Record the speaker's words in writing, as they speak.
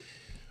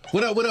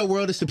What up,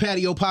 world? It's the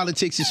Patio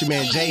PolitiCz. It's your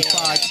man,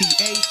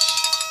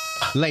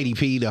 J5TH. Lady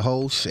P, the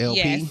host,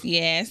 LP.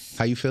 Yes.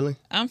 How you feeling?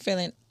 I'm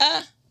feeling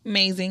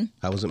amazing.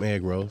 How was them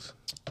egg rolls?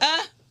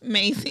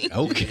 Amazing.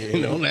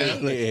 Okay. No, So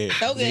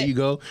good. There you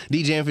go.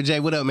 DJing for Jay.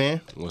 What up,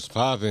 man? What's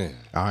poppin'?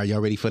 All right,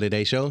 y'all ready for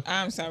today's show?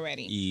 I'm so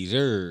ready.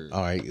 Easer.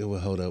 All right, well,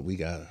 hold up. We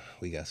got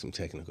some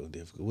technical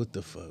difficulty. What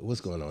the fuck? What's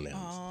going on now?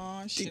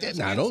 Oh, shit.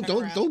 Don't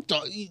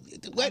talk.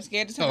 What? I'm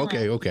scared to turn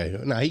Okay.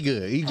 Nah, he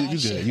good. You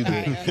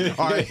good.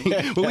 All right.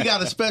 Well, we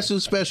got a special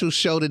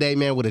show today,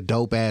 man, with a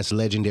dope ass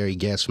legendary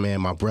guest,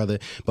 man, my brother.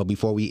 But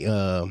before we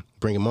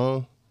bring him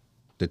on,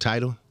 the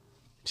title,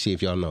 see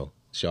if y'all know.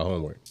 It's your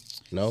homework.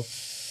 No?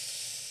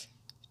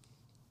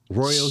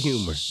 Royal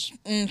Humor.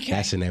 Okay.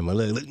 That's the name of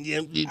it. Look,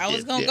 I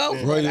was going to go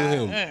for Royal it.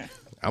 Humor.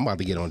 I'm about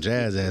to get on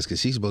Jazz ass because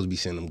she's supposed to be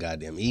sending them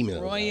goddamn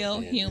emails. Royal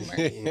Humor.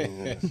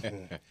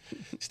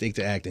 Stick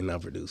to acting,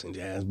 not producing,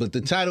 Jazz. But the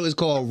title is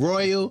called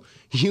Royal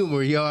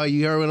Humor, y'all.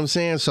 You heard what I'm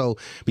saying? So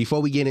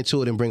before we get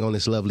into it and bring on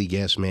this lovely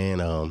guest, man,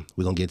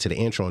 we're going to get to the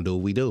intro and do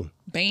what we do.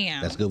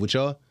 Bam. That's good with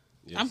y'all?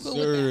 Yes, I'm cool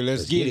sir. with that.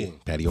 Let's get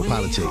it. Patio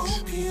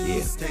PolitiCz. Yeah.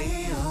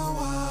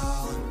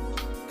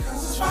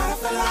 Cause it's right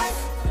for life.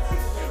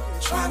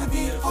 Trying to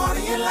be a part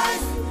of your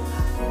life.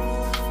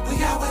 We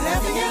got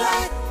whatever you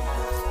like.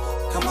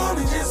 Come on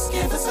and just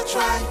give us a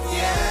try,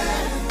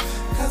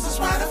 yeah. Cause it's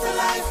right for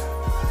life.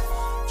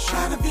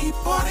 Trying to be a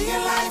part of your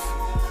life.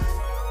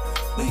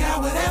 We got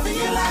whatever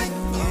you like,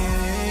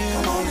 yeah.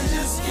 Come on and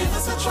just give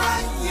us a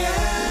try,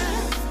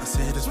 yeah. I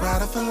said it's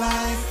right for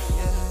life.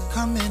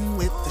 Come in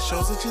with the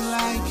shows that you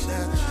like.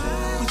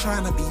 We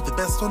trying to be the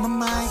best on the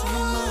mic.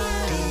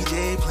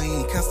 DJ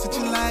playing cuts that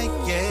you like,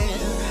 yeah.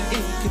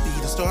 It could be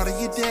the start of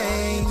your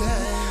day,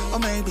 or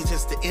maybe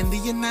just the end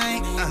of your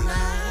night.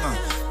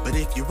 But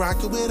if you're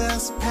rocking with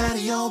us,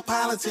 Patio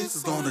PolitiCz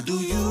is gonna do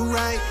you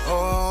right.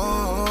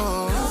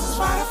 Oh, cause it's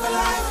right for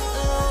life.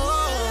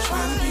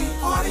 Trying to be a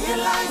part of your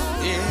life.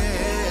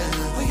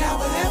 Yeah, we got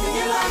whatever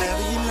you like.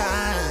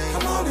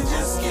 Come on and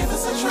just give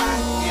us a try.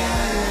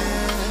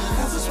 Yeah,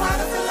 cause it's right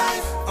for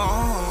life.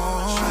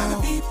 Oh, trying to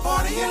be a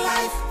part of your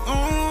life.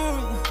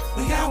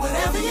 We got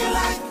whatever you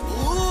like.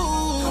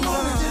 Come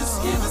on and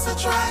just give us a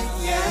try.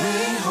 Yeah,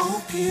 we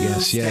hope you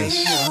Yes.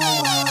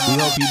 We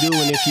hope you do,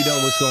 and if you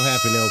don't, what's going to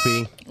happen,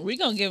 LP? We're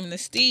going to give him the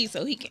Steve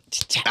so he can...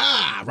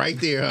 Right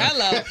there. Huh?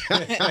 Hello.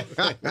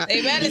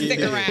 They better stick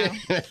around.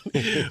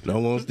 No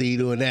one Steve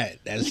doing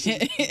that. That's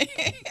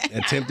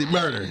attempted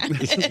murder.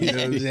 You know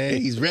what I'm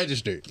saying? He's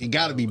registered. He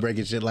got to be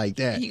breaking shit like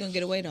that. He going to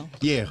get away, though.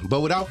 Yeah,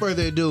 but without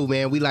further ado,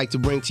 man, we like to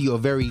bring to you a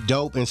very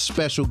dope and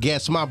special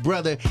guest, my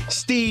brother,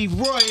 Steve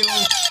Royall.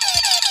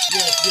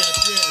 Yes.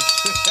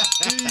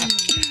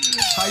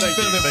 How you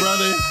feeling,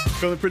 brother?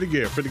 Feeling pretty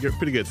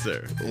good,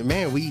 sir.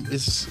 Man,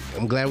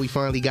 I'm glad we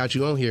finally got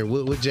you on here.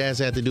 What Jazz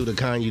had to do to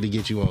con you to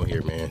get you on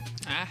here, man?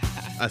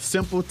 A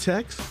simple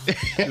text.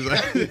 Jazz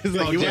got it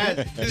like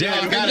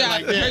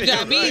that. Her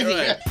job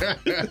easy.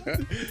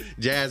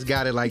 Jazz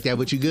got it like that.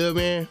 But you good,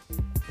 man?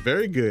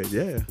 Very good,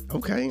 yeah.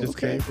 Okay. Just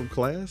came from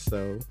class,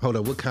 so. Hold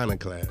up, what kind of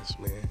class,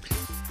 man?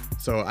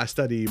 So I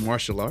study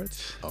martial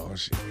arts. Oh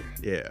shit.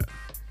 Yeah.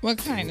 What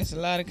kind? It's a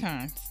lot of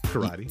kinds.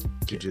 Karate,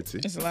 jiu-jitsu.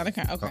 It's a lot of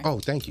kinds. Okay. Oh,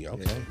 thank you.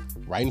 Okay. Yeah.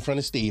 Right in front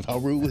of Steve. How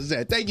rude was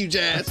that? Thank you,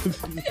 Jazz.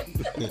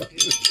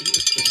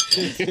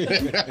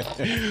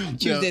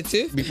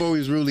 Jiu-jitsu. Before we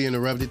was rudely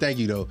interrupted, thank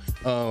you though.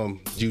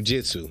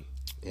 Jiu-jitsu.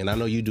 And I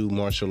know you do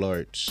martial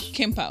arts.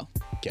 Kempo.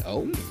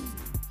 Oh.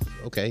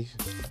 Okay.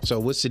 So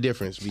what's the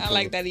difference between... I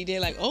like that he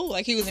did like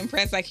he was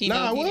impressed like he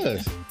Nah, I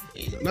was.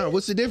 No,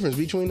 what's the difference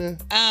between the...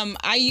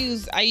 I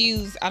use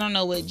I don't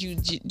know what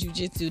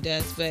jiu-jitsu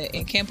does, but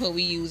in Kempo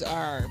we use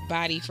our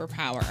body for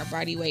power, our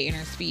body weight and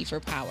our speed for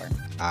power.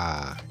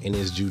 And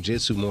is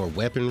jiu-jitsu more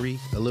weaponry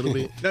a little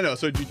bit? No.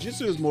 So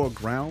jiu-jitsu is more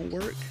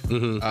groundwork,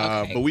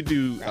 Okay. but we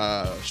do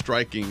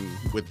striking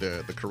with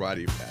the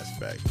karate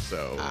aspect.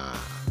 So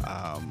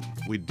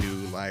we do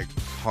like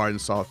hard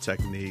and soft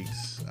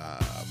techniques,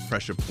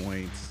 pressure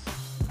points.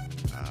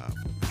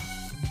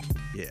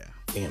 Yeah.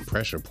 And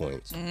pressure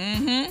points.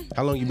 Mm-hmm.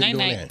 How long you been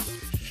doing that?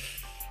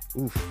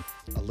 Oof,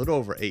 a little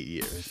over 8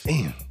 years.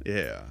 Damn.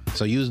 Yeah.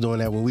 So you was doing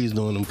that when we was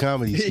doing them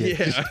comedy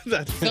skits.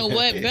 Yeah. So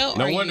what belt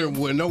No are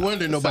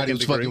wonder nobody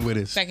was fucking with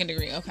us. Second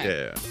degree,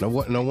 okay. Yeah. No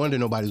wonder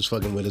nobody was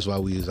fucking with us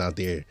while we was out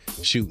there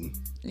shooting.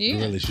 Yeah.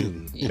 Really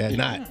shooting. That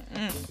not.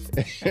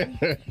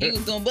 He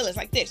was doing bullets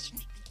like this.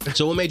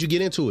 So what made you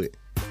get into it?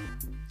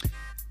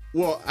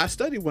 Well, I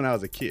studied when I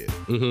was a kid.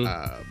 Mm-hmm.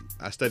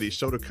 I studied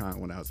Shotokan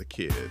when I was a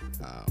kid.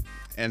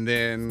 And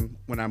then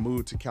when I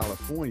moved to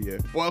California,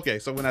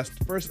 so when I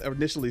first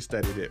initially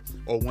studied it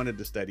or wanted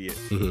to study it,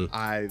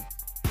 I,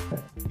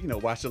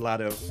 watched a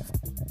lot of,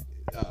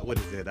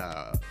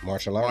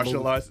 Martial arts?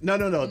 Martial arts.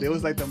 No. There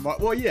was like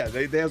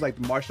there was like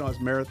the martial arts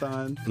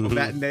marathon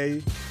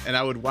matinee, and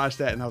I would watch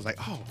that, and I was like,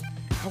 oh,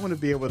 I want to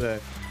be able to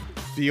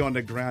be on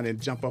the ground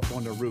and jump up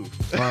on the roof.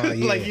 Yeah.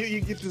 Like you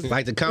get this,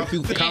 like the Kung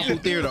Fu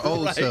theater, the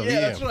old right, stuff.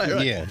 Yeah, that's right.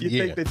 Right. Yeah, You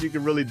think that you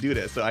can really do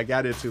that. So I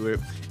got into it,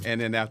 and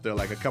then after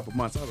like a couple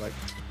months, I was like,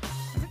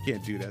 I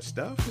can't do that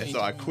stuff. And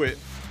so I quit.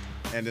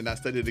 and then I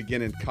studied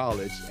again in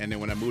college. And then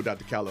when I moved out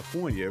to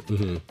California,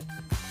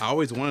 I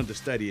always wanted to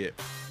study it,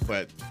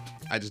 but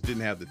I just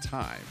didn't have the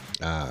time.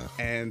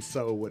 And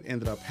so what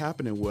ended up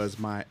happening was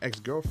my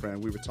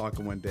ex-girlfriend, we were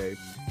talking one day,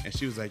 and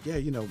she was like, yeah,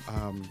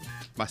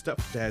 my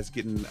stepdad's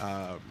getting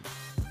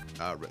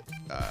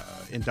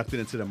inducted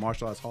into the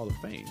Martial Arts Hall of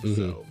Fame.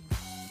 So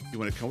you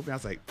want to come with me? I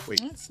was like,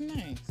 wait. That's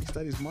nice. He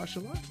studies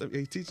martial arts?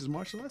 He teaches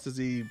martial arts? Is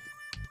he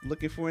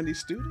looking for any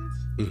students?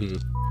 And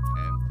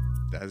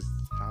that's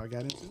how I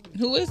got into it.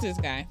 Who is this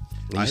guy?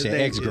 You said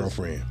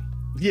ex-girlfriend.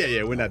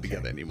 Yeah, we're not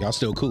together anymore. Y'all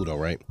still cool though,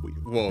 right? We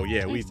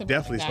definitely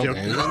still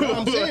Okay, that's what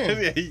I'm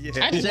saying.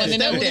 yeah. I just wanted to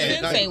know who the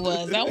sensei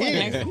was. I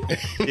wasn't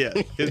asking.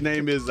 Yeah, his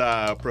name is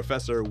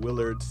Professor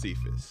Willard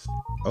Cephas.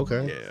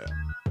 Okay.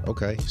 Yeah.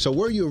 Okay. So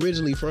where are you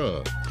originally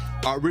from?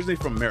 Originally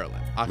from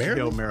Maryland. Oxford,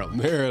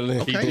 Maryland.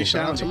 Maryland. Okay. He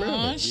Shout out to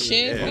Maryland. Oh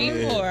shit,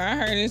 before I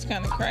heard it's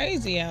kind of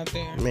crazy out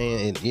there.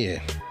 Man,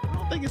 yeah.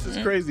 I think it's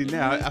as crazy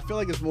now. I feel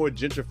like it's more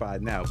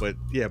gentrified now, but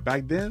yeah,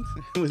 back then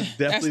it was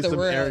definitely That's the some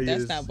real.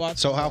 areas. That's not Baltimore.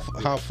 So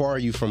how far are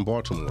you from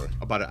Baltimore?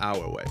 About an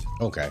hour away.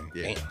 Okay.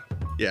 Yeah. Damn.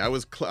 Yeah, I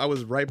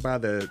was right by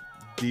the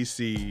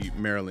DC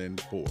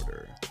Maryland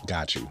border.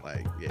 Got you.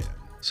 Like, yeah.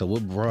 So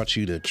what brought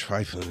you to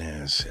trifling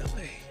ass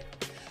LA?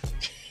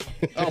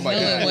 Oh my No,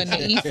 it God. wasn't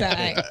the east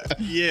side.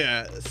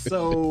 Yeah.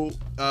 So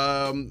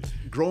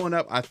growing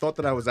up, I thought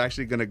that I was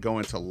actually going to go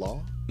into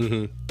law.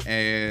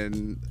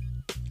 And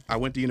I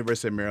went to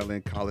University of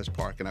Maryland, College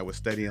Park, and I was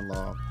studying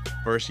law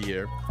first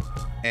year.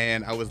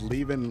 And I was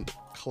leaving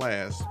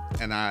class,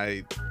 and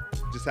I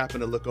just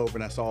happened to look over,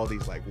 and I saw all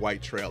these like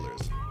white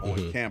trailers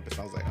on campus.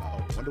 I was like,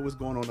 oh, I wonder what's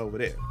going on over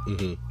there.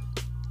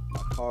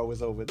 My car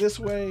was over this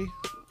way.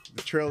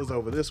 The trailer's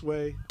over this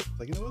way. I was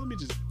like, you know what? Let me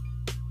just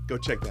go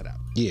check that out.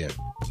 Yeah.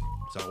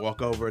 So I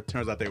walk over. It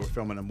turns out they were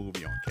filming a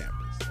movie on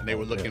campus, and they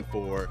were looking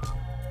for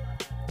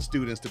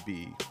students to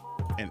be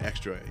an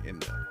extra in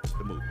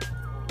the movie.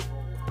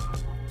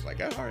 It's like,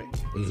 all right,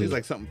 seems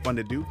like something fun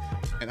to do.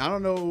 And I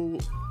don't know,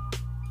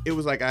 it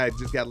was like I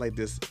just got like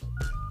this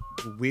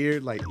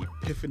weird like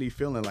epiphany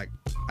feeling, like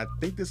I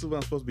think this is what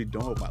I'm supposed to be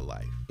doing with my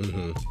life.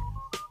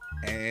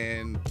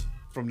 And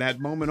from that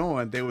moment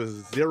on, there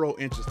was zero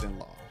interest in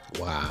law.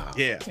 Wow.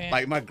 Yeah,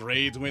 like my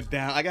grades went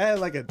down. Like I had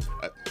like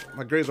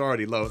my grades were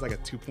already low. It was like a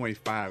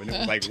 2.5, and it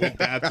was like went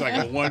down to like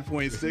a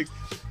 1.6.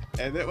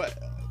 And then my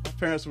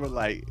parents were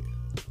like,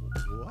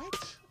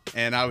 "What?"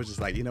 And I was just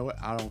like, you know what?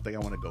 I don't think I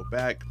want to go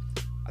back.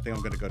 I think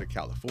I'm gonna go to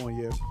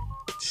California.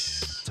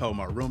 Told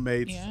my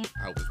roommates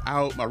I was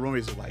out. My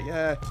roommates were like,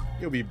 "Yeah,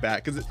 you'll be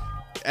back," because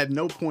at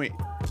no point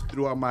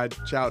throughout my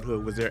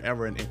childhood was there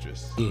ever an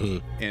interest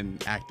in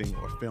acting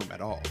or film at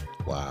all.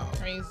 Wow.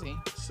 Crazy.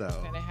 So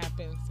that it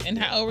happens. And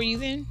how old were you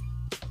then?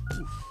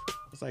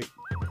 It's like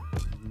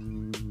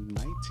 19,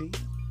 20.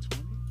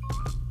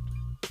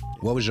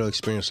 What was your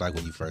experience like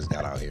when you first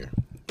got out here?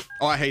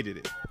 Oh, I hated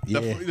it. Yeah.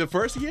 The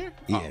first year?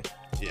 Yeah.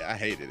 Oh, yeah, I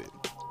hated it.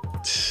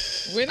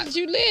 Where did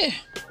you live?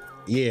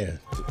 Yeah.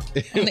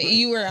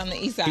 You were on the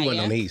east side. He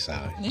wasn't on the east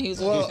side. He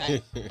was on the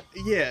east side.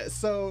 Yeah,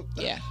 so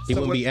Yeah. He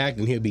wouldn't be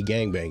acting, he'd be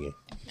gangbanging.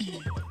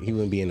 He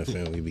wouldn't be in the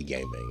film, he'd be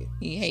gangbanging.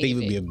 He hated Steve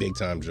would it. be a big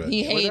time drug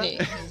He dealer.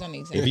 hated it. He was on the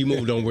east If side. he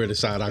moved on where the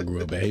side I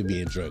grew up at, he'd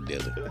be a drug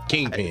dealer.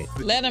 Kingpin.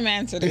 Let him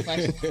answer the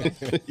question.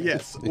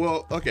 yes.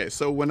 Well, okay.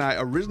 So when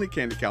I originally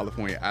came to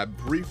California, I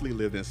briefly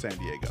lived in San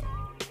Diego.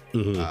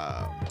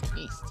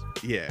 East.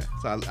 Yeah.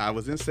 So I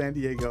was in San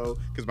Diego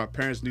because my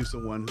parents knew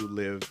someone who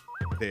lived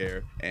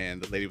there, and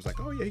the lady was like,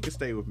 "Oh yeah, he can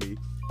stay with me."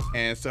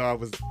 And so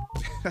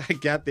I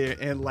got there,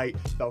 and like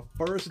the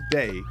first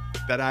day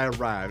that I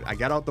arrived, I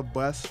got off the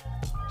bus.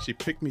 She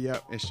picked me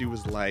up, and she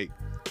was like,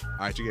 "All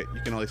right, you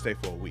can only stay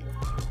for a week.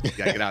 You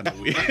gotta get out in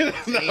a week." And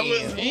I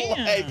was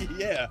like,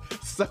 "Yeah."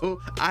 So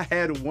I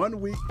had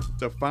 1 week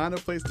to find a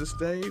place to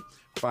stay,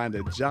 find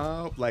a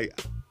job. Like,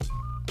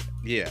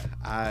 yeah,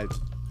 I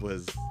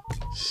was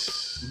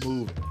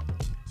moving.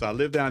 So I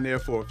lived down there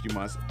for a few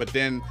months, but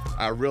then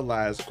I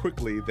realized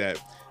quickly that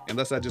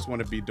unless I just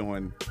want to be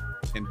doing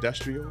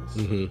industrials,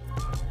 you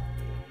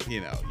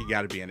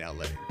got to be in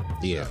LA.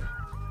 Yeah.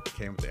 So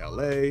came to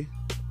LA.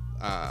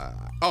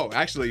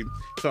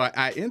 So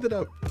I ended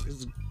up,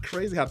 it's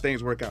crazy how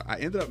things work out. I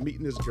ended up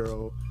meeting this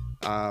girl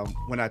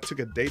when I took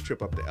a day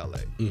trip up to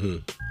LA.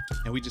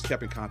 And we just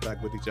kept in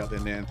contact with each other.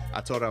 And then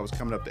I told her I was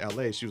coming up to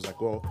LA. She was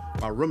like, "Well,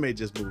 my roommate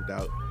just moved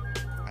out.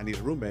 I need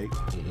a roommate."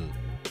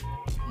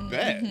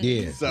 Bad.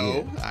 Yeah.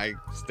 So I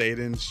stayed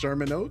in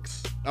Sherman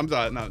Oaks. I'm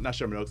sorry, no, not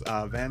Sherman Oaks,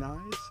 Van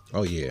Nuys.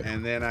 Oh, yeah.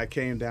 And then I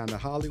came down to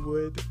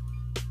Hollywood,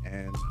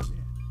 and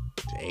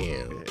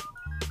Damn.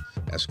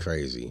 That's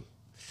crazy.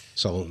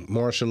 So,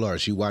 martial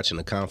arts, you watching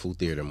the Kung Fu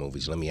theater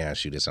movies. Let me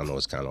ask you this. I know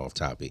it's kind of off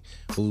topic.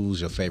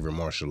 Who's your favorite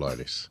martial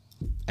artist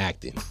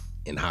acting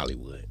in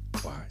Hollywood?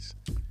 Wise.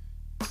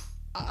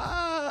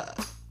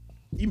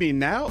 You mean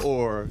now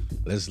or?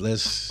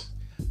 Let's.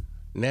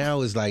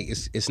 Now it's like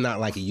it's not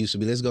like it used to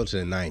be. Let's go to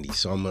the 90s.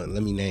 So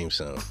let me name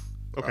some.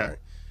 Okay. All right.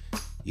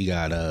 You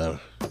got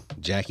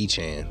Jackie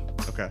Chan,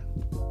 Okay.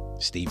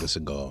 Steven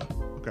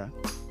Seagal, Okay.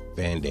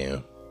 Van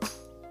Damme,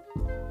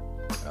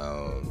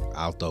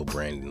 I'll throw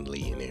Brandon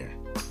Lee in there.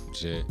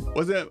 Jet.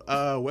 Was it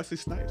Wesley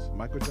Snipes?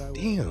 Michael J.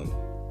 Damn.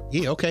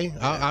 Yeah, okay.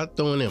 I'll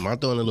throw in them. I'll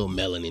throw in a little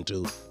melanin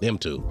too. Them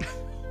two.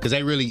 Because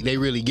they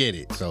really get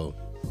it. So.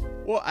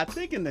 Well, I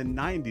think in the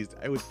 90s,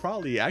 it was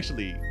probably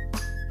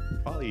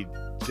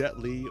Jet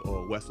Li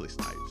or Wesley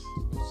Snipes.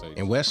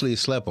 And Wesley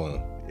is slept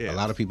on. Yeah. A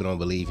lot of people don't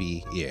believe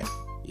he. Yeah.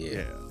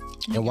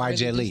 And why Really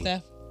Jet do Li?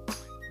 stuff.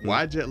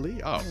 Why Jet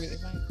Li? Oh, Really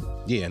fine.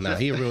 Yeah, nah,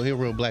 he a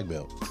real black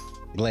belt.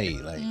 Blade,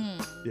 like.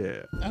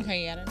 yeah.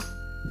 Okay, yeah, I don't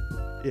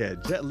know. Yeah,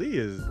 Jet Li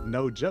is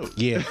no joke.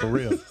 Yeah, for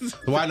real.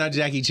 Why not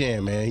Jackie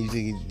Chan, man? You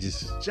think he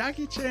just.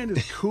 Jackie Chan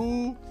is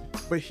cool,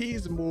 but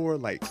he's more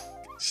like.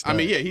 I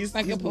mean, yeah, he's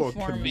Like a more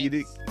performance.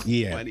 comedic.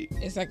 Yeah. Funny.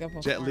 It's like a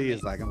performance. Jet Li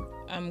is like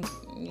I'm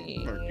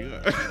yeah.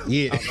 good.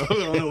 Yeah. I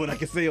don't know what I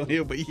can say on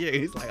here, but yeah,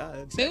 he's like.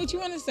 Say what you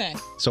want to say.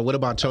 So what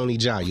about Tony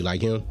Jaa? You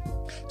like him?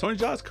 Tony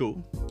Jaa's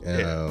cool.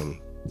 Yeah.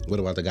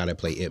 What about the guy that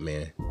played Ip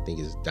Man? I think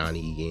it's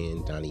Donnie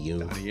Yen. Donnie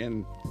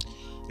Yen.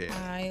 Yeah.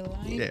 I like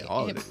Yeah,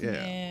 all of it, yeah.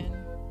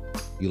 Man.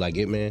 You like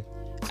Ip Man?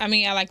 I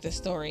mean, I like the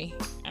story.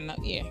 I know.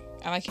 Yeah,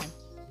 I like him.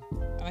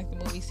 I like the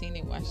movie. Seen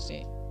it, watched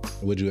it.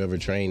 Would you ever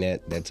train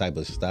that type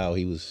of style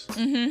he was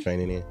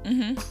training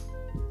in?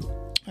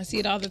 I see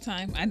it all the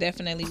time. I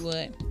definitely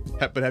would.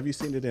 But have you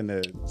seen it in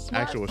the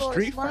actual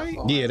street fight?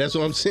 Yeah, that's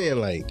what I'm saying.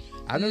 Like,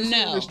 I've never seen it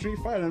in No. the street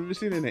fight. I've never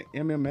seen it in the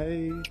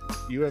MMA,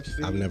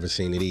 UFC. I've never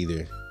seen it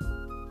either.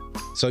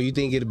 So you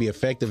think it'd be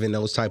effective in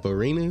those type of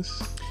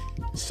arenas?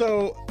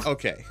 So,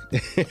 okay.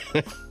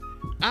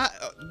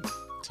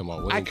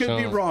 I could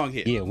be wrong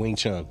here. Yeah, Wing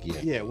Chun. Yeah.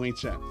 Yeah, Wing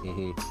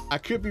Chun. I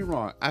could be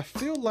wrong. I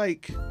feel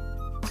like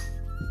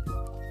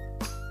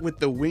with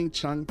the Wing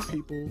Chun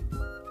people,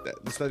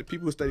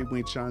 people who study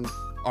Wing Chun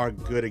are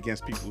good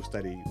against people who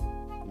study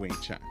Wing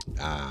Chun.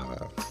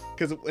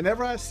 Because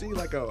whenever I see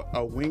like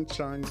a Wing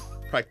Chun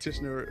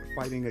practitioner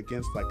fighting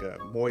against like a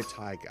Muay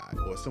Thai guy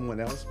or someone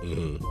else,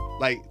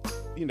 like,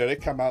 you know, they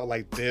come out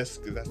like this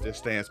because that's their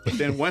stance. But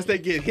then once they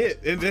get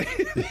hit, and then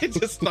they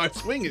just start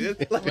swinging.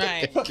 It's like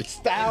Right.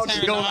 style just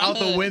Turn goes on out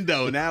the hood.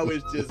 window. Now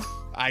it's just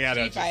I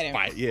gotta Street just fighter.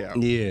 fight. Yeah,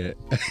 Yeah.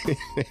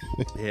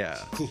 yeah.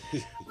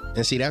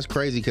 And see, that's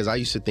crazy because I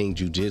used to think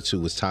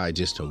jujitsu was tied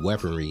just to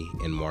weaponry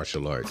and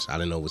martial arts. I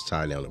didn't know it was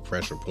tied down to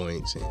pressure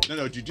points. And,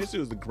 No,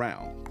 jiu-jitsu is the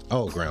ground.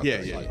 ground. Yeah,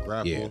 play. yeah. Like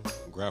grapple. Yeah.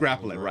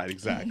 Grappling, right?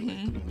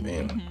 Exactly.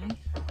 Man.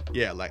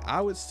 Yeah, like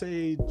I would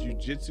say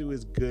jiu-jitsu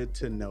is good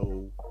to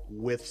know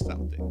with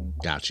something.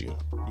 Got you.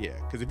 Yeah,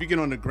 because if you get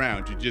on the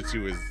ground,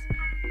 jiu-jitsu is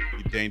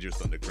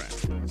dangerous on the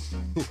ground.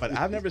 But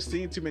I've never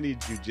seen too many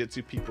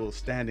jiu-jitsu people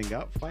standing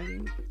up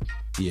fighting.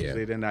 Yeah.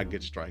 They're not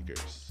good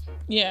strikers.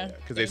 Yeah,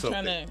 because they're they so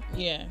trying to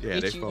they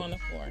get you on the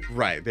floor.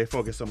 Right, they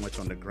focus so much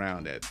on the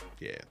ground that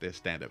their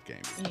stand-up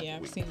game. Is Yeah,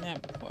 I've weak. seen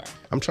that before.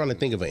 I'm trying to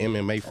think of an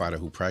MMA fighter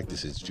who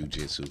practices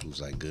jujitsu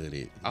who's like good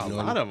at A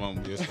lot of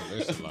them. There's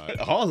a lot.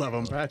 All of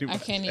them, probably. I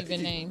can't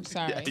even name.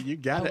 Sorry. Yeah, you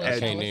gotta I add. wish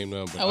Can't name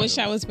them. I wish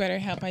I was better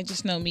help. I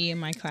just know me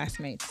and my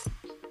classmates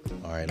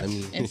All right, let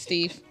me. and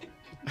Steve.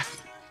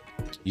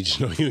 You just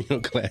know you and your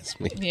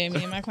classmate. Yeah,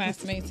 me and my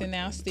classmates, and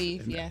now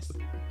Steve. Yes.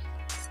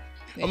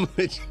 I'm gonna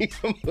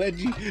let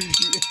you.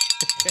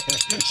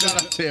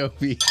 Shout out to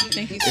LP.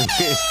 Thank you. So much.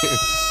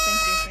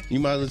 Thank you. You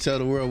might as well tell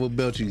the world what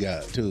belt you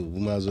got too. We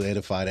might as well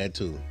edify that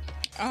too.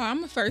 Oh,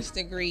 I'm a first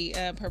degree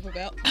purple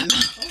belt.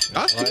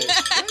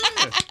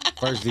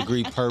 First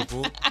degree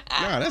purple.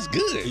 Nah, that's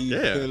good.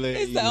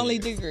 It's the only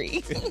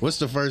degree. What's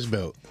the first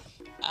belt?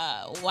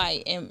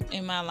 White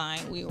in my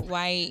line. We were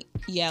white,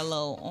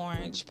 yellow,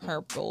 orange,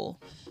 purple,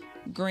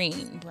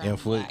 green, brown,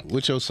 And black.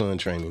 what your son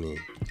training in?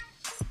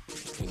 I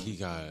think he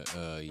got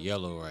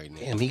yellow right now.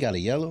 Damn, he got a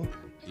yellow?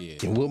 Yeah.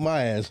 Can whoop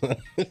my ass.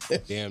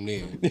 Damn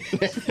near.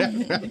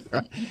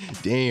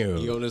 Damn.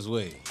 He on his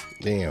way.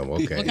 Damn,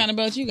 okay. What kind of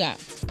belt you got?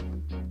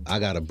 I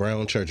got a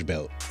brown church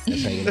belt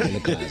that's hanging in the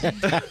closet.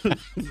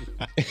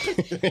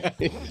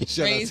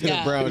 Shout Praise out to God.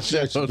 the brown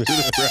church.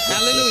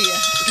 Hallelujah.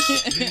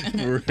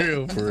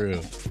 For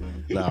real.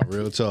 Nah,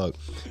 real talk.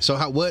 So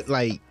I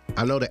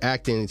know the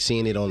acting,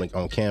 seeing it on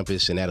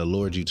campus and that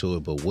allured you to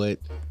it, but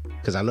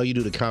because I know you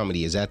do the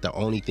comedy, is that the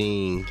only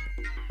thing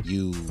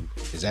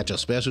is that your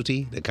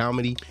specialty, the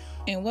comedy?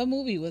 And what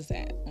movie was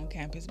that on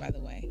campus, by the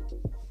way?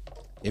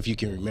 If you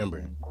can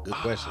remember. Good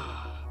question.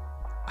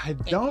 I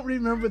don't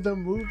remember the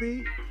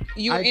movie.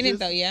 You were in it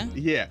though, yeah?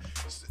 Yeah.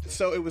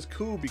 So it was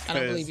cool because I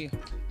don't believe you.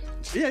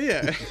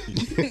 Yeah.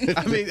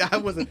 I mean, I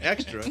was an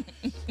extra.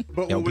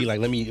 But Don't what be was- like,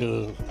 let me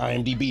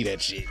IMDb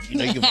that shit. You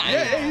know, you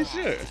yeah, you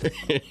should.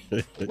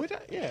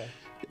 Yeah.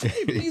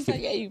 He's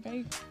like, yeah, you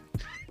baby.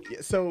 Yeah,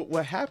 so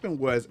what happened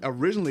was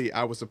originally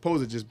I was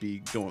supposed to just be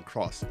doing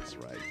crosses,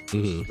 right?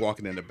 Just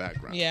walking in the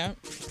background. Yeah.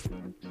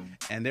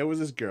 And there was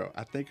this girl.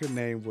 I think her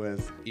name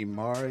was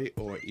Imari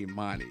or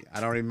Imani.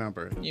 I don't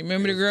remember. You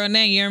remember the girl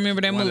name? You don't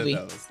remember that One movie?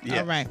 of those. Yeah.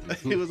 All right.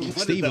 It was one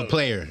Steve of a those.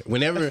 player.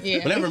 Whenever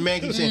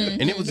man keeps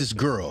saying, and it was this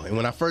girl. And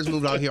when I first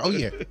moved out here, oh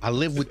yeah, I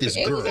live with this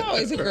It girl. was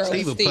always a girl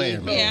Steve with a player,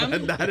 Steve. man. Yeah,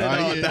 Not at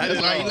all. Not That's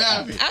at why he all.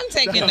 laughing. I'm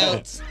taking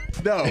notes.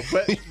 No,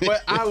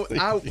 but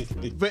I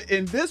but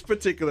in this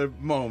particular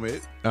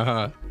moment,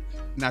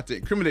 not to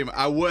incriminate him,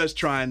 I was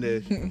trying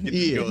to get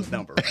the girl's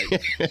number,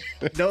 right?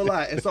 No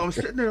lie. And so I'm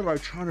sitting there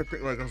like trying to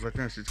think, like I was like,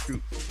 "That's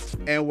cute."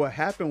 And what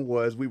happened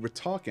was we were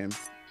talking,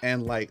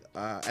 and like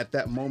at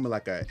that moment,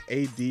 like a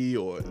AD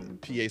or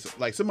PA,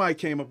 like somebody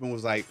came up and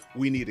was like,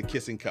 "We need a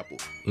kissing couple.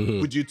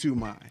 Would you two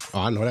mind?"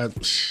 Oh, I know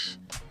that.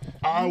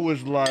 I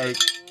was like.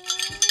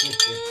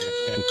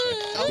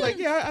 I was like,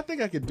 yeah, I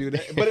think I could do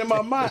that. But in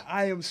my mind,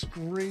 I am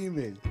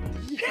screaming,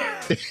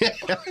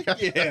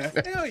 yeah,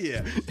 hell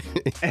yeah.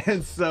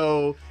 And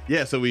so,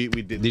 yeah, so we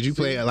did. Did you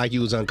play it like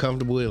you was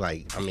uncomfortable?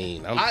 Like, I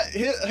mean,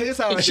 here's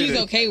how I did She's it.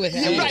 okay with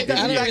it. Yeah, right, that's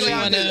I don't exactly really how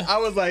I want did it. to. I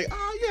was like,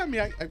 oh yeah, I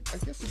mean, I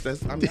guess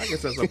that's. I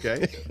guess that's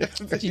okay.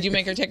 Did you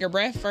make her take her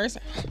breath first?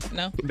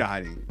 No. No,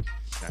 I didn't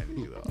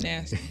do that.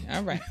 Nasty.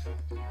 All right.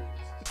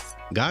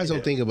 guys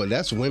don't think about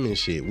that's women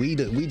shit. We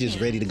just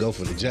ready to go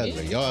for the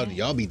juggler.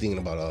 Y'all be thinking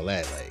about all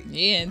that. Like,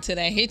 Yeah, until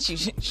that hit you.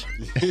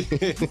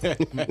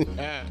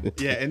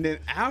 Yeah, and then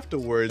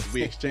afterwards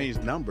we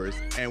exchanged numbers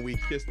and we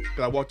kissed. Cause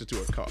I walked her to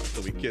her car,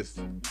 so we kissed.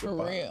 For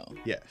goodbye. real.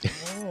 Yeah.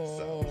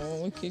 Oh,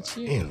 look at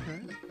you. damn.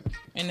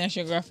 And that's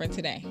your girlfriend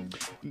today.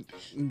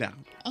 No.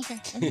 Okay.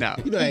 No.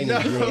 You know I ain't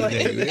no,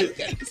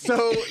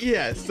 So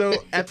yeah, so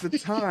at the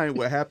time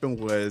what happened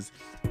was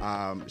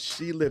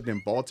she lived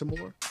in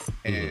Baltimore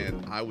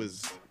and I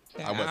wasn't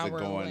hour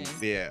going away.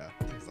 yeah.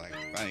 It's like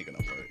that ain't gonna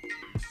work.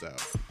 So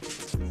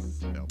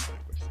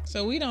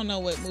So we don't know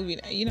what movie.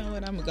 You know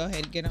what? I'm gonna go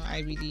ahead and get on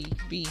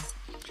IMDb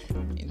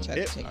and try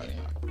to check it out.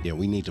 Yeah,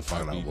 we need to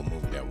find out what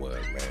movie that was,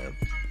 man.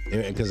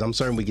 Because I'm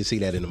certain we can see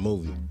that in the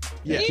movie.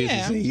 Yeah.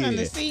 Yeah, I'm trying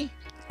to see.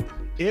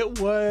 It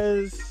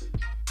was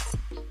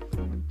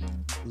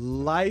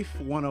Life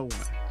 101.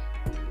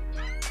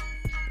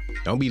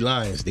 Don't be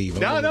lying, Steve.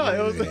 No,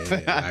 it was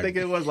I think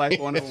it was Life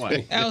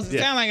 101. That was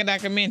sound like a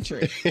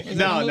documentary. Was it a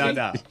No.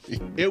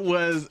 movie? It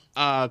was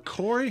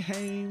Corey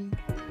Haim,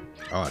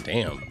 Oh,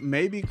 damn.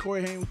 maybe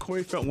Corey Haim,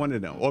 Corey felt one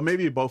of them, or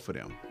maybe both of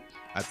them.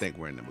 I think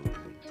were in the movie.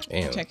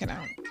 Damn. Check it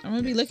out. I'm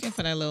gonna be looking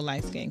for that little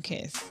light skin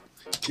kiss.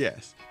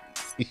 Yes.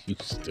 You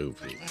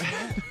stupid.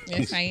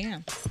 Yes, I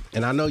am.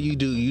 And I know you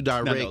do. You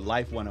direct. No,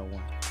 Life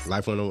 101.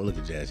 Life 101. Look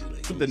at Jazzy.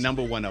 Lady. The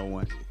number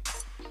 101.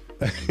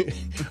 I'm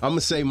going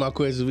to say my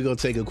questions. We're going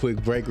to take a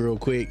quick break real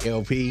quick.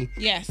 LP.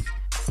 Yes.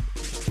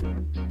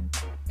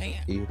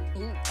 Damn.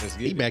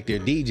 He back there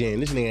DJing.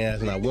 This nigga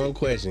asking not one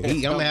question.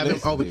 I'm gonna have him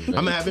open. I'm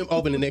gonna have him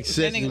open the next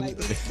That session. nigga like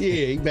this.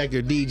 Yeah, he back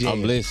there DJing.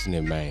 I'm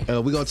listening, man.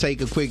 We're gonna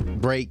take a quick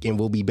break and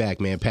we'll be back,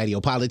 man.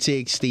 Patio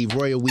PolitiCz, Steve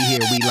Royall, we here,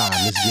 we live.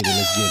 Let's get it.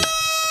 Let's get it.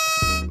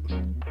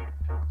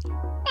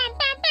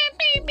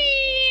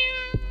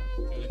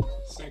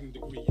 Second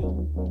degree.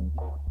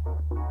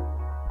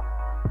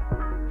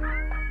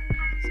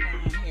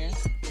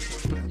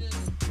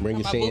 Bring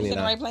your My saying boobs in in.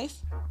 the right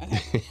place?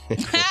 Okay.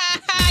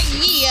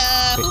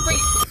 Yeah. Who bring?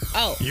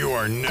 Oh. You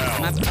are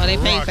now Oh, they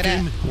paid for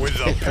that. rocking with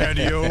the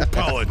Patio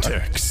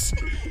PolitiCz.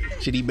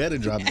 Shit, he better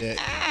drop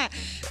that.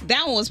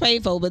 That one was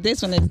paid for, but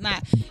this one is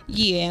not.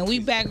 Yeah, and we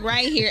back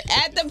right here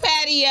at the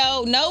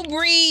patio. No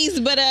breeze,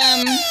 but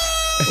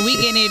we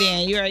getting it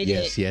in. You already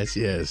did. Yes.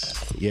 Here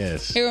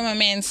with my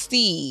man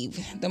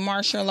Steve, the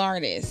martial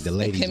artist, The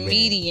ladies' man.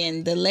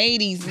 comedian, the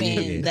ladies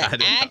man, Yeah.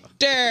 the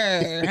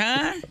actor.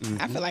 Huh?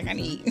 I feel like I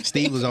need.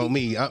 Steve was on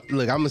me.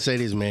 Look, I'm gonna say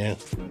this, man.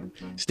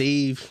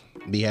 Steve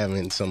be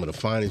having some of the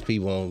finest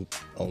people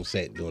on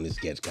set doing this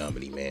sketch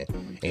comedy, man.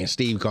 And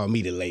Steve called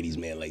me the ladies'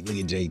 man. Like, look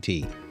at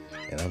JT.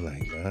 And I'm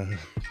like, nah.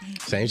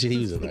 Same shit he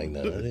was like,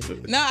 nah.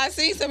 No, I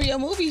seen some of your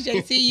movies,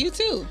 JC. You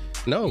too.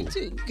 No.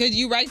 Too, because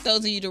you write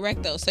those and you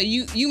direct those, so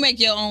you make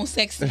your own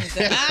sex scenes.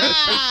 Right?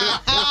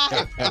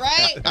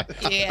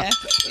 Yeah.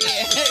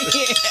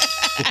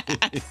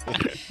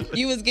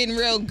 You was getting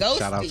real ghosty.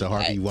 Shout out to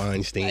Harvey like,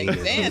 Weinstein.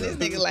 Like, damn, this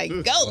nigga like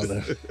ghost.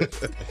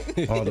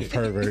 All the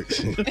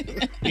perverts.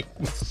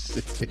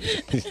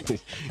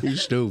 You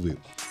stupid.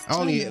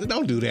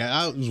 Don't do that.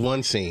 I was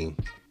one scene.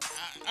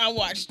 I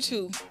watched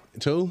two.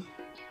 Two?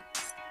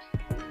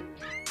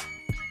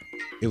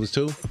 It was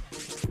two?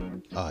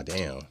 Oh,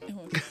 damn.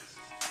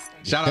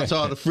 Shout out to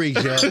all the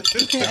freaks, yo.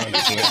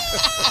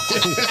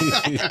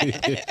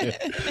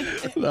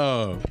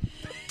 No.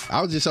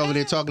 I was just over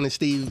there talking to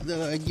Steve,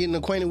 getting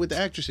acquainted with the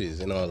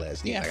actresses and all that.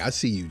 Steve, Yeah. like, I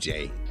see you,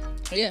 Jay.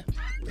 Yeah.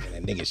 Man,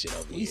 that nigga shit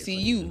over We here. see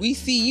you. We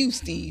see you,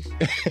 Steve.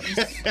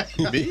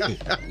 Me? We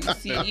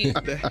see you.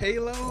 The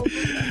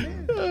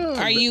halo?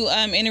 Are you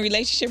in a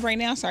relationship right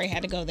now? Sorry, I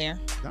had to go there.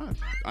 No,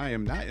 I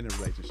am not in a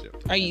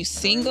relationship. Are you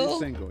single?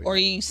 single, yeah. Or are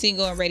you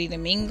single and ready to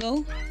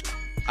mingle?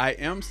 I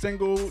am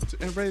single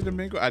and ready to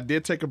mingle. I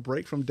did take a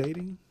break from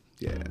dating.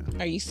 Yeah.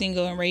 Are you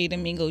single and ready to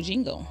mingle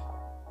jingle?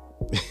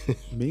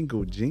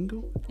 Mingle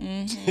jingle?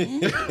 You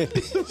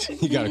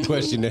got a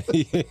question there?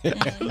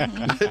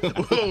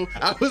 Whoa,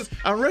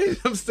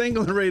 I'm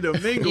single and ready to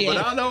mingle, but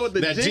I don't know what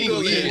the That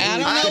jingle jingle, is. yeah. I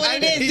don't know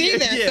what it is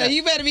either, so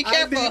you better be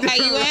careful how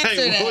you answer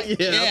that. Well, yeah,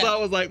 that's why I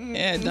was like,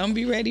 Yeah, don't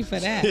be ready for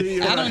that.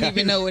 You're I don't right.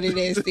 even know what it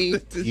is,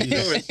 Steve. do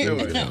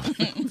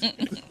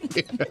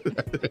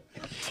it.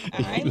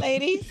 All right,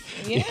 ladies.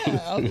 Yeah,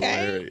 okay.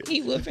 Hilarious.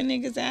 He whooping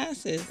niggas'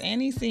 asses,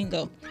 and he's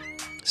single.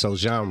 So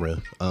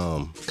genre,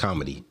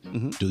 comedy.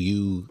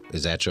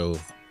 Is that your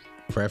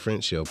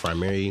preference, your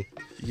primary?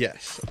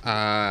 Yes.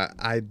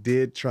 I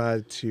did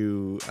try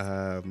to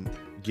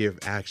give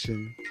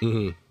action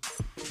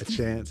a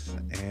chance,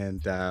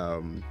 and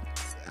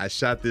I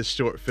shot this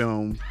short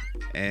film,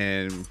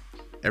 and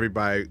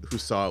everybody who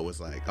saw it was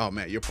like, "Oh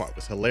man, your part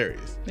was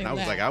hilarious." And I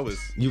was like,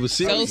 You were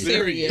So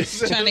serious.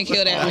 serious, trying to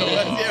kill that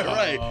man. Yeah,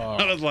 right.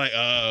 I was like,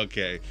 "Oh,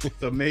 okay."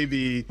 So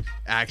maybe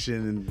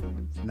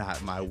action is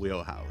not my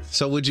wheelhouse.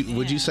 So would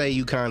you say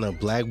you kind of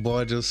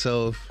blackballed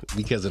yourself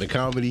because of the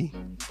comedy?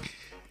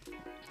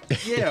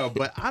 Yeah,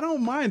 but I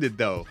don't mind it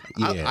though.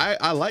 Yeah.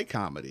 I like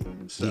comedy.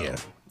 So, Yeah,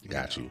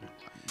 got you.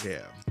 Yeah.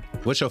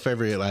 What's your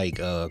favorite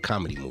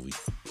comedy movie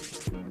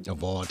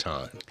of all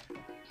time?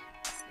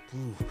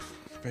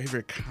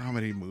 Favorite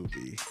comedy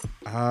movie?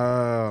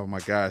 Oh my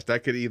gosh,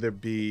 that could either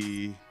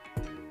be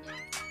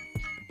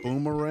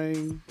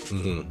Boomerang,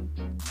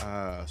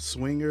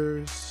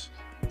 Swingers,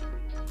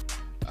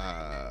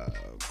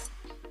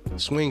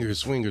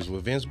 Swingers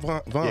with Vince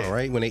Vaughn, Yeah.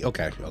 right? When they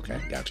got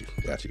you.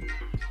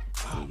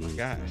 Oh my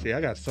gosh, yeah,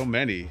 I got so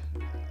many.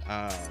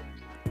 I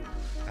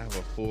have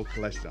a full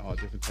collection of all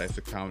different types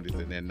of comedies,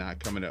 and then not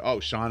coming to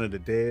Shaun of the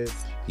Dead.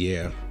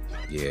 Yeah.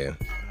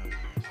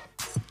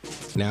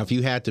 Now, if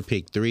you had to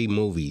pick 3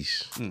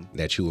 movies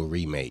that you would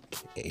remake,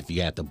 if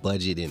you had the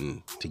budget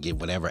and to get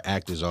whatever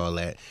actors, all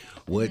that,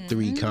 what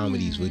 3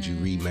 comedies would you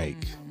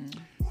remake?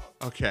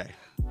 Okay,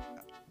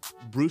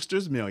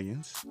 Brewster's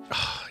Millions.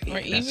 Or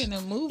even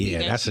a movie. Yeah,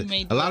 that that's you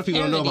made a lot of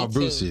people don't know about parody to.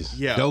 Bruce's.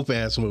 Yeah. Dope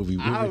ass movie.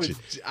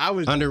 I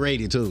was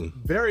Underrated too.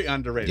 very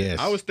underrated. Yes.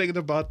 I was thinking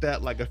about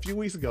that like a few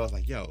weeks ago. I was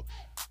like, yo,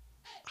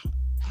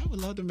 I would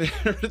love to make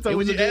so It was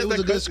when you a ask that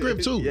good question-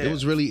 script too. Yeah. It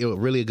was really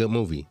a good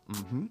movie.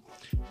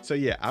 So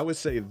yeah, I would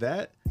say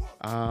that.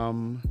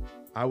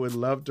 I would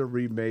love to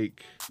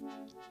remake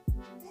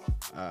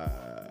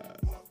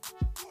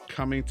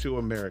Coming to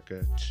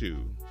America 2.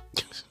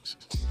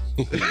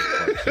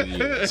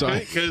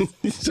 Sorry.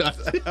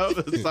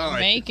 Sorry.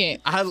 Make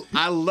it.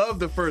 I love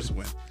the first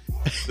one.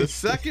 The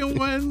second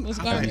one, Was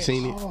Have you garbage.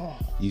 seen it?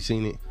 You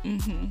seen it?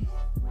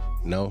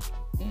 No.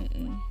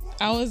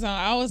 I was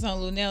on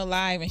Lunel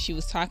Live and she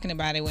was talking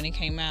about it when it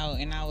came out,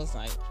 and I was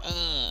like,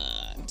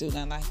 do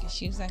not like it.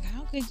 She was like,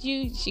 how could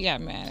you? She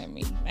got mad at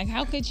me. Like,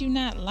 how could you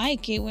not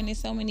like it when there's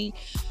so many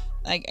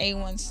like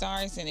A1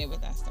 stars in it?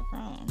 But that's the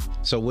problem.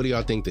 So what do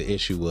y'all think the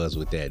issue was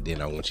with that?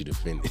 Then I want you to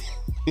finish.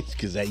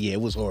 Because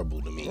it was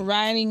horrible to me.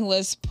 Writing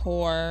was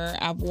poor.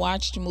 I've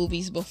watched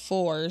movies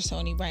before, so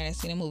anybody that's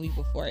seen a movie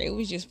before, it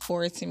was just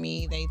poor to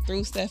me. They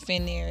threw stuff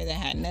in there that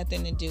had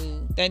nothing to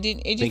do. It just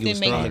Think it was didn't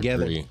make thrown it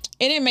together. It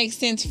didn't make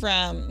sense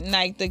from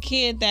like the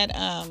kid that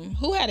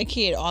who had a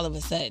kid all of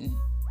a sudden,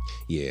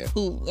 Yeah.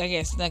 who I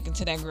guess snuck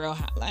into that girl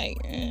like.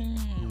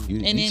 You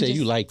And then said you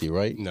just- liked it,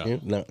 right? No. Yeah?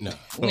 No.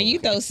 When you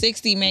throw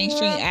 60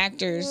 mainstream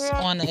actors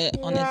on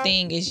a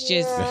thing, it's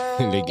just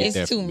They get that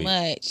it's too from me.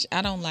 much.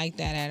 I don't like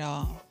that at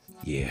all.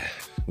 Yeah.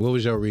 What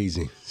was your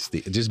reason?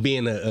 Just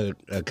being a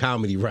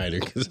comedy writer?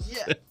 Because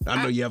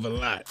I know you have a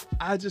lot.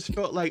 I just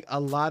felt like a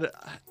lot of.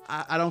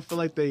 I don't feel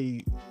like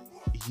they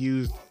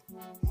used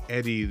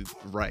Eddie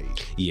right.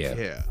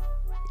 Yeah.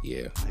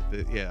 Yeah.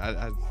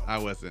 I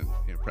wasn't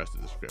impressed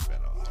with the script at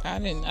all.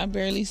 I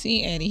barely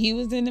see Eddie. He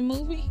was in the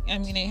movie. I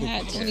mean, they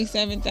had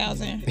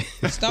 27,000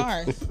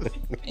 stars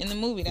in the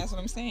movie. That's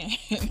what I'm saying.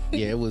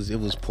 Yeah, it was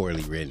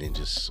poorly written and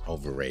just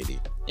overrated.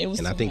 It was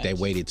And I too think they much.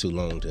 waited too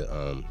long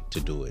to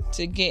do it.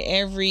 To get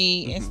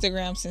every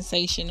Instagram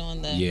sensation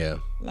on the Yeah.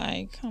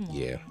 like, come on.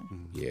 Yeah.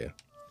 Yeah.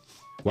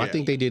 Well, I Yeah.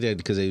 think they did that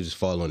because they just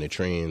fall on the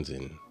trends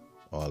and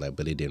all that,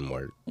 but it didn't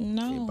work. It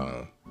No.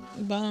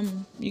 bombed.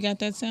 Bum. You got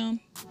that sound?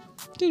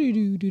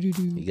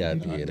 Do-do-do-do-do-do. You got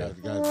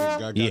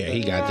that. Yeah, Yeah,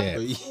 he got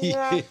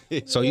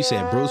that. So you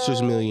said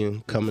Brewster's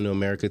Million, Coming to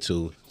America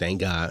 2.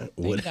 Thank God.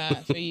 Thank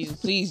God for you.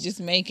 Please just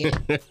make it.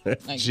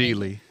 Like,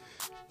 Geely.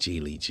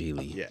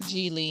 Geely. Yeah.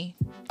 Geely.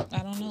 I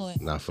don't know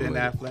it. Not Ben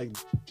familiar.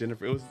 Affleck,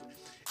 Jennifer.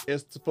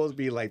 It's supposed to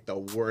be like the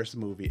worst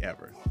movie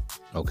ever.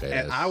 Okay.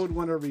 And I would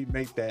want to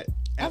remake that.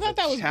 I as thought a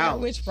that was Blair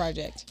challenge. Witch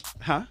Project.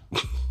 Huh?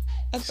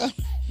 I thought,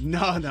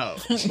 No.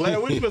 Blair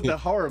Witch was the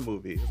horror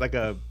movie. It's like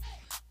a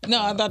no,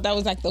 I thought that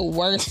was like the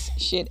worst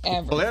shit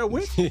ever. Blair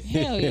Witch.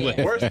 Hell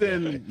yeah. Worse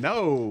than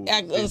no. I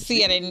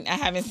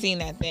haven't seen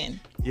that then.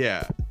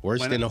 Yeah. Worse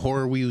When than the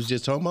horror we was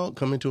just talking about,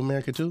 Coming to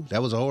America 2?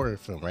 That was a horror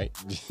film, right?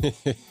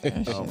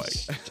 Oh my.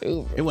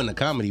 It wasn't a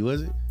comedy,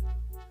 was it?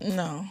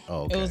 No.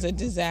 Oh, It okay. was a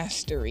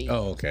disastery.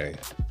 Oh, okay.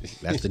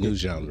 That's the new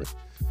genre.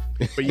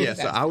 But yeah,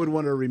 so I would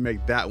want to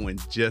remake that one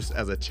just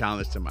as a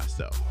challenge to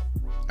myself.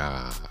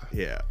 Ah,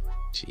 Yeah.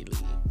 Geely.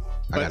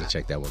 I gotta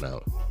check that one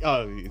out.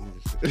 Oh, Me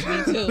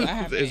too. I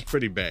haven't. it's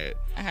pretty bad.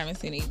 I haven't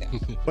seen it either.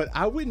 But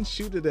I wouldn't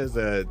shoot it as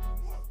a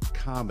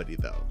comedy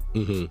though.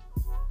 Mm-hmm.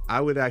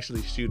 I would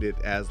actually shoot it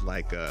as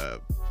like a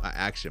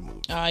action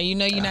movie. You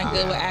know you're not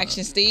good with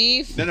action,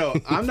 Steve. No,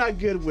 I'm not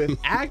good with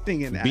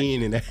acting in action,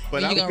 Being in that.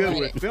 but You I'm gonna good write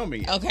with it.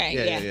 filming it. Okay,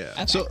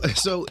 yeah. Okay.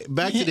 So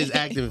back to this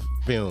active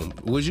film.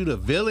 Was you the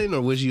villain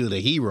or was you the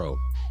hero?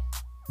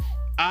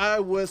 I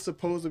was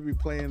supposed to be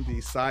playing the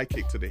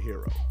sidekick to the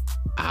hero.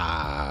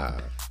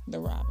 The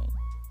Robin.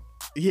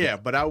 Yeah,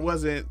 but I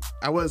wasn't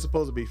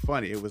supposed to be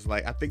funny. It was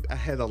like, I think I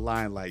had a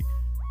line like,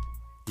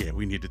 yeah,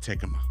 we need to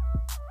take him out.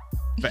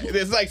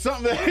 It's like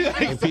something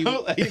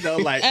like, you know,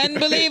 like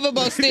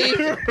Unbelievable, Steve.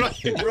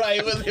 right.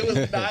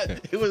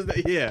 It was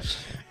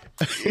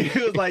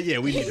like, yeah,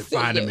 we need to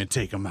find him and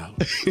take him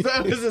out. So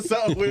it was just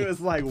something where it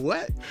was like,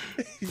 what?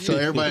 So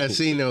everybody had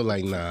seen them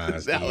like, nah.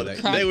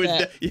 They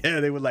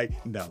were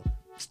like, no,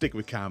 stick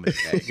with comedy,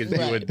 because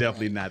you were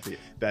definitely not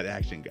that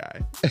action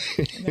guy.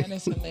 That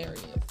is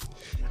hilarious.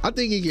 I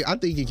think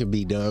it can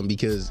be done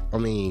because I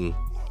mean,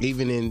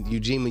 even in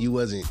Ujima, you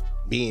wasn't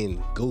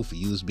being goofy.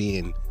 You was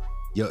being,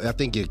 I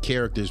think your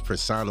character's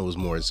persona was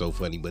more so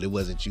funny, but it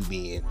wasn't you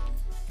being,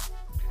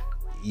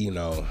 you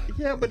know.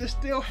 Yeah, but it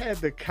still had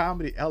the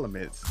comedy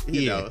elements,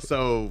 you know.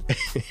 So,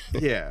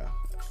 yeah.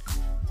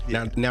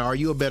 Now, are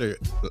you a better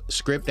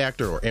script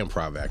actor or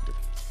improv actor?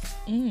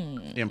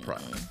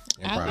 Improv.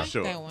 I like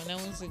sure. that one. That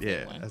was a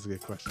good one. That's a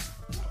good question.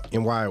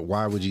 And why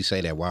would you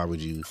say that? Why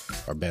would you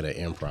are better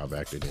improv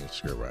actor than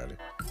script writer?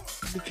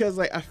 Because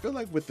like I feel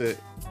like with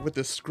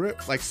the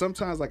script, like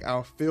sometimes like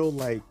I'll feel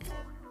like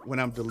when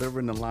I'm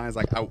delivering the lines,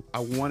 like I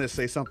want to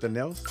say something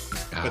else,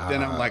 but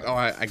then I'm like, oh,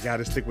 I got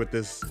to stick with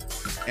this,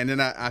 and then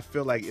I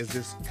feel like is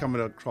this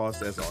coming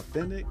across as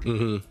authentic?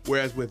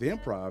 Whereas with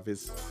improv,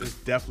 it's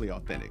definitely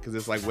authentic because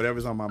it's like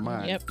whatever's on my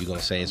mind. Yep. You're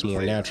gonna say it's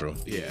more natural.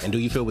 Yeah. And do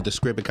you feel with the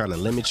script it kind of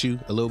limits you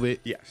a little bit?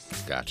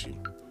 Yes. Got you.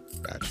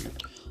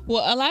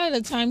 Well, a lot of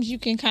the times you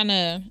can kind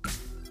of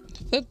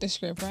flip the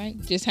script, right?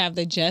 Just have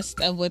the gist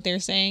of what they're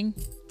saying.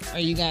 Or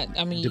you got,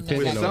 I mean,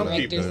 Depending you know, on got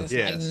directors that's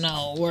yes. like,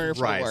 no, word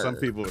for Right. word. Some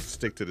people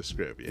stick to the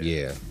script. Yeah.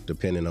 Yeah,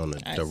 depending on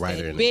the I writer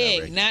say and the big,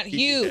 director. not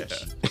huge.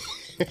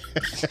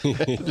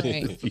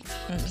 Right.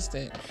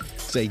 Understood.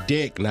 Say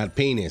dick, not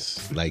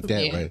penis, like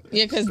that, Yeah, right?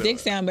 yeah, because dick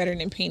sound better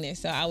than penis,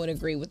 so I would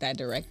agree with that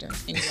director.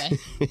 Anyway,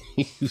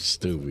 You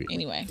stupid.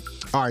 anyway.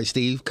 All right,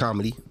 Steve,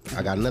 comedy.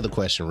 I got another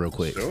question real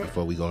quick Sure.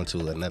 before we go into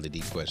another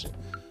deep question.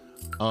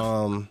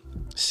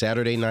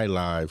 Saturday Night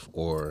Live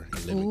or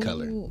Living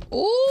Color? Ooh,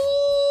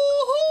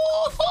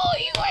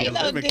 you ain't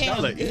no Living damn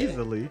Color good.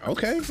 easily.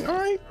 Okay, all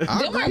right.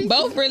 I Them are agree.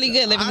 both really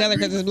good. Living Color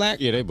because it's black.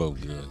 Yeah, they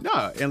both good.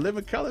 No, and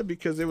Living Color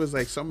because there was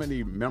like so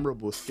many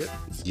memorable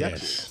sketches.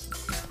 Yes.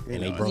 You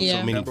And they know, broke Yeah. so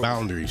many memorable-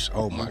 boundaries.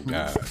 Oh my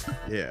God.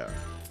 Yeah.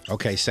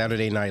 Okay,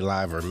 Saturday Night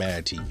Live or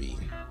Mad TV?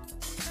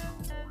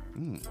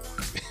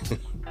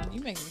 You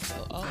make me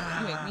feel old.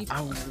 You make me I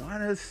feel old.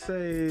 want to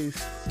say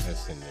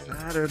That's in there.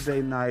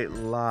 Saturday Night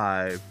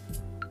Live.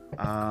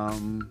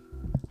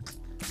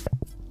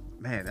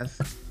 Man, that's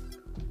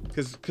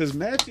because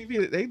Mad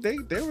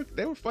TV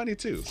they were funny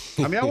too.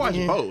 I mean, I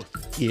watched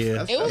both.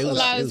 Yeah. It was a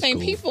lot of the same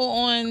cool. people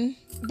on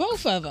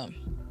both of them,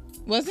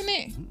 wasn't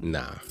it?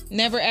 Nah.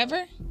 Never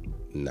ever.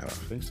 No. I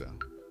think so.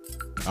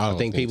 I don't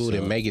think think people so.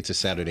 that make it to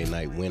Saturday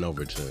night went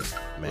over to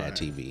Mad Right.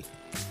 TV.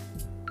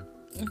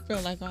 I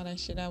feel like all that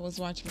shit I was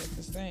watching was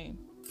the same.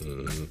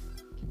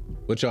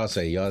 What y'all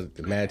say? Y'all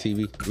Mad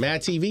TV?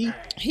 Mad TV?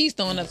 He's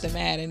throwing up the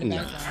mad in the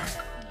Nah. background.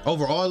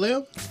 Over all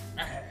them?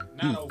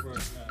 Not over.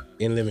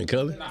 In Living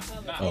Color?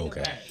 Oh,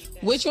 okay.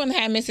 Which one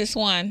had Mrs.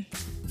 Swan?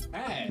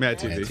 Mad Mad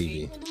TV.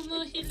 TV.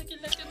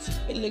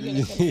 He looking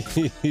at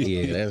the-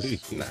 Yeah,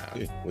 that's nah.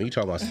 When you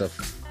talk about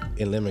stuff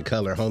in Living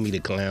Color, Homie the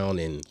Clown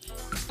and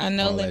I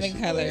know All that Living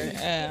shit.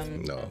 Color.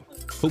 no.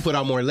 Who put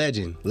out more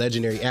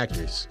legendary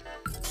actors?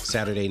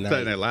 Saturday night.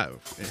 Saturday Night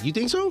Live. Yeah. You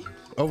think so?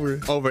 Over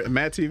Over at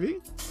Mad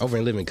TV?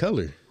 in Living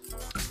Color.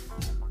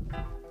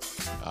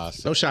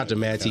 No shot to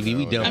Mad TV.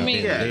 We done I with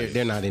mean- them.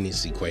 They're not in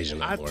this equation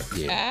no more.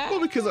 Yeah.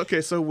 Well, because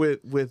okay, so with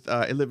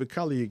in Living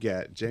Color, you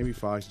got Jamie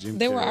Foxx, Jim.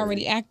 They were Carrey,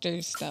 already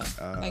actors, though,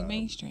 like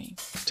mainstream.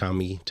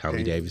 Tommy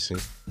Davidson.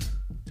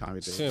 Tommy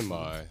Davis.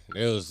 Semi.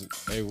 They was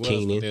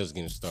Keenan. they was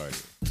getting started.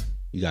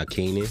 You got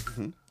Keenan.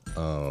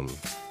 Mm-hmm.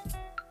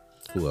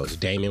 Who else?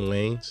 Damon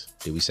Wayans.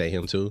 Did we say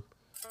him too?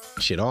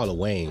 Shit, all the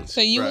Wayans.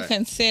 So you would Right.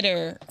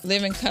 consider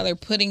Living Color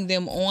putting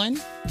them on?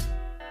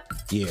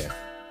 Yeah.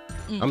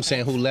 I'm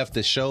saying who left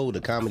the show,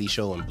 the comedy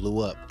show, and blew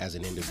up as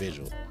an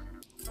individual.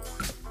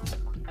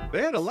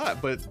 They had a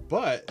lot,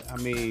 but I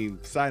mean,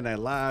 Saturday Night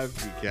Live,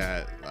 you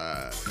got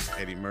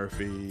Eddie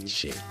Murphy.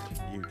 Shit.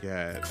 You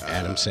got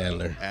Adam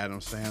Sandler. Adam I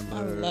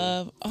Sandler.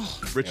 love,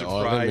 Richard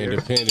All them Pryor.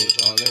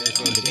 independent. All them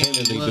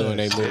independently doing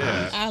their movies.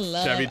 Yeah. I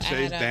love Chevy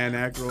Chase, Adam.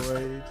 Dan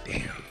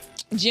Aykroyd.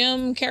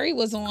 Jim Carrey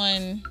was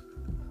on,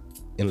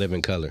 In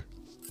Living Color.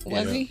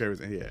 was he?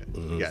 Yeah.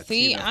 You got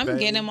See, Tina I'm Fey.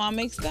 getting them all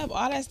mixed up.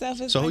 All that stuff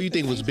is So who like you the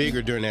think was same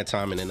bigger during that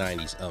time in the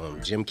 90s?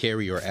 Jim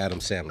Carrey or Adam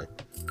Sandler?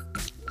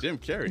 Jim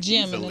Carrey.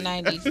 Jim in easily. the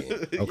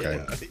 90s.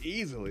 Okay. Yeah,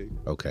 easily.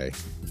 Okay.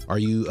 Are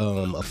you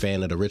a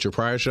fan of the Richard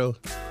Pryor show?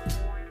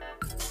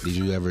 Did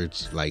you ever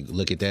like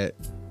look at that?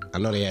 I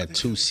know they had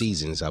 2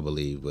 seasons, I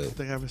believe, I but don't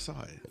think I ever saw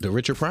it. the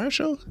Richard Pryor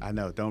show? I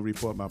know. Don't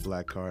report my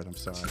black card. I'm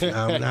sorry.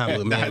 Nah,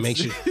 but man, make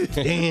sure.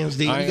 Damn,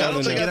 Steve, I you ain't gotta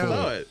gonna check it I saw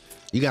out. it.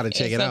 You gotta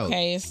check It's it out.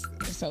 okay.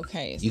 It's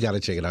okay. You gotta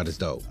check it out. It's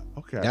dope.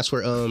 Okay. That's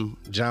where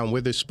John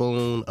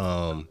Witherspoon,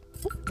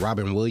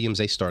 Robin Williams,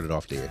 they started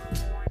off there.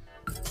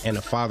 And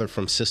the father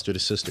from Sister to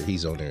Sister,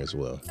 he's on there as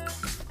well.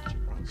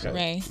 So,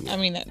 Ray. I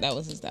mean, that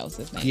was his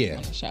name. Yeah,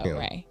 On the show, yeah.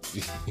 Ray.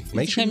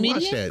 Make sure you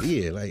watch comedian? that.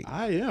 Yeah, like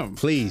I am.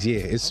 please, yeah.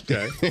 It's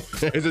Okay.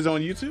 Is this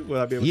on YouTube? Will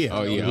I be able Yeah. to?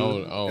 Oh yeah,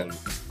 Okay.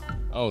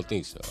 I don't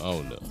think so. I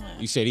don't know.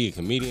 You said he a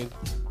comedian?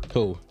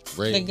 cool.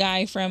 Ray? The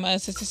guy from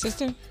Sister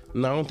Sister.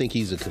 No, I don't think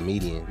he's a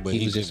comedian, but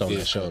he was just on did-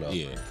 that show though.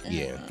 Yeah.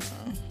 Yeah.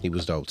 He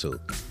was dope too.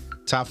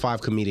 Top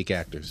 5 comedic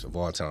actors of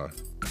all time.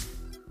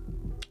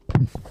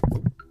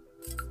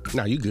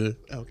 No, you good.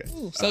 Okay.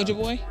 Soldier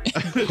Boy.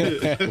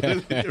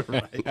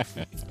 Right.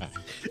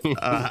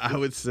 I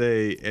would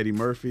say Eddie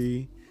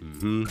Murphy,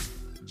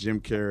 Jim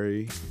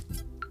Carrey,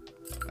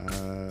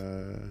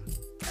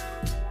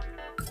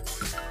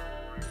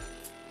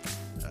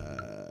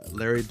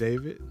 Larry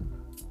David.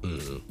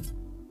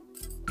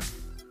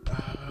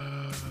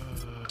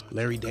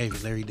 Larry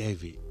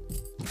David.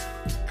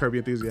 Curb Your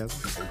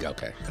Enthusiasm.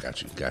 Okay,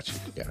 got you.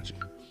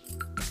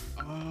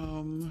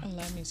 I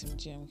love me some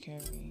Jim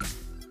Carrey.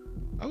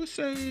 I would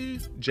say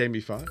Jamie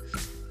Foxx,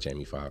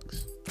 Jamie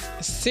Foxx.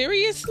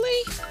 Seriously?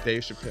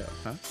 Dave Chappelle.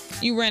 Huh?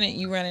 You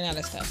running out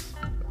of stuff.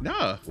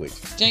 No. Wait,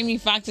 Jamie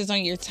Foxx is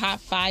on your top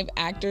 5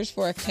 actors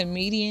for a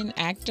comedian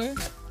actor.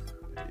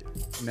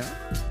 No.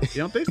 You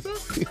don't think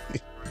so?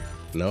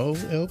 no,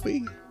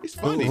 LP? He's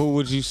Who, funny. who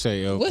would you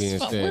say, LP, What's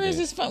instead? where is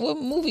of- this fun? What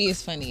movie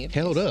is funny?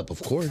 Held Up,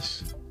 of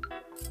course.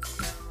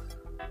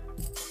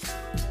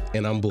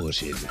 And I'm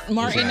bullshitting.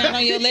 Martin not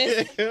on your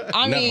list?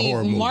 I Not a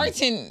horror mean, movie.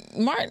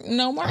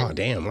 Martin. Oh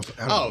damn! I don't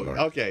Oh, know.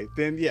 okay.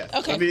 Then yes.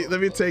 Okay.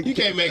 Let me take. You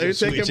can't make let me a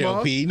take switch, him off.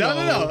 LP. No.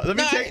 No. Let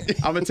me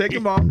take. I'm gonna take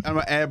him off. I'm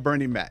gonna add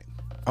Bernie Mac.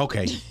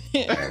 Okay.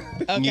 Okay.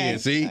 Yeah,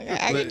 see? Okay.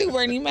 I can do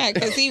Bernie Mac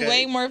because he's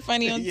way more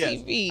funny on Yes.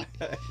 TV.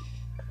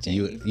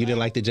 You didn't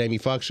like the Jamie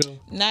Foxx show?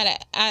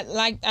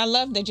 I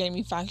love the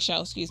Jamie Foxx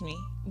show, excuse me.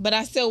 But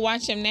I still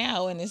watch him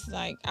now and it's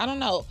like, I don't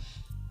know.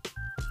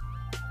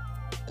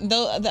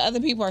 Though the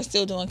other people are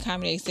still doing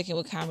comedy, sticking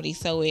with comedy,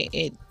 so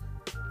it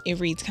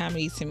reads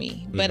comedy to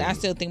me. But I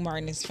still think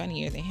Martin is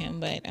funnier than him.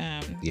 But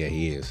Yeah,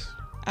 he is.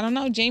 I don't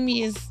know.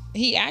 Jamie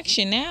he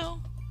action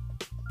now.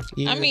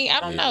 Yeah. I mean,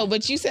 I don't know.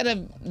 But you said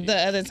the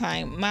other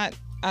time, I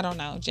don't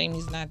know.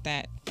 Jamie's not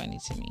that funny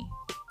to me.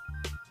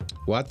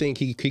 Well, I think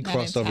he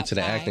crossed in over top to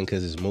the 5. acting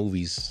because his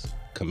movies,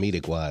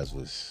 comedic wise,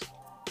 was.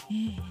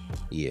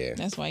 Yeah,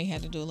 That's why he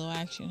had to do a little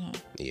action, huh?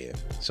 yeah.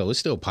 So it's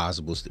still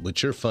possible,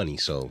 but you're funny,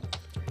 so.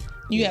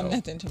 You have know.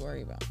 nothing to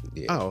worry about.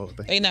 Yeah. Oh.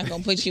 They're not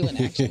gonna put you in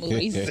action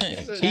movies.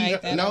 Tried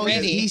that No,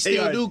 already. he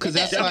still do because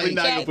that's Definitely like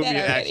not gonna put me in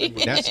Tried that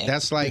action. already.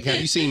 that's like.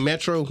 Have you seen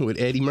Metro with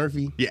Eddie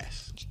Murphy?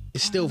 Yes.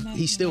 It's still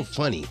he's still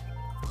funny,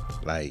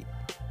 like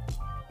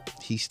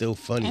he's still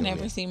funny. I on never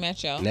there. seen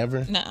Metro.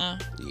 Never? Nuh-uh.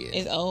 Yeah.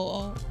 It's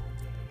old.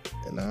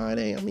 No, it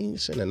ain't. I mean,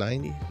 it's in the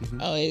 90s.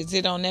 Oh, is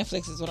it on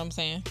Netflix? Is what I'm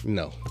saying.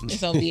 No,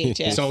 It's on VHS.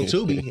 it's on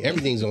Tubi.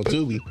 Everything's on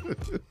Tubi.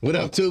 What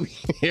up, Tubi?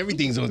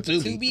 Everything's on To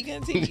Tubi. be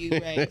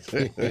continued,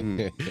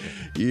 right?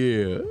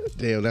 Yeah,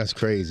 damn, that's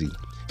crazy.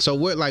 So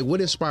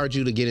what inspired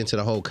you to get into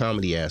the whole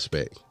comedy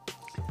aspect?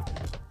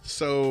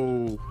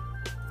 So,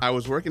 I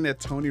was working at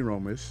Tony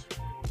Roma's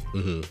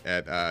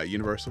at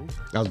Universal.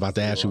 I was about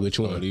to ask you which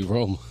one. Tony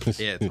Roma.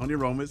 Yeah, Tony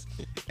Roma's,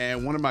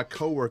 and one of my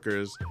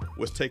coworkers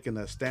was taking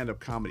a stand-up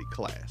comedy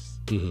class,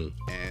 and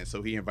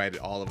so he invited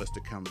all of us to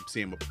come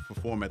see him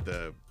perform at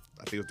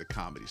I think it was the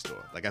Comedy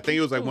Store. Like, I think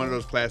it was like one of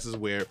those classes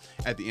where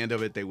at the end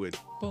of it they would.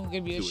 Boom,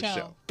 give you a Do a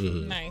show. show.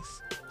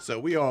 Nice. So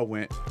we all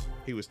went.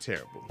 He was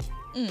terrible,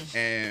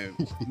 and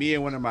me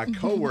and one of my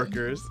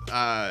coworkers,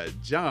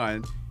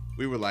 John,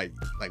 we were like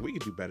we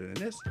could do better than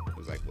this. I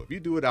was like, well, if you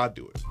do it, I'll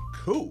do it.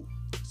 Cool.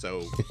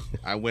 So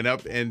I went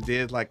up and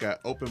did like an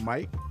open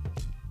mic,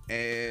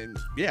 and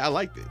yeah, I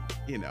liked it.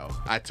 You know,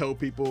 I told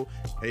people,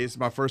 hey, it's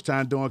my first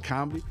time doing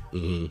comedy.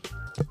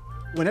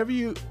 Whenever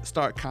you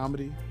start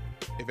comedy,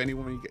 if any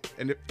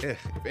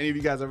of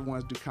you guys ever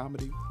want to do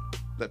comedy,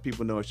 let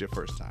people know it's your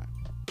first time.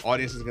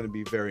 Audience is going to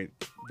be very,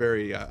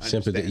 very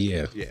Sympathy,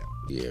 understanding.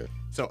 Yeah.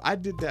 So I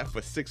did that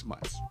for 6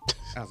 months.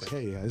 I was like,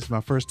 hey, this is my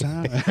first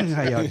time.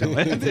 How y'all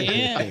doing?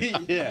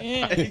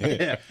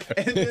 Yeah.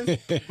 And then,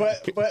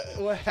 but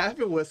what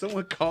happened was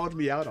someone called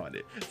me out on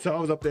it. So I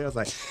was up there. I was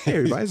like, hey,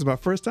 everybody, this is my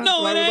first time. No,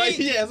 So I it was ain't. like,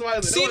 yeah, that's why I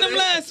was like, Seen no, them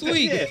it ain't. last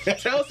week. Yeah,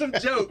 tell some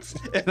jokes.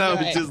 And I was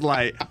Right. just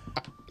like,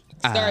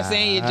 Start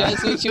saying your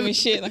jokes with you and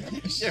shit. Like,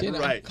 oh, shit, I'm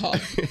right. caught.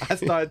 I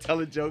started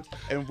telling jokes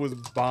and was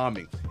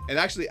bombing. And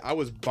actually, I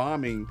was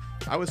bombing,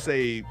 I would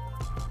say,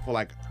 for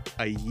like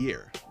a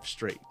year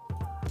straight.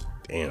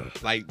 Damn.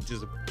 Like,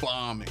 just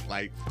bombing,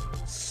 like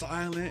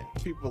silent.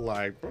 People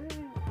like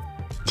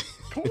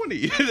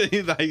corny.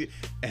 Like,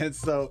 and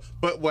so,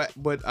 but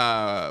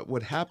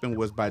what happened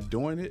was by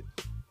doing it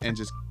and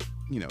just,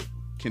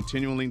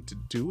 continuing to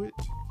do it,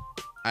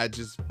 I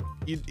just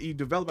you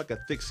develop like a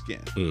thick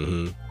skin,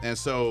 and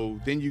so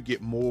then you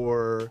get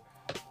more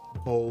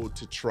bold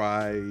to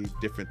try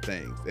different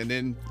things, and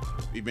then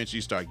eventually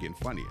you start getting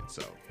funny, and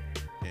so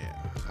yeah,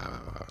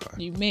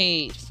 You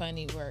made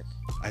funny work.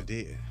 I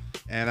did,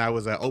 and I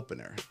was an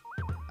opener.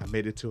 I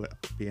made it to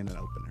being an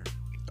opener.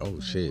 Oh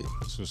shit.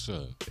 That's what's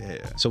up. Yeah.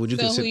 So would you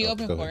So who consider? you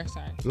open go for? ahead.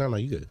 Sorry. No,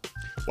 you good.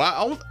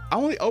 Well, I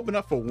only open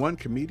up for one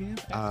comedian.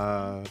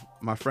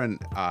 My friend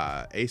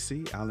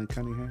AC Alan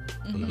Cunningham.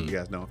 I don't know if you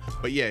guys know,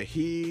 but yeah,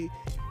 he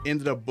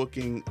ended up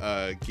booking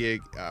a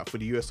gig for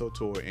the USO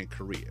tour in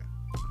Korea,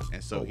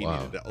 and so he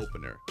needed an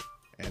opener,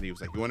 and he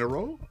was like, "You want to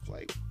roll?" I was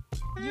like,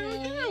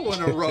 "Yeah, I want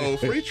to roll.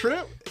 Free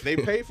trip. They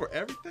pay for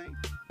everything."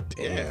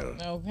 Damn.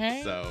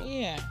 Okay. So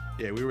yeah,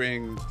 we were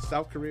in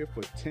South Korea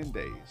for 10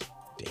 days.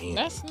 Damn.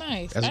 that's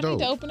nice. That's I dope.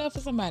 need to open up for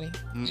somebody.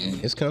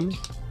 It's coming.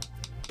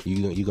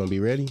 You gonna be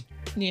ready?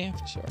 Yeah,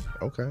 for sure.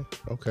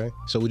 Okay.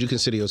 So would you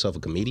consider yourself a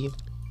comedian?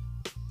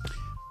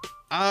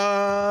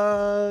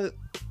 I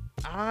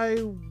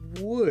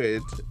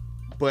would,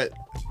 but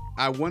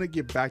I want to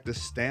get back to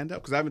stand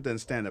up because I haven't done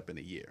stand up in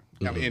a year.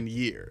 I mean, in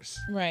years.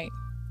 Right.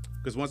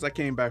 Because once I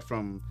came back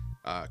from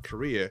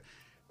Korea,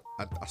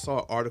 I saw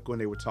an article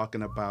and they were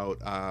talking about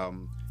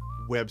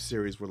web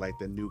series were like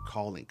the new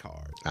calling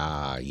card.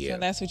 Yeah. So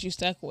that's what you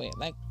stuck with,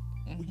 like.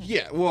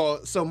 Yeah.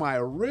 Well, so my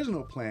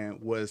original plan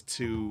was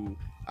to,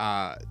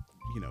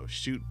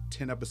 shoot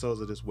 10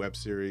 episodes of this web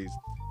series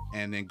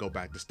and then go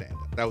back to stand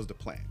up. That was the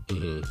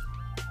plan.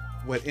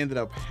 What ended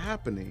up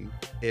happening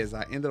is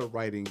I ended up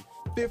writing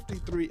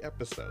 53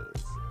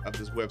 episodes of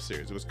this web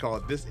series. It was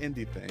called This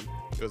Indie Thing.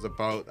 It was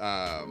about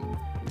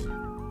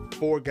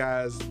 4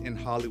 guys in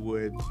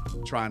Hollywood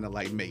trying to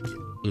like make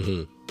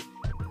it.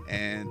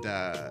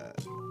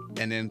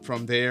 And then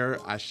from there,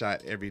 I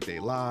shot Everyday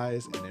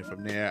Lies. And then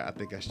from there, I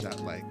think I shot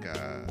like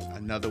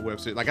another web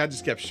series. Like I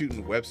just kept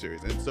shooting web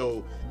series. And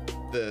so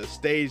the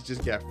stage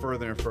just got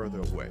further and further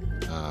away.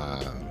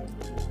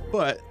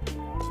 But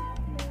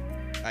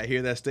I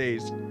hear that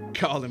stage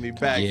calling me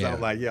back. So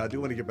I'm like, yeah, I do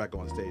want to get back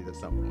on stage at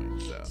some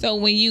point. So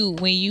when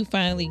you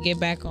finally get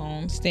back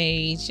on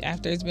stage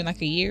after it's been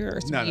like a year or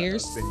 2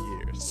 years?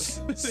 No,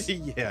 it's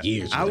been years. Yeah.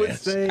 Years, I would man.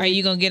 say. Are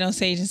you gonna get on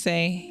stage and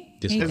say,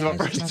 This "Hey is guys,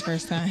 my it's my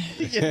first time.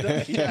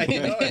 yeah, you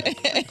know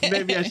what?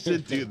 Maybe I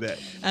should do that.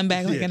 I'm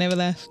back like I never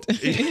left."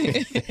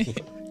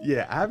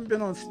 Yeah, I haven't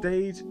been on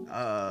stage.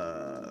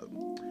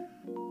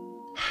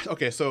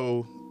 Okay,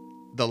 so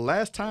the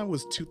last time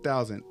was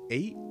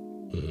 2008,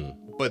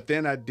 but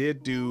then I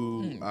did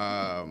do.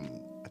 I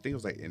think it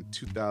was like in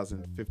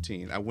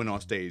 2015. I went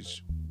on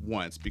stage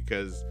once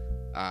because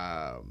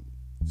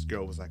this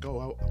girl was like,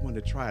 "Oh, I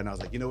wanted to try," and I was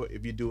like, "You know what?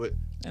 If you do it,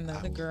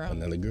 Another girl.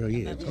 Another girl,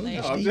 yeah. Another lady.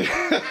 I'm just,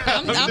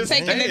 I'm just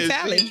taking the saying,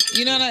 tally.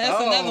 You know,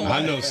 that's another one.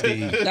 I know,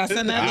 Steve. That's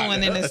another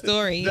one in the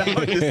story.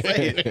 I'm just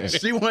saying,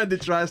 she wanted to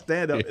try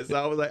stand up, and so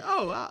I was like,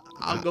 "Oh,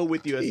 I'll go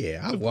with you." As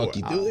Yeah, I'll walk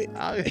you through it.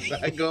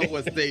 I go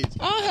on stage.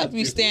 I'll help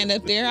you stand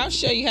up there. I'll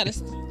show you how to.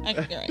 All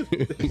right.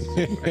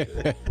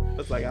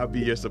 It's like I'll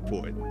be your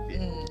support.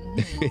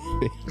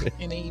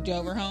 And then you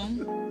drove her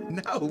home.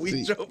 No,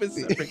 we drove in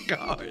separate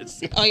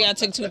cars. Oh, y'all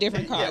took 2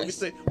 different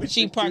cars.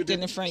 She took parked two in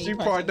the front. She You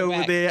parked in the over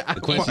back. there. I The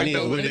question parked is,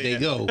 over where did they there.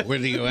 go? Where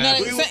did they go No,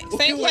 after?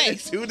 same we went in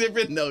place. two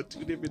different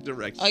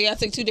directions. Oh, y'all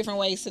took 2 different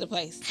ways to the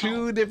place.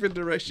 Two different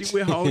directions. She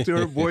went home to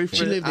her boyfriend.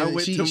 She lived I in,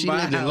 went she, to she my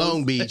lived in house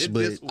Long Beach, but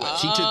this way.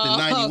 she took the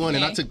 91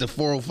 and I okay. took the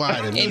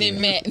 405. And it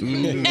met.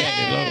 Not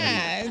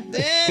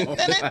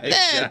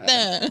at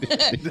all.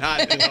 Not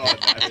at all.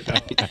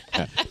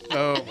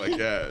 Oh my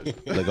gosh.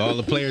 Like all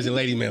the players in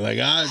Lady Man, like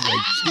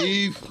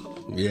Steve.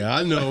 Yeah,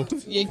 I know.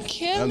 You're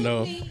killing I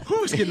know. me.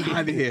 Who's getting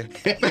out of here?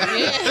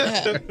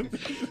 Yeah.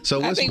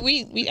 So I what's think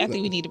we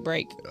need a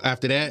break.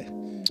 after that?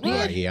 All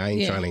right, I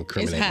ain't Yeah. trying to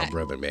incriminate It's my hot.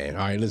 brother, man.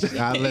 All right,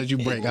 I'll let you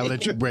break. I'll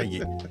let you break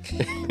it.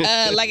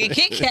 Like a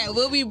Kit Kat,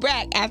 we'll be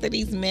back after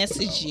these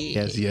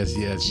messages. Yes.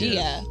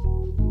 Gia.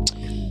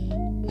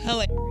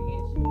 Hilarious.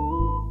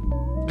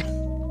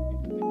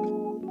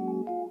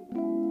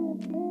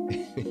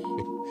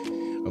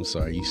 I'm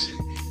sorry.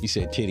 You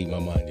said titty. My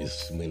mind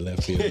just went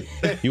left field.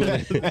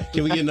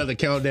 Can we get another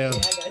countdown?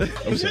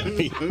 I'm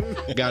sorry.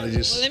 Gotta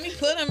just. Well, let me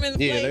put them in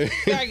the Yeah, place.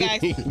 Sorry, guys.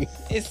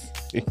 It's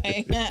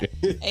okay.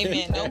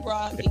 Amen. No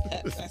bra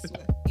because that's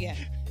what. Yeah.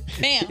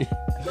 Bam.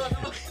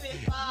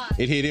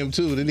 It hit him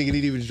too. The nigga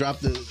didn't even drop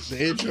the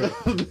intro.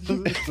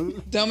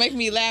 Don't make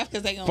me laugh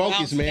because they gonna Focus,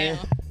 bounce man.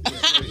 down.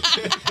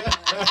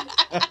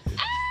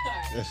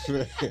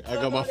 I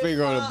got my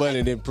finger on the button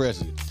and didn't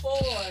press it. 4,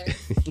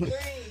 3,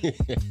 2.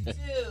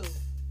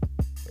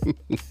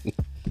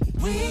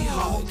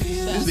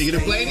 This nigga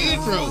done played the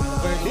intro.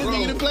 This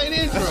nigga done played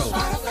the intro.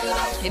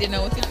 He didn't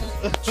know what to do.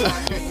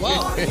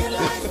 Whoa.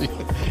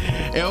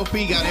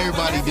 LP got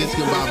everybody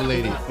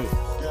discombobulated.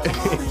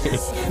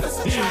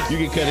 You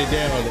can cut it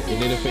down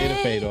and then it'll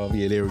fade off.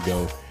 Yeah, there we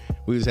go.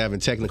 We was having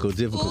technical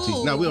difficulties.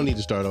 Ooh. No, we don't need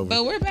to start over.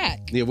 But we're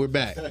back. Yeah, we're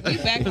back. We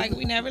back like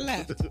we never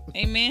left.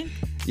 Amen.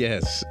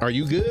 Yes. Are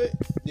you good?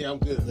 Yeah, I'm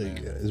good. Man.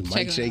 Is Mike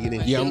Check him shaking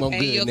out. it? Yeah, I'm okay?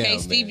 good You okay, now,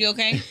 Steve? man. You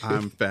okay?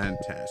 I'm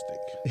fantastic.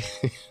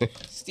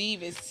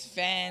 Steve is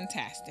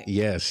fantastic.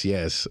 Yes.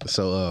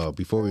 So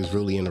before we was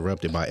really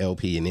interrupted by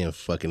LP and then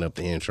fucking up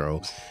the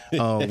intro.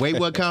 Wait,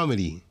 what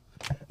comedy?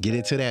 Get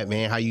into that,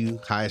 man. How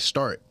it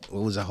start?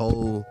 What was the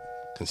whole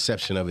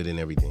conception of it and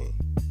everything?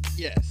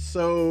 Yes.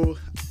 So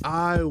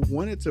I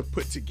wanted to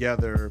put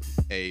together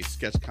a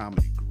sketch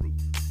comedy group.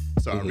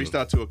 So I reached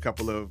out to a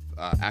couple of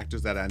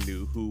actors that I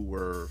knew who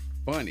were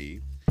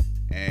funny,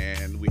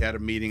 and we had a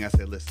meeting. I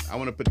said, listen, I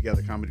want to put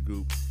together a comedy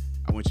group.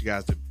 I want you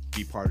guys to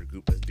be part of the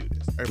group. Let's do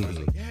this. Everybody's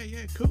like,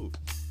 yeah, cool.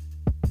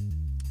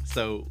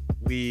 So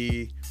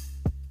the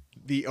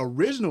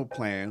original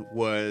plan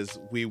was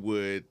we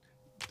would,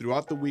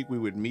 throughout the week, we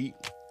would meet,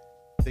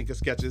 think of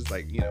sketches,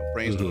 like,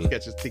 brainstorm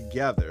sketches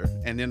together,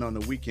 and then on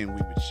the weekend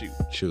we would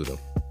shoot them.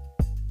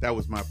 That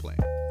was my plan.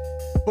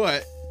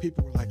 But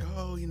people were like,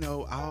 oh,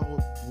 I'll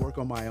work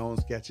on my own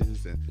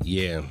sketches. And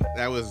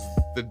that was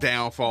the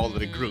downfall of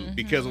the group,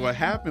 because what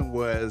happened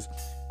was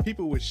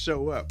people would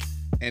show up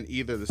and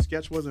either the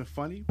sketch wasn't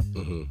funny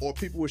or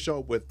people would show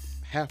up with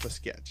half a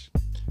sketch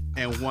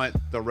and want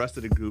the rest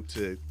of the group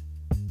to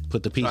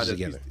put the pieces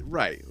together.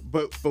 Right.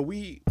 But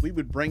we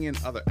would bring in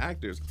other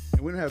actors,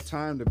 and we don't have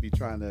time to be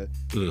trying to,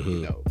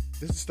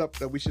 this is stuff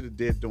that we should have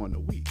did during the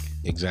week.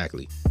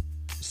 Exactly.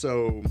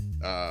 So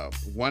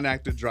one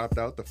actor dropped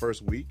out the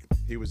first week.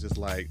 He was just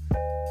like,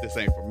 this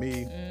ain't for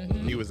me.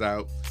 He was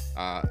out.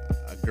 A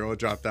girl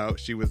dropped out.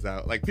 She was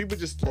out. Like, people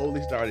just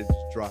slowly started just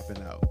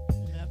dropping out.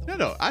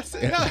 No. I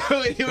said I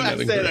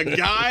said a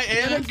guy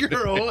and a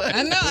girl.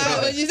 I know.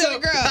 When you said a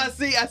girl, I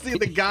see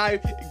the guy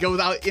goes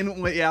out in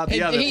one way out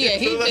the other. He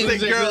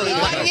the girl.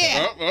 Oh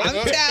yeah,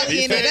 I'm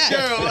tallying it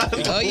up.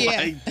 Girl. Oh yeah.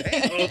 Like,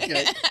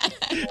 okay.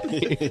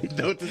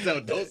 Don't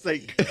say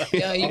girl.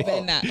 No, you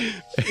better not.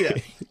 Yeah.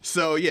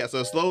 So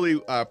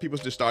slowly people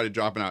just started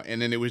dropping out, and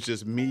then it was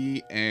just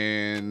me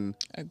and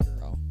a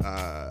girl.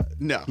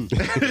 No,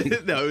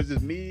 it was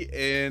just me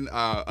and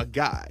a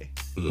guy,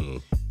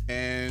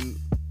 and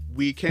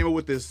we came up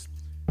with this,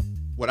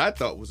 what I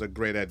thought was a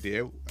great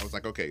idea. I was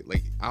like, okay,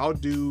 like I'll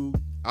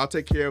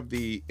take care of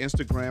the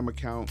Instagram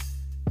account,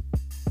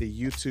 the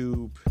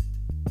YouTube,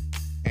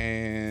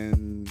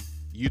 and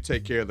you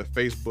take care of the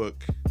Facebook,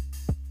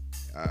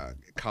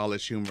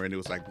 college humor, and it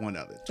was like one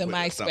other. The Twitter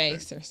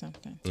MySpace or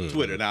something.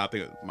 Twitter. Now I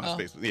think it was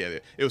MySpace. Oh. Yeah,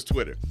 it was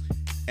Twitter.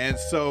 And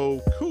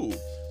so, cool.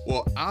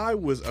 Well, I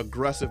was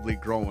aggressively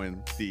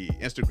growing the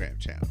Instagram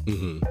channel.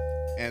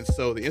 And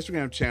so the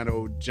Instagram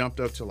channel jumped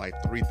up to like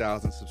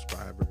 3,000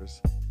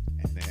 subscribers,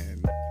 and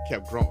then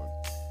kept growing.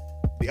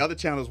 The other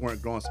channels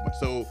weren't growing so much.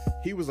 So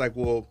he was like,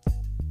 well,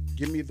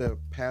 give me the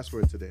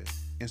password to the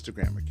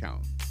Instagram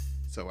account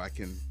so I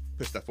can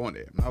put stuff on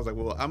there. And I was like,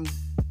 well, I'm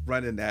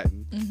running that,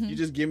 and you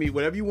just give me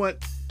whatever you want.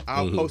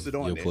 I'll post it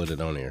on there. You'll put it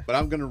on there. But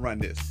I'm going to run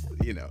this,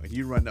 and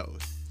you run those.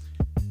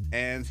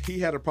 And he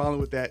had a problem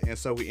with that, and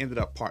so we ended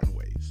up parting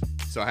ways.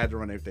 So I had to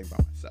run everything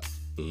by myself.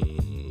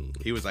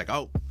 He was like,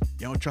 oh,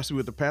 you don't trust me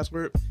with the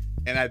password?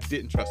 And I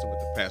didn't trust him with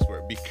the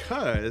password,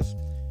 because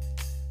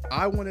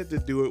I wanted to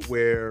do it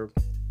where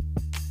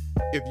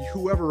if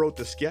whoever wrote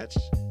the sketch,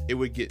 it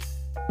would get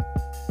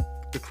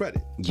the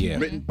credit. Yeah.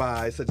 Written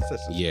by such and such.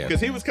 Yeah. Because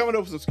he was coming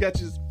up with some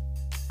sketches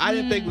I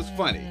didn't think was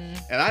funny.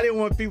 And I didn't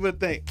want people to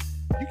think,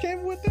 you came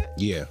up with that?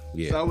 Yeah.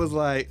 So I was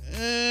like,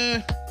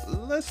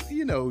 let's,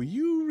 you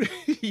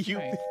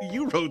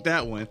wrote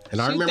that one. And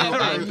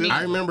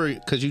I remember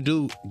because you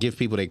do give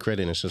people their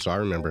credit and stuff. So I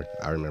remember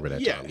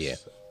that time. Yeah.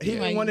 He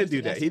didn't want to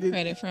do that. He didn't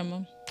credit from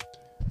him.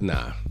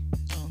 Nah.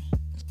 Oh.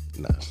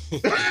 Nah.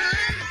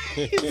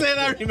 He said,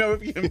 I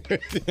remember.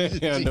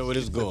 I know where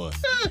it's going.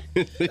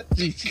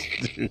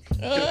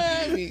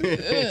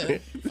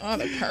 All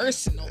the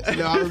personal.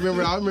 No, I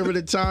remember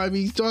the time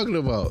he's talking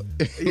about.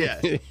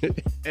 Yeah.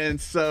 And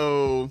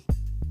so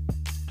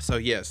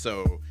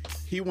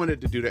he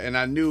wanted to do that, and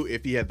I knew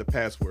if he had the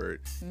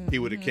password, he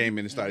would have came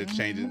in and started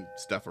changing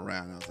stuff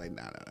around. And I was like,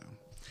 no.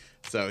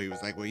 So he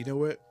was like, well, you know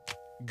what?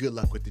 Good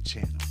luck with the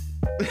channel.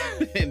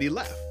 And he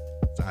left.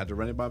 So I had to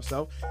run it by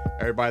myself.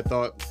 Everybody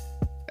thought,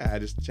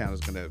 this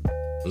channel's gonna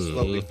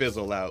slowly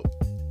fizzle out.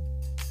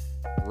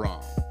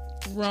 Wrong,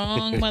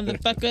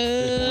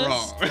 motherfuckers.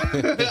 Wrong.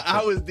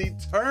 I was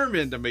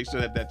determined to make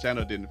sure that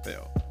channel didn't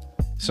fail.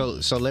 So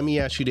let me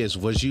ask you this: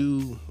 was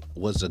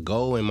the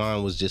goal in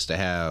mind was just to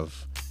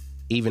have,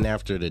 even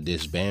after the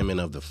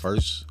disbandment of the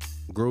first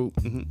group,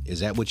 is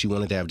that what you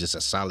wanted to have, just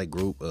a solid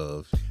group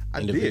of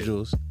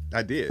individuals?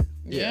 I did.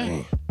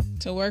 Yeah.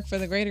 To work for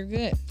the greater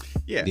good.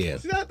 Yeah.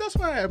 See, that's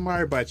what I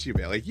admire about you,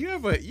 man. Like you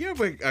have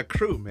a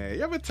crew, man.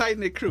 You have a tight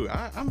knit crew.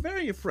 I'm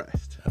very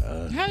impressed.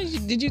 How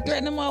did you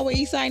threaten them all with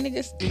Eastside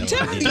niggas?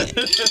 Tell me.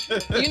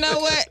 You know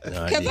what?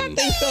 Because I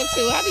think so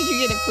too. How did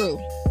you get a crew?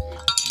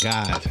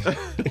 God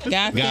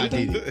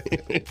did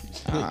it.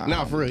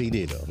 No, for real, he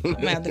did though. I'm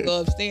gonna have to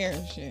go upstairs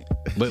and shit.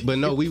 But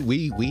no,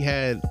 we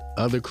had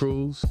other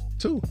crews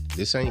too.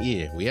 This ain't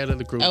we had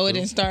other crews. Oh, it too.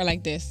 didn't start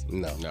like this.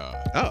 No.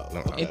 Oh,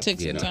 no. It took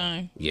some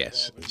time.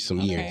 Yes,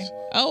 some years.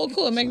 Oh,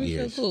 cool. It makes me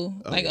feel years. cool.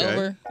 Like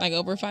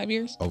over 5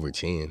 years. Over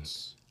 10.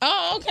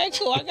 Oh, okay,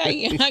 cool.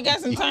 I got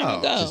some time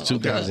to go. Since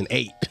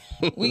 2008.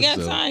 We got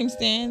time,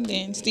 Stan.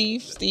 Then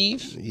Steve.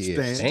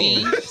 Yeah.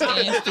 Steve.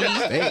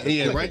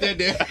 Yeah, write that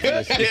down.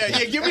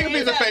 yeah. Give me a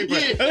piece of paper.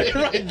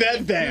 Write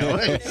that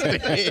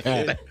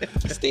down.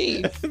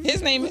 Steve.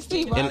 His name is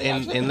Steve.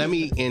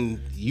 And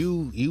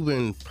you've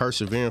been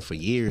persevering for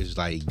years.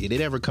 Like, did it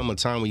ever come a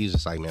time where you was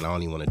just like, man, I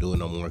don't even want to do it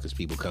no more because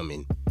people come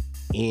and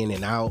in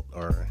and out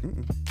or?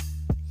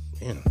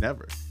 Yeah.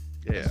 Never.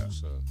 Yeah.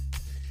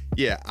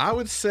 Yeah, I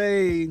would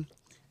say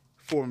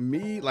for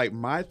me, like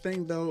my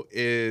thing though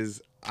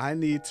is I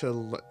need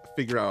to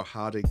figure out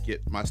how to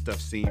get my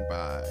stuff seen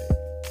by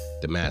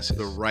The masses.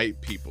 the right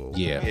people.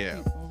 Yeah.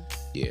 Yeah.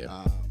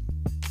 Yeah.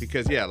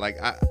 Because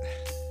like I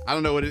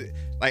don't know what it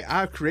like.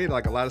 I've created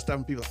like a lot of stuff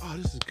and people are like,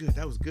 oh, this is good,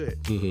 that was good,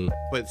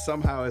 but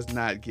somehow it's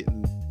not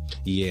getting.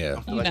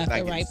 Yeah. You're like not it's the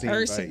not right getting seen, right?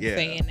 person Yeah.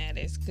 saying that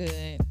it's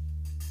good.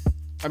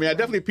 I mean, I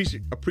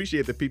definitely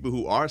appreciate the people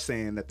who are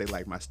saying that they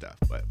like my stuff,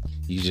 but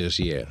You just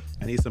I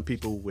need some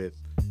people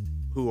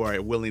who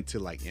are willing to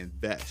like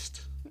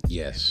invest.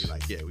 yes. Be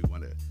like, yeah, we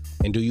want to.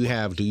 And do you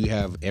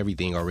have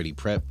everything already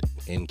prepped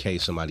in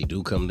case somebody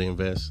do come to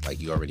invest? Like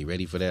you already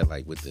ready for that?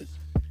 Like with the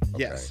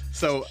Yes.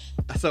 So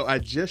I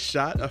just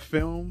shot a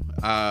film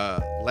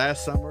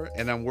last summer,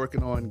 and I'm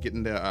working on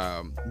getting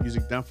the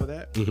music done for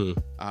that.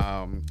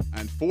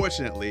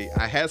 Unfortunately,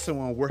 I had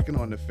someone working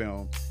on the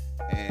film,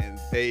 and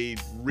they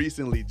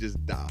recently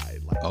just died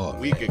like a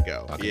week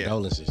ago. My Yeah.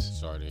 condolences.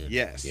 Sorry to hear.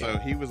 Yes. Yeah. So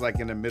he was like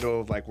in the middle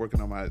of like working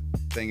on my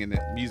thing and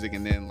the music,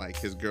 and then like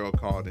his girl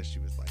called, and she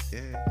was like,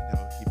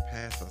 "Yeah, he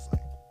passed." I was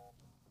like,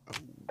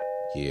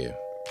 Yeah.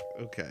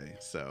 okay,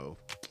 so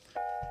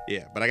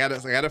yeah, but I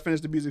gotta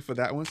finish the music for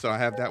that one, so I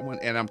have that one,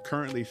 and I'm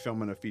currently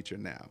filming a feature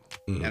now,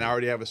 and I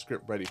already have a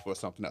script ready for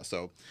something else.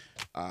 So,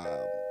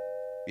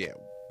 yeah,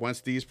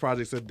 once these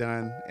projects are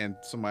done, and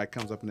somebody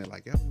comes up and they're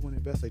like, "Yeah, we want to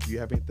invest. Like, do you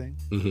have anything?"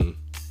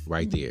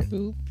 Right there.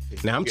 Boop.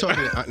 Now I'm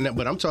talking,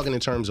 but I'm talking in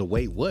terms of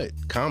wait, what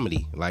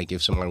comedy? Like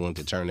if somebody wanted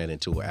to turn that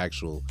into an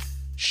actual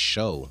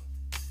show.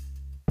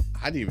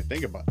 I didn't even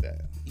think about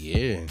that.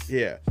 Yeah.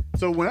 Yeah.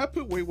 So when I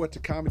put Wait What to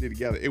comedy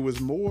together, it was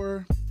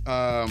more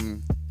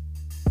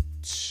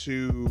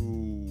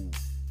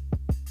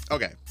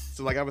okay.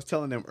 So like I was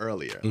telling them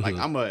earlier, like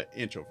I'm an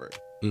introvert,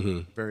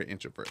 very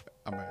introvert.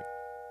 I'm an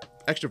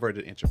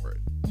extroverted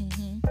introvert,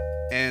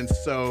 and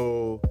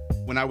so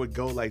when I would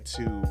go like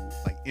to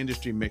like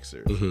industry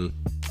mixers,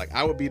 like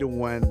I would be the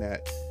one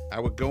that I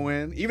would go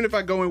in, even if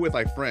I go in with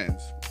like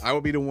friends, I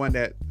would be the one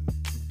that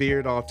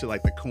veered off to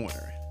like the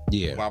corner.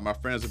 Yeah. While my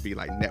friends would be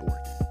like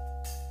networking.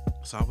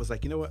 So I was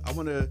like, you know what? I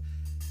want to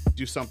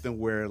do something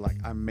where like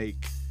I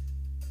make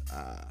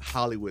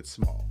Hollywood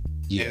small.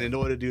 Yeah. And in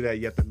order to do that,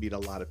 you have to meet a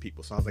lot of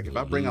people. So I was like, if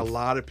I bring a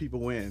lot of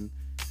people in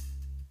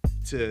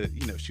to,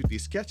 shoot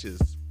these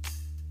sketches,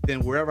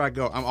 then wherever I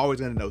go, I'm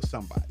always going to know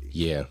somebody.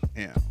 Yeah.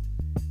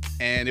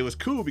 And it was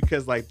cool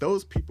because like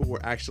those people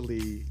were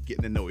actually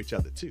getting to know each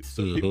other too.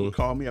 So people would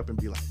call me up and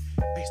be like,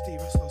 "Hey Steve,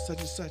 I saw such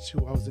and such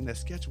who I was in that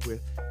sketch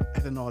with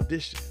at an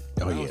audition.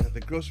 I was at the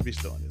grocery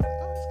store." And it's like,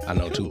 oh, it's I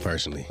know cool. too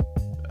personally.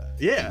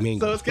 Yeah,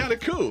 Mingle. so it's kind of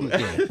cool.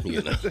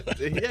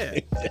 Yeah.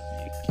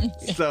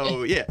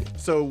 So yeah,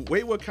 so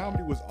Wait What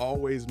Comedy was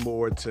always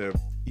more to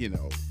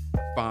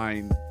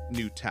find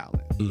new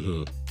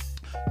talent.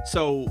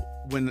 So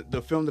when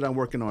the film that I'm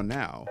working on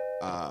now,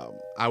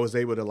 I was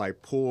able to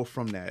like pull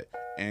from that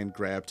and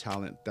grab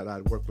talent that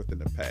I'd worked with in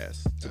the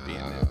past to be in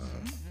there.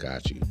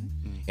 Got you.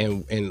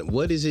 And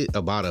what is it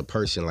about a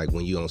person like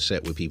when you on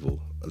set with people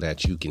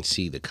that you can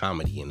see the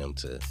comedy in them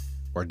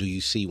or do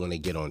you see when they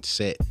get on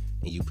set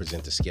and you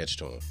present the sketch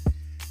to them?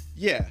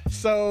 Yeah,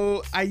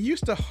 so I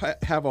used to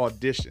have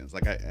auditions,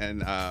 like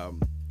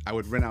I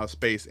would rent out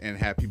space and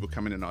have people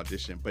come in and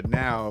audition. But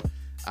now,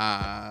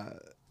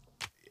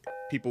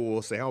 people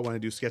will say, "Oh, I want to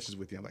do sketches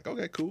with you." I'm like,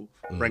 "Okay, cool."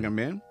 Bring them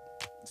in,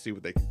 see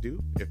what they can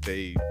do. If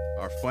they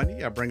are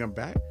funny, I bring them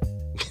back.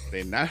 If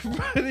they're not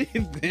funny,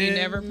 then You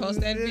never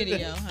post that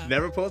video, huh?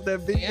 Never post that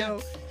video.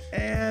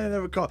 And I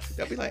never call.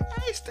 They'll be like,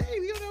 "Hey, Steve,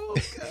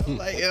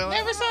 like,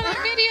 Never saw that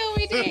video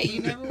we did.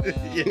 You never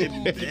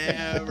will.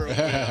 Never will.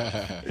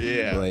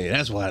 Yeah. Well, yeah,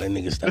 that's why the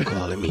niggas stop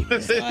calling me.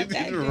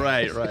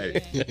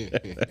 Right.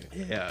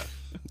 Yeah.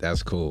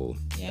 That's cool.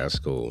 Yeah. That's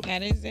cool.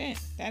 That is it.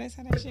 That is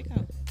how that shit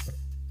goes.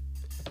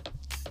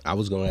 I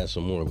was gonna ask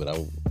some more, but I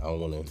don't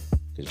want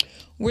to.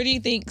 Where do you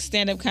think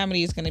stand-up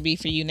comedy is going to be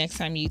for you next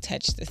time you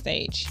touch the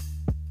stage?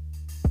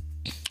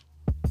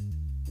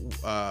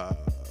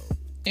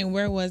 And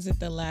where was it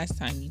the last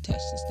time you touched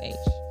the stage?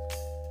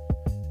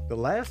 The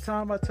last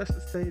time I touched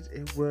the stage,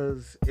 it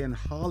was in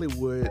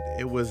Hollywood.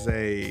 It was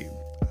it's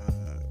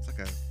like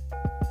a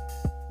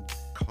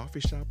coffee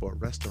shop or a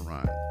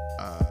restaurant.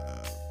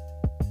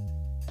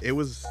 It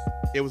was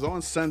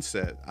on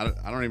Sunset. I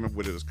don't remember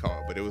what it was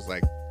called, but it was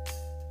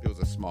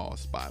a small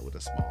spot with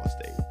a small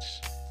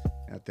stage.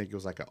 And I think it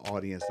was like an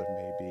audience of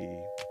maybe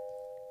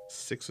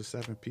 6 or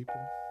 7 people.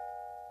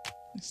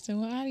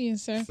 Still an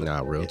audience, sir.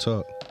 Nah, real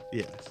talk.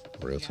 Yes.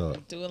 Real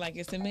talk. Do it like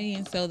it's a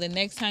million. So the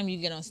next time you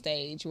get on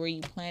stage, where are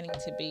you planning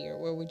to be, or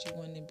where would you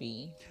want to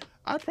be?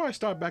 I'd probably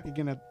start back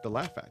again at the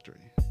Laugh Factory.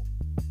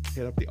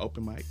 Hit up the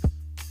open mics.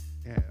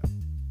 Yeah.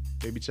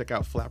 Maybe check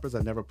out Flappers.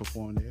 I never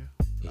performed there.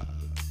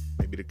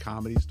 Maybe the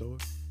Comedy Store.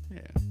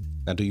 Yeah.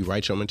 Now, do you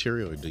write your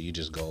material, or do you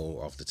just go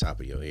off the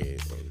top of your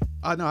head?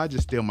 No, I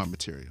just steal my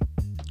material.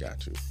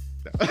 Got you.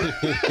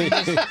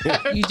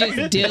 You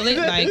just deal it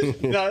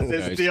like. No, I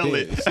said steal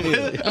it.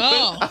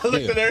 Oh. I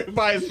looked at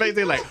everybody's face.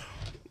 They're like,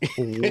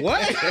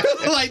 What?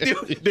 Like,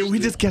 did we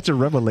just catch a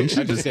revelation?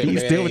 I just said, He's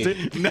man, still with hey,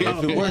 it?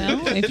 No.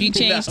 Well, if you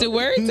change the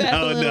words up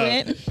a little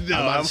bit. No,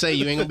 I'm about to say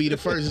you ain't gonna be the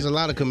first. There's a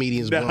lot of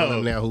comedians blowing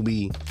up now who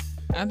be.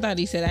 I thought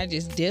he said I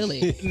just deal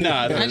it.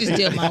 Nah, I just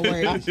deal my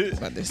work. I was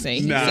about to say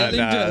he's Nah, selling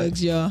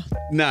drugs, y'all.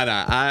 Nah.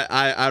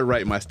 I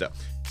write my stuff.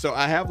 So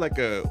I have like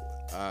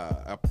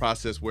a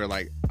process where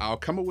like I'll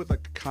come up with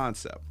like a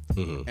concept,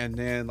 and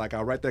then like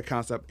I'll write that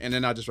concept, and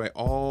then I'll just write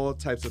all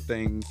types of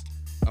things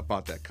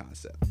about that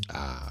concept.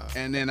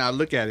 And then I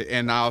look at it,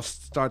 and I'll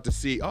start to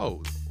see,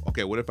 oh,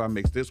 okay, what if I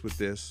mix this with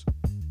this,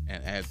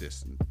 and add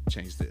this, and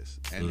change this,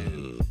 and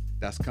then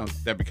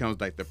that becomes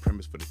like the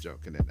premise for the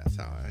joke, and then that's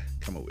how I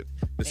come up with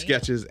the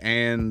sketches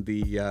and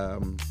the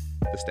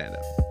stand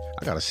up.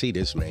 I gotta see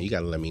this, man. You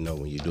gotta let me know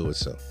when you do it.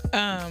 So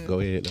go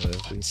ahead,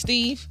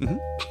 Steve.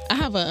 I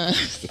have a.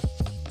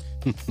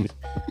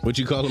 What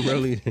you call him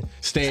earlier?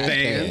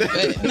 Stan.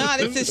 But, no,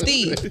 this is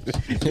Steve.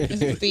 This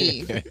is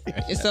Steve.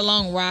 It's a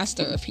long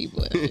roster of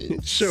people.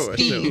 Sure.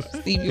 Steve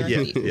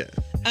Yorkie. Yeah.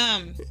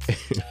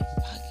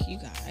 Fuck you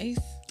guys.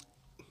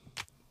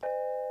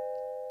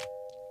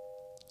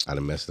 I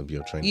done messed up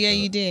your train. Yeah,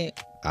 you did.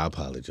 I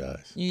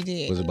apologize. You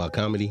did. Was it about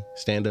comedy,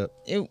 stand up?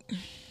 It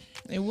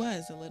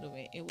was a little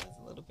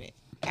bit.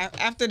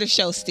 After the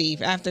show,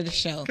 Steve. After the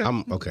show.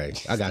 I'm okay.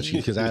 I got you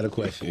because I had a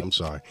question. I'm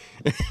sorry.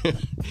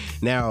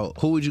 Now,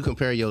 who would you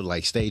compare your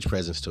like stage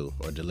presence to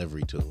or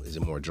delivery to? Is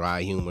it more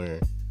dry humor?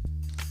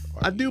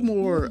 I do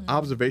more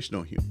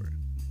observational humor.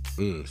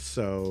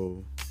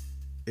 So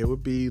it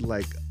would be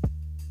like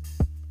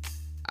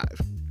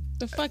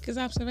The fuck is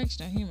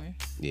observational humor?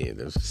 Yeah,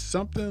 there's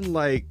something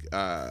like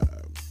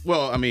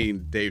well, I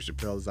mean, Dave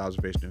Chappelle's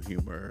observational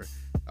humor,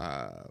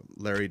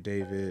 Larry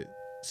David,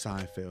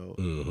 Seinfeld.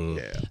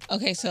 Yeah.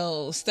 Okay,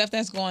 so stuff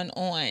that's going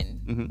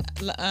on.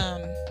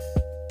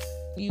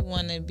 You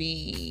want to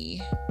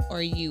be,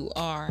 or you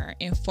are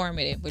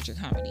informative with your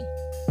comedy.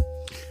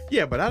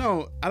 Yeah, but I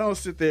don't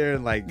sit there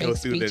and like go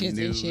through the speeches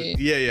and news. shit.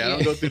 Yeah, I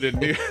don't go through the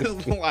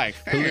news like,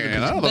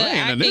 man, I don't know, But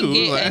that I ain't the can news.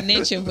 get Like, a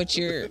niche of what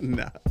you're.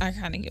 nah. I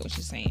kind of get what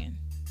you're saying.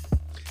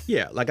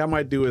 Yeah, like I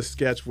might do a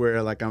sketch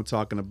where like I'm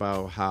talking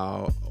about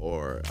how,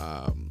 or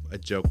a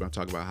joke where I'm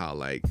talking about how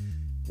like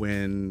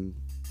when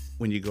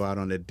you go out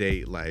on a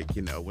date, like,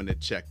 you know, when the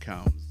check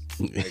comes,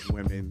 like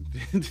women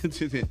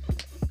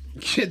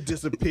can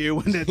disappear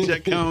when that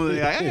check comes.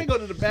 Like, I gotta go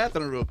to the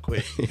bathroom real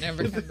quick.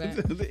 Never come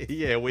back.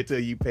 Yeah, wait till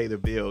you pay the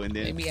bill, and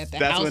then Maybe at the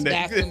that's house when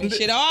bathroom and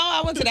shit. Oh,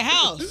 I went to the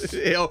house.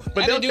 Yeah,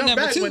 but I they'll didn't do come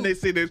number back two. when they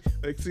see the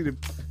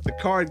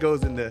card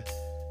goes in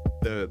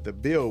the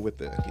bill with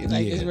the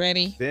Like it's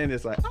ready. Then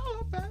it's like,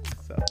 oh, okay.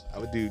 So I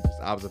would do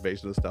just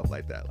observational stuff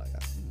like that. Like,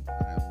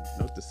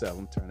 note to self,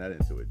 I'm turning that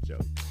into a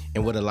joke.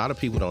 and what a lot of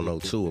people don't know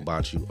too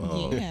about you.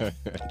 Yeah.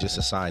 Just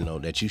a side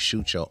note that you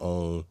shoot your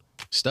own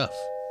stuff,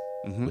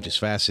 which is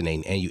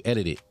fascinating, and you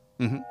edit it.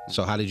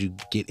 So how did you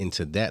get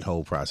into that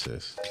whole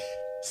process?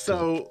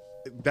 So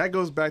that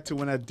goes back to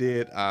when I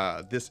did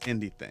this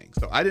indie thing.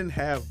 So I didn't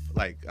have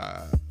like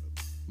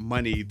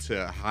money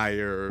to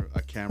hire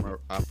a camera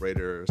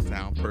operator,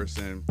 sound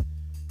person,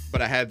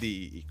 but I had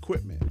the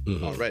equipment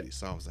already.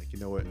 So I was like, you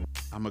know what?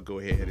 I'm gonna go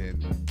ahead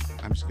and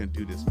I'm just gonna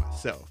do this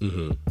myself.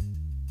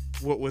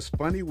 What was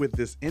funny with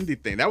this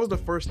indie thing, that was the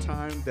first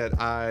time that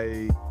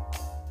I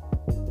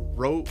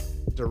wrote,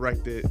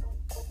 directed,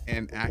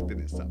 and acted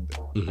in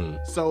something.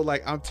 So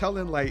like I'm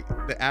telling like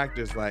the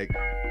actors like,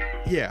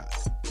 yeah,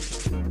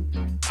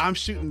 I'm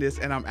shooting this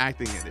and I'm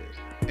acting in it.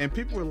 And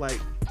people were like,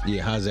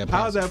 Yeah, how's that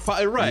how's possible?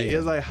 that right? Yeah.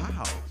 It's like,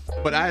 how?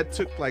 But I had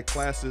took like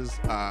classes,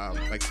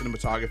 like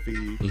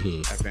cinematography,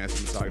 advanced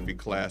cinematography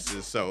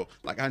classes. So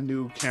like I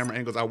knew camera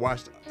angles. I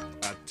watched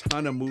a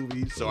ton of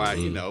movies. So I,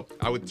 you know,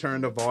 I would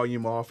turn the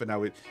volume off and I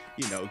would,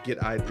 you know, get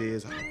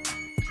ideas.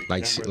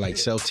 Like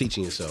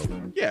self-teaching yourself.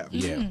 Yeah.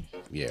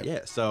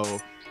 Yeah.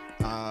 So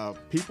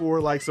people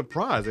were like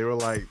surprised. They were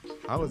like,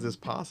 how is this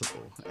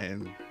possible?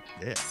 And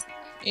yeah.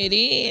 It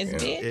is,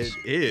 bitch.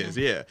 It is,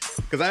 yeah.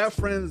 Because I have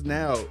friends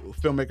now,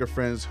 filmmaker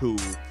friends, who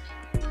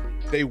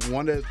they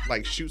want to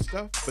like shoot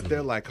stuff, but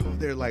they're like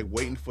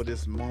waiting for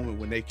this moment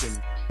when they can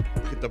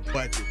get the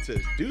budget to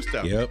do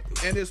stuff. Yep.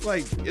 And it's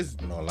like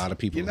A lot of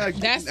people. you're not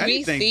That's getting me,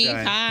 anything Steve.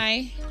 done.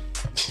 Hi.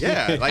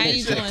 Yeah, like How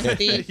you doing,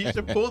 Steve? you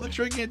should pull the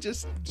trigger and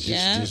just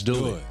Yeah. Just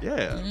do it.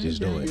 yeah, Just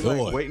do it. You're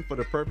like waiting for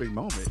the perfect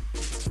moment.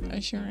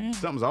 I sure am.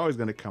 Something's always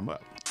gonna come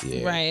up.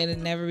 Yeah. Right.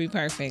 It'll never be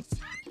perfect.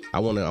 I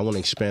wanna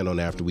expand on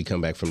that after we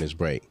come back from this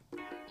break.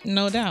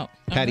 No doubt.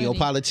 I'm Patio ready.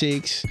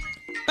 PolitiCz,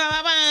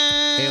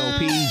 Ba-ba-ba.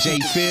 LP, J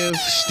Fifth,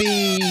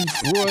 Steve,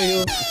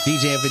 Royall,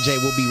 DJ FJ.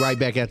 We'll be right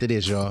back after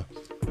this, y'all.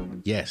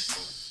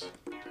 Yes.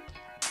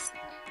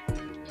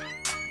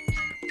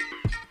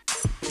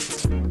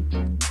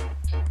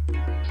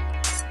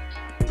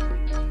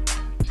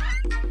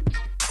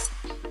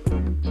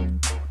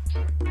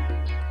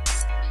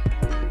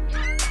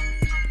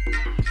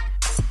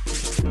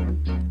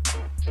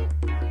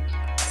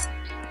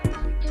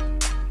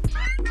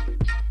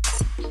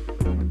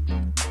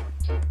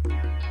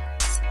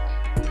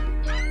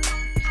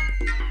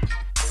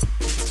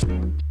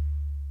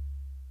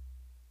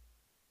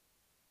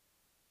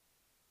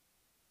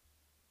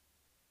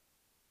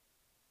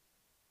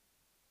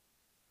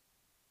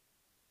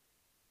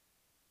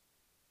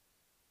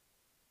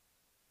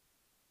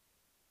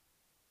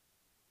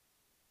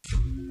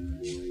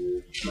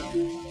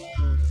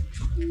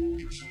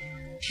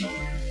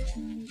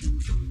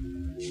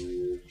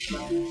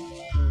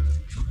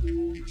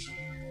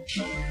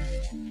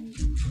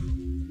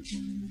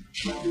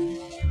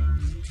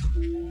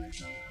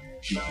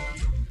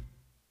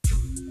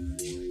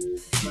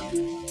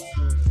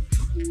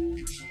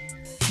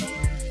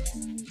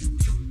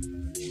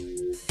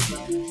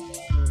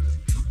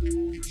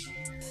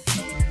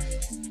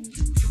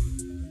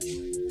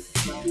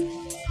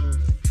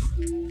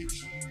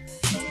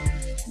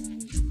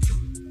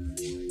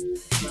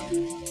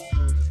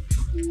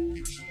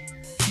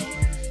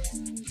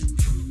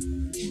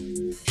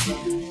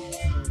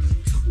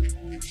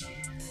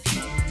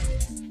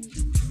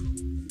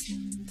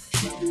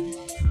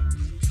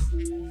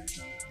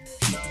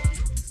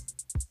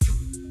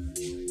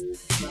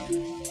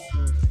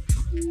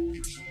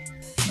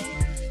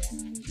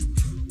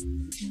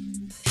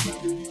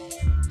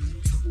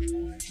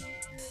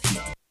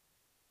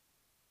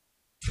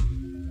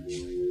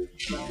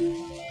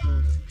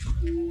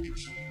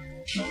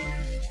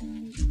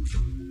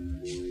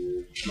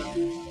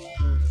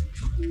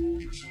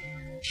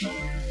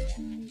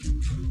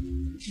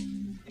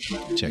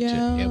 Check.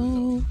 There we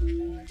go.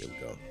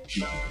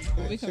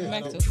 What we coming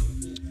back to?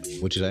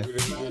 What you say?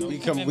 We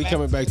coming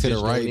back to the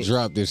right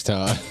drop this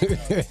time.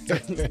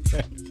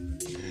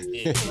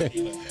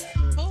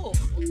 Oh,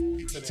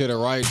 To the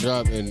right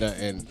drop and no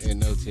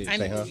tips. I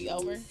need huh? to be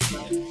over.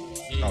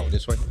 Oh,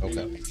 this way?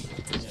 Okay.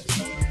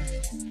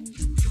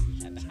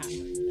 Had to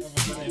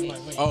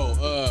hop.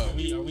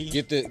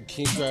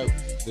 Can you grab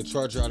the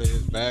charger out of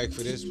his bag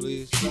for this,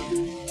 please?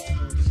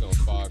 It's on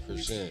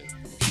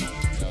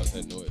 5%. That was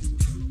that noise.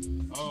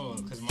 Oh,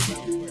 because my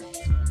work.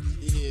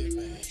 Yeah,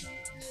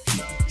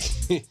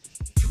 man.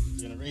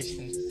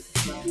 Generations.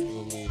 You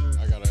know what I mean?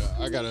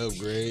 I gotta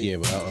upgrade. Yeah,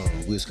 but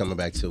we was coming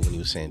back to when you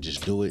were saying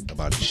just do it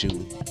about the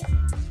shooting.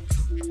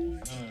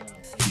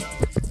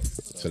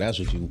 So that's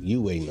what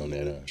you waiting on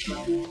that,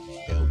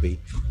 LB.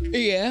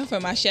 Yeah, for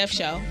my chef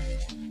show.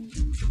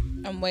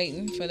 I'm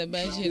waiting for the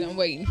budget. I'm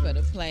waiting for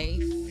the place.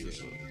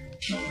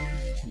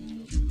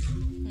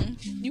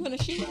 You want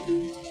to shoot?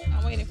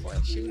 I'm waiting for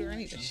a shooter. I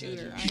need a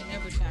shooter. I ain't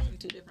never shot from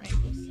 2 different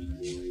angles.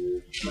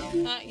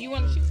 You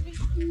want to shoot me?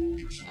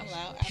 I'm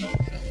loud. I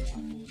don't film.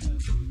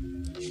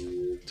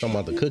 Talking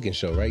about the cooking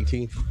show, right,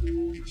 T?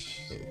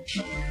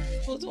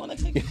 Who's doing a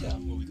cooking show?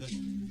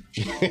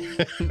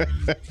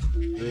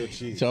 Real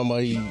cheese. Talking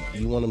about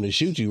you want him to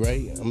shoot you,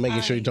 right? I'm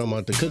making sure you're talking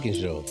about the cooking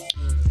show.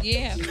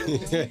 Yeah.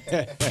 Yeah.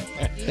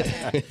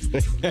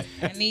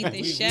 I need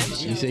this chef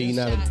show. You say you're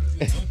not shot.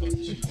 I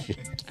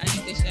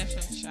need this chef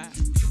show shot.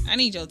 I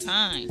need your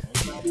time.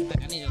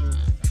 Like, I need your time.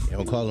 You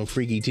don't call him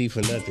Freaky T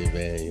for nothing,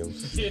 man.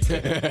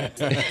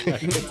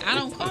 I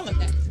don't call him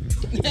that.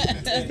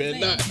 better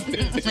not.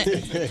 That's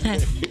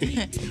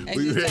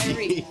We just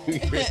ready.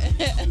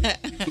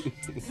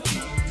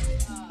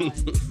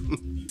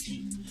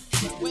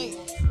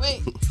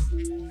 Wait.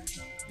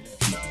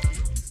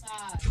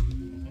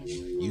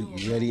 You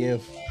ready,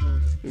 Inf?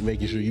 We're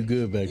making sure you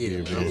good back there,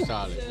 I'm man.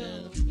 solid,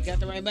 man. You got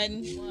the right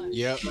button?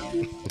 Yep. You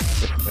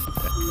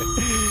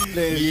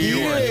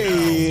are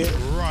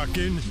now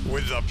rocking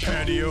with the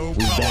Patio We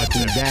back,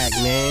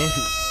 PolitiCz. man.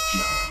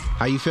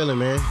 How you feeling,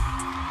 man?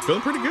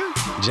 Feeling pretty good.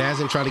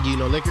 Jazz ain't try to give you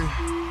no liquor?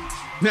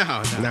 No.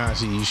 Nah,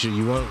 so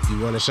you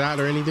want a shot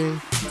or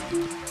anything?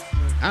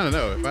 I don't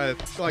know. If I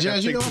feel like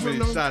Jazz, I you take know too I'm many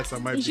no- shots, I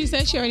might She be.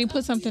 said she already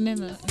put something in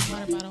the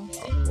water bottle.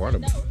 Water.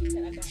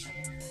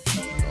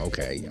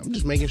 Okay, I'm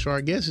just making sure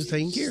our guest is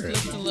taken care of.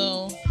 Slipped a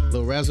little,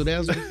 Little razzle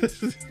dazzle.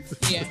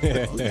 yeah.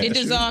 It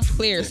dissolved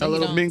clear, A so he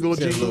little don't, mingle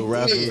Little jingle.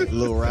 razzle,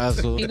 little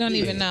razzle. he don't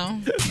even know.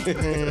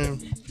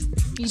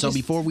 He So just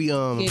before we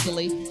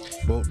giggly.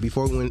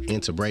 before we went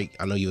into break,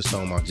 I know you was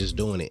talking about just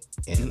doing it,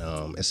 and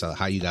it's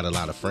how you got a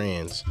lot of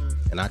friends,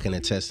 and I can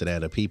attest to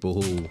that. Of people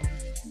who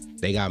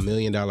they got $1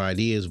 million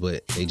ideas,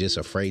 but they just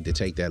afraid to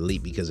take that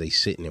leap because they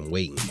sitting and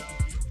waiting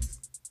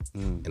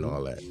and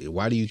all that.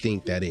 Why do you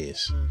think that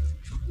is?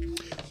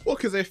 Well,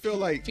 because they feel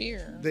like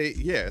Fear.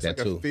 it's That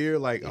like too. a fear,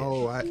 like, Yeah.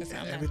 oh, Because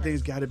I'm that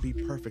everything's got to be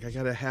perfect. I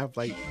got to have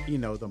like,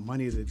 the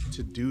money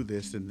to do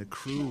this and the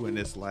crew, and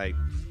it's like,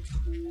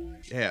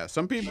 yeah,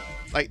 some people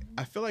like.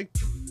 I feel like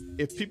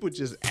if people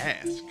just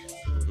ask,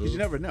 because you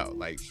never know.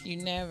 Like, You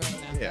never know.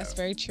 Yeah. That's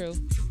very true.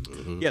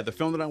 yeah, the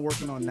film that I'm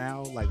working on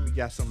now, like we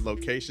got some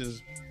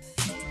locations.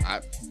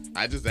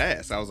 I just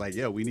asked. I was like,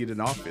 yeah, we need an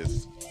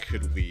office.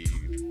 Could we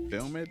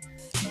film it?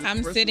 I'm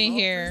Person's sitting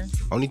office? here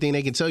Only thing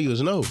they can tell you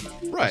is no.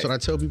 Right. That's what I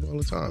tell people all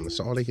the time. That's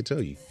all they can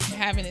tell you.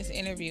 having this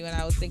interview, and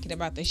I was thinking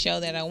about the show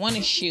that I want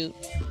to shoot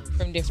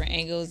from different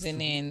angles, and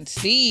then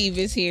Steve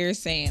is here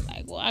saying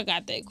like, well, I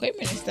got the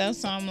equipment and stuff,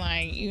 so I'm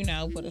like,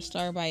 put a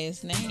star by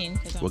his name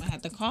because I'm gonna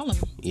have to call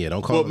him. Yeah,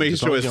 don't call Well, him. make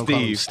just sure long it's as you don't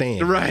call him Steve.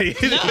 Stan.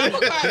 Right. No, I'm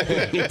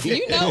gonna call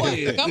you know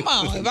what? Come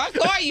on, if I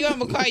call you, I'm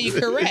gonna call you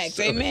correct.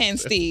 Amen,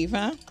 Steve,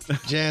 huh?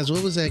 Jazz,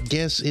 what was that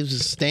guess? It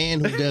was Stan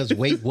who does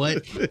wait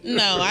what?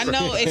 No, I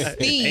know it's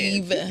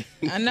Steve.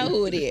 I know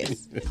who it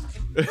is.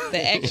 The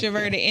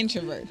extroverted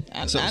introvert.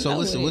 I So know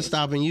what's who it what's is.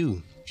 stopping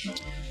you?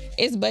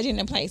 it's budget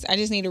in place. I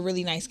just need a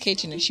really nice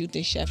kitchen to shoot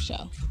this chef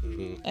show,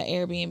 an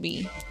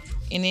Airbnb,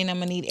 and then I'm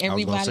gonna need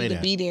everybody to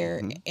be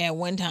there at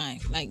one time,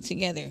 like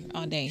together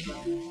all day,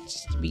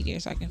 just to be there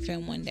so I can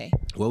film one day.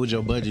 What would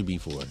your budget be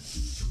for?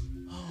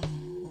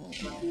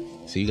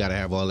 So you gotta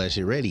have all that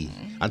shit ready.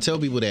 I tell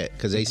people that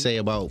because they say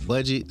about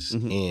budgets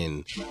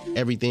and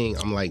everything.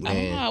 I'm like,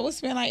 man, I would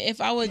spend like if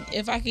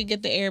I could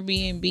get the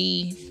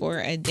Airbnb for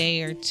a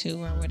day or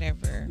two or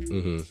whatever.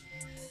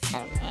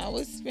 I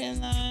would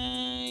spend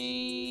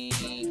like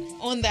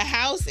on the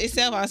house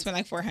itself. I would spend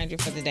like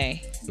 $400 for the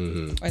day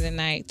or the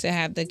night to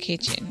have the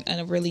kitchen and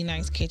a really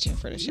nice kitchen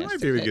for the chef. You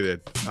might be able to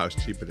get a house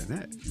cheaper than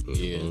that.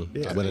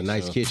 yeah, with a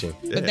nice kitchen.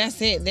 But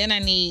that's it. Then I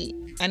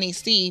need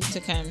Steve to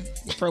come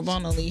pro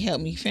bono-ly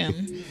help me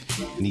film.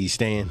 Need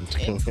Stan.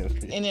 And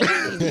then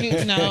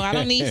I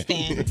don't need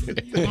Stan.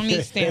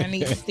 I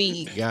need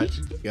Steve.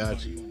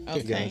 Got you.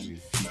 Okay.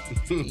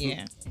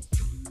 Yeah.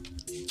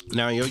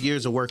 Now, in your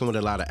years of working with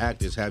a lot of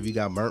actors, have you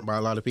got burnt by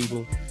a lot of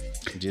people?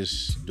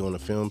 Just doing the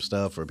film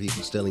stuff or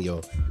people stealing your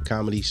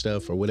comedy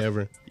stuff or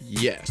whatever?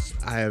 Yes,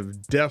 I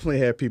have definitely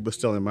had people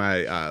stealing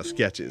my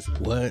sketches.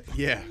 What?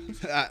 Yeah,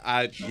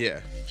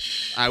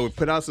 I would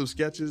put out some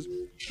sketches,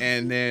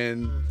 and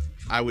then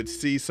I would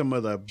see some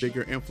of the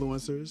bigger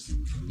influencers,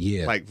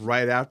 like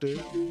right after,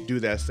 do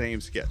that same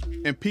sketch,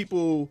 and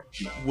people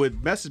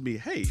would message me,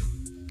 "Hey,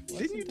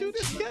 didn't you do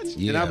this sketch?"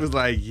 And I was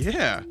like,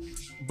 "Yeah,"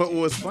 but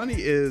what's funny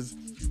is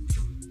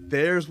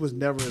theirs was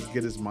never as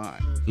good as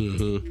mine.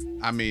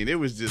 I mean, it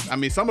was just,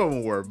 some of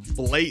them were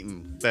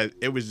blatant that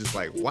it was just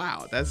like,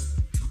 wow, that's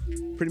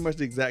pretty much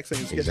the exact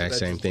same sketch. Exact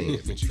same thing.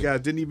 But you guys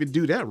didn't even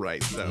do that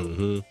right.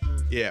 So,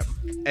 yeah.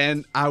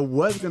 And I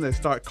was going to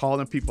start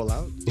calling people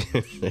out.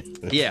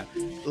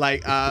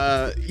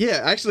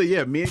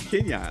 Actually, me and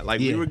Kenyon, like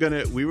we were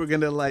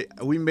gonna like,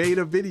 we made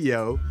a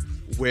video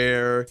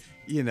where,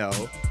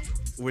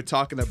 we're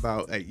talking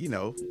about,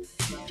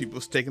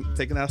 people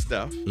taking our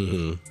stuff.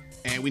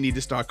 And we need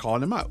to start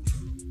calling them out.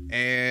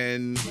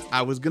 And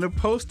I was going to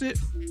post it.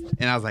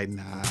 And I was like,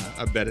 nah,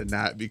 I better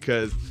not.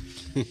 Because,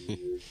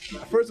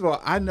 first of all,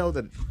 I know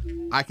that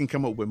I can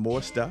come up with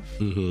more stuff.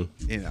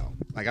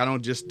 Like I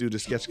don't just do the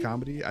sketch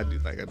comedy. I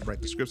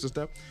write the scripts and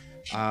stuff.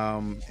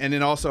 And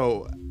then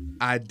also,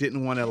 I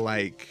didn't want to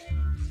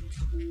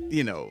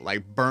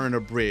burn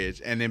a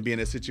bridge and then be in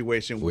a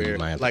situation where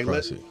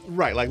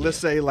let's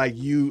say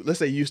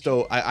you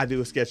stole, I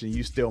do a sketch and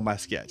you steal my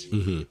sketch,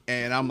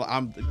 and I'm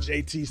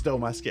JT stole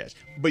my sketch,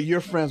 but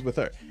you're friends with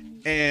her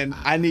and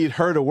I need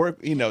her to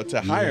work,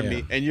 to hire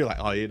me, and you're like,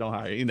 oh, you don't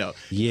hire,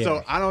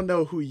 so I don't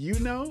know who you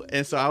know,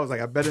 and so I was like,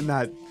 I better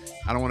not,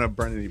 I don't want to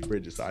burn any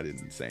bridges, so I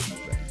didn't say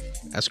anything.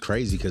 That's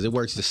crazy because it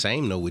works the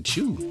same though with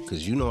you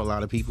because you know a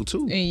lot of people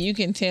too, and you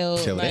can tell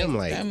them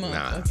like, that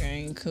nah,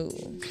 ain't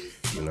cool.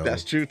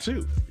 That's true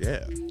too.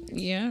 Yeah,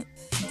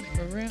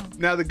 for real.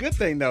 Now the good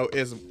thing though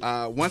is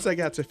once I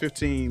got to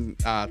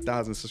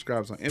 15,000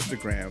 subscribers on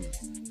Instagram,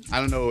 I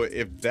don't know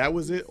if that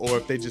was it or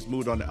if they just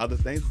moved on to other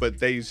things, but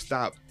they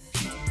stopped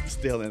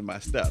stealing my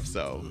stuff.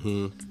 So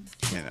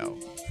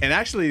and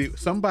actually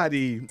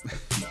somebody,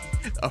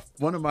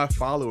 one of my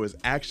followers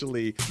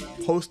actually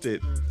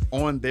posted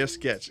on their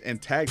sketch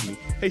and tagged me,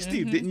 "Hey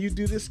Steve, didn't you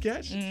do this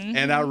sketch?"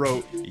 And I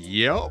wrote,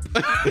 "Yep."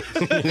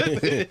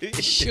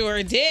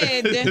 Sure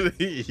did.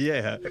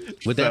 Yeah.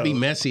 Would that be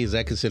messy? Is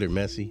that considered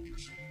messy?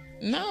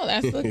 No,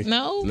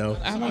 no.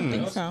 I don't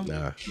think so.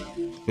 Nah.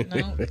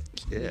 No.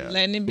 Yeah.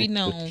 Letting it be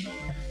known.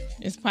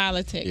 It's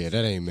politics. Yeah,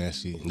 that ain't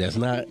messy. That's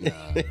not.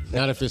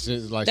 Not if it's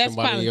like That's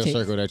somebody politics. in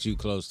your circle that you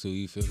close to.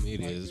 You feel me?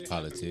 It is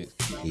politics.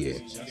 Yeah.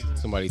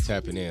 Somebody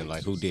tapping in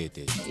like, who did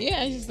this?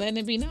 Yeah, just letting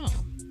it be known.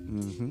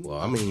 Well,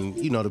 I mean,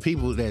 the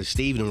people that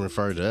Steven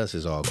referred to us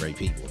is all great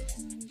people.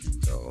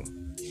 So,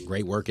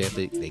 great work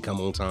ethic. They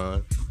come on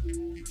time.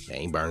 They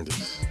ain't burned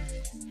us.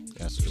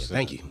 That's what's up.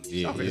 Thank you.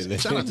 Yeah.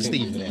 Shout out to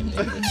Steve for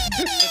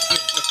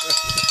that.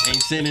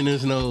 Ain't sending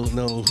us no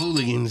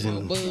hooligans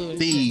and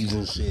thieves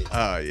and shit.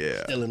 Oh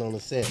yeah. Stealing on the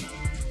set.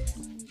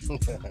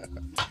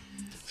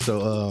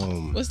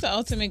 So, What's the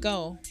ultimate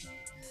goal?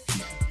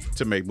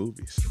 To make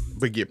movies,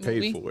 but get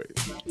paid for it.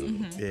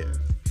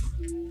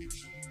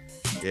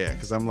 Yeah,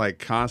 because I'm like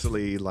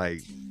constantly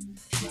like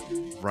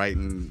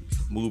writing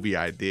movie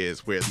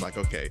ideas where it's like,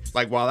 okay,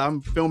 like while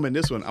I'm filming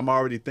this one, I'm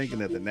already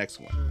thinking of the next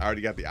one. I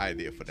already got the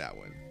idea for that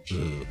one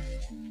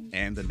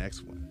and the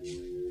next one.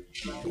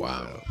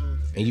 Wow.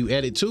 And you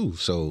edit too.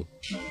 So,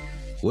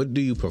 what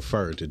do you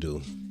prefer to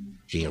do?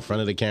 Be in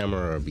front of the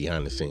camera or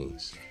behind the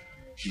scenes?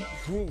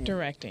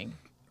 Directing.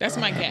 That's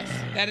my guess.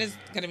 That is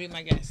gonna be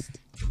my guess.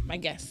 My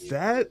guess.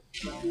 That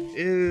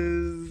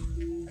is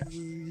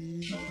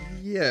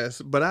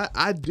yes, but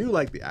I do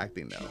like the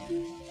acting though.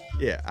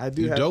 Yeah, I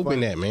do. You have dope fun.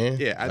 in that, man.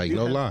 Yeah, I like do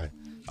no have, lie.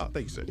 Oh,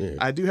 thank you, sir. Yeah.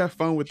 I do have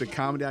fun with the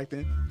comedy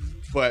acting,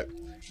 but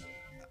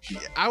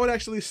I would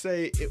actually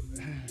say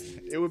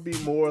it would be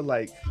more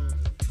like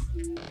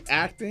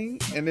acting,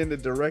 and then the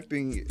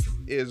directing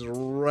is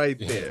right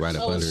there. Right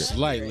up under it.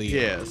 Slightly.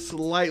 Yeah,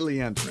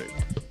 slightly under it.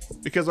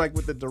 Because like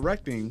with the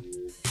directing,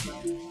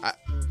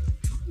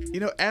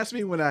 ask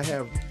me when I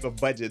have the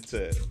budget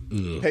to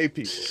pay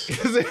people.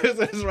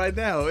 Because right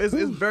now, it's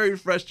very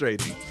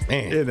frustrating.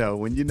 Man.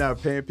 When you're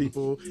not paying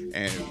people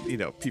and,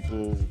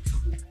 people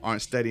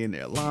aren't studying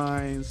their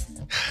lines,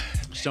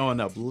 showing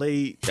up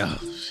late. Oh,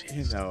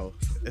 shit.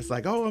 It's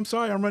like, oh, I'm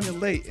sorry, I'm running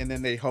late. And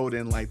then they hold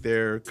in like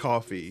their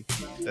coffee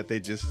that they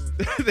just,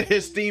 their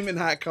steaming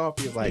hot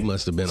coffee. Is like, He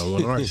must have been on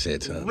one of our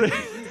sets, huh?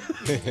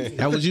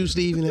 That was you,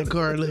 Steve, in that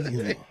car?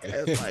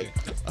 It's like,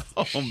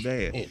 oh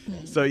man.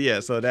 So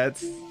that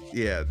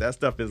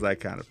stuff is like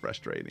kind of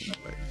frustrating.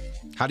 But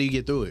How do you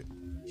get through it?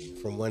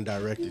 From one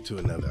director to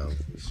another.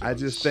 I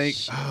just think,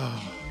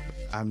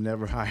 I'm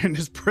never hiring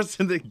this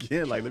person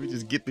again. Like, let me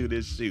just get through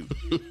this shoot.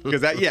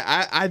 Because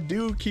I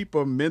do keep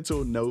a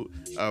mental note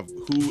of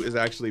who is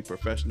actually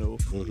professional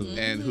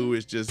and who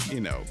is just,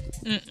 the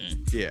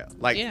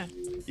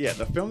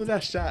film that I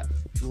shot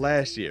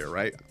last year,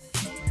 right?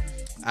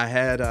 I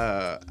had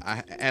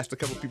I asked a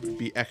couple people to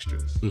be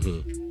extras,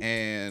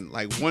 and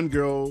like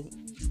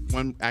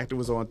one actor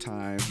was on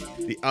time,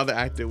 the other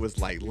actor was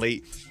like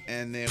late,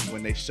 and then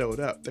when they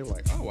showed up, they were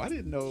like, "Oh, I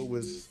didn't know it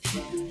was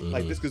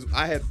like this," because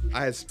I had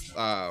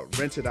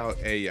rented out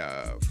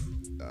a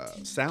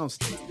sound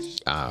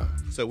stage.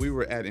 So we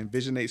were at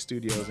Envision 8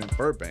 Studios in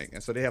Burbank,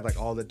 and so they have like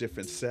all the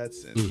different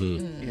sets, and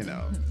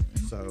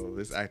so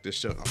this actor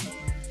showed up.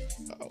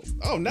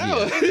 Oh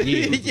no,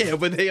 yeah,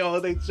 but they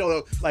showed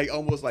up like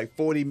almost like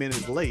 40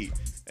 minutes late,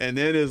 and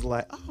then it's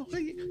like, oh,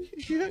 hey,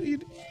 you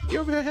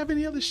ever have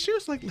any other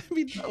shoots? Like, let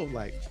me know.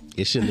 Like,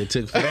 it shouldn't have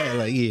took for that.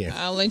 Like, yeah.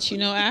 I'll let you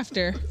know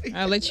after.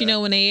 I'll let you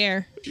know when they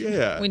air.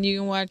 Yeah. When you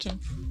can watch them.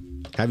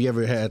 Have you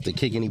ever had to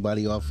kick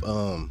anybody off,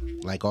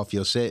 off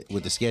your set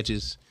with the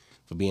sketches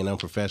for being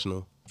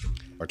unprofessional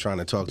or trying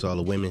to talk to all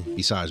the women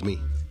besides me?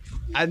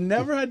 I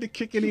never had to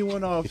kick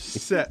anyone off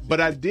set, but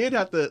I did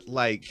have to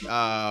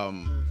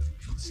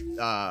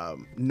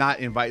not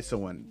invite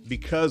someone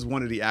because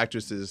one of the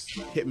actresses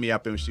hit me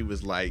up and she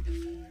was like,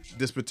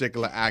 this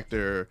particular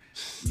actor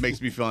makes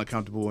me feel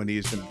uncomfortable and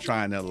he's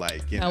trying to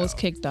I was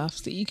kicked off.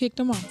 So you kicked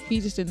him off. He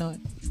just didn't know it.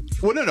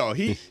 Well, no.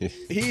 He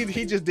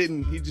just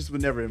didn't. He just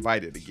would never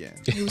invite it again.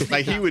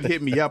 Like, he would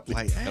hit me up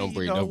like, hey, Don't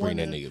bring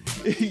that nigga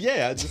back.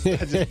 Yeah, I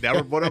just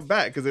never brought him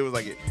back because it was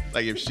like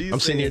if she's. I'm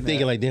sitting here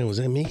thinking like, damn, was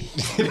that me?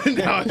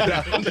 No,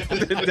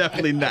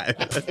 definitely not.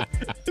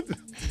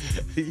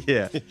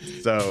 Yeah.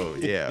 So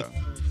yeah.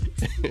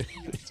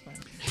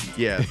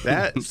 Yeah,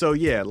 that. So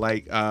yeah,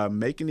 like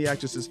making the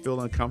actresses feel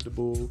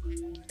uncomfortable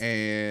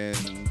and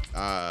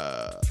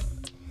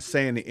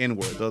saying the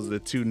N-word. Those are the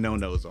two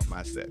no-nos on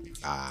my set.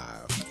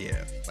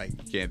 Yeah, like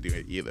you can't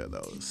do either of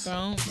those.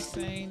 Don't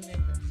say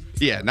nigga.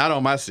 Yeah, not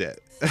on my set,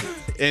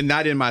 and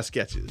not in my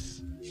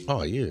sketches.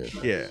 Oh yeah.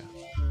 Yeah.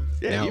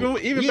 Yeah. Now,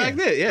 even back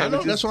then. Yeah. I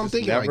know, that's what I'm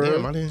thinking. Never, like,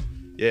 damn, I didn't.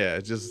 Yeah.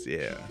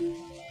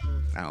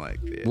 I don't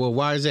like it. Well,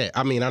 why is that?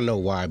 I mean, I know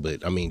why,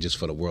 but I mean, just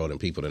for the world and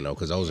people to know,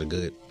 because those are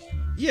good.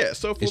 Yeah,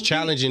 so for it's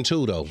challenging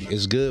too, though.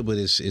 It's good, but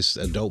it's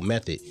a dope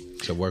method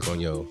to work on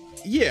your.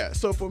 Yeah,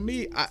 so for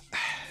me,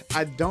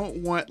 I don't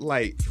want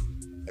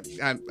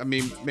I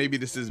mean, maybe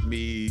this is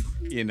me,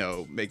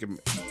 making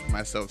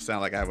myself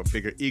sound like I have a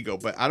bigger ego,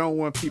 but I don't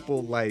want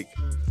people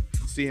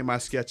seeing my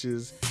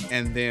sketches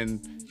and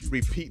then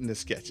repeating the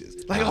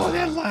sketches. Like, oh,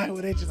 that line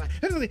where they just like,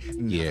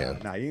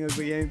 nah, you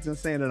ain't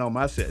just saying it on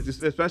my set.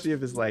 Just, especially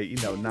if it's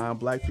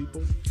non-black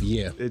people.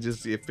 Yeah.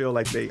 It feel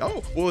like they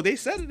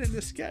said it in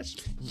this sketch.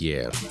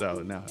 Yeah.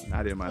 So no,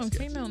 not in my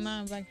sketch. Okay, no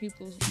non-black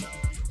people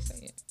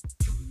say it.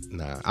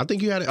 Nah, I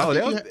think you had.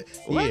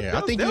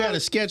 I think you had a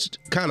sketch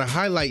kind of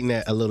highlighting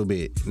that a little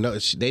bit. No,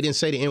 they didn't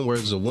say the N-word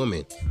was a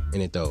woman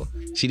in it though.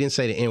 She didn't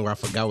say the N-word. I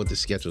forgot what the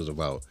sketch was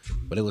about,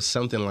 but it was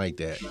something like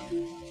that.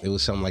 It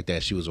was something like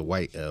that. She was a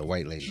white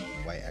lady,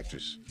 white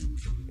actress.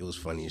 It was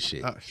funny as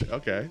shit.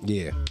 Okay.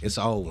 Yeah, it's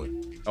an old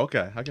one.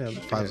 Okay, I got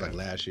it. Probably like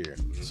last year.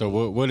 So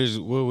what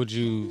would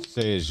you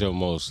say is your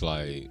most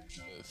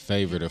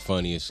favorite or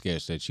funniest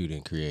sketch that you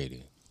done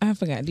created? I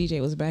forgot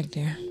DJ was back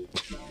there.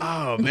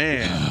 Oh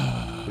man,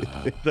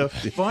 the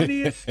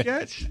funniest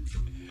sketch.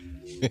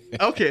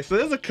 Okay, so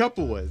there's a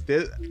couple ones.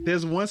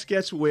 There's one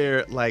sketch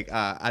where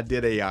I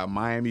did a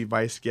Miami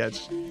Vice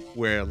sketch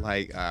where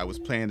I was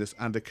playing this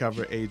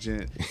undercover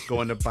agent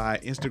going to buy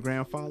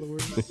Instagram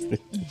followers.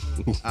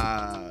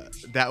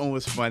 That one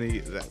was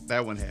funny.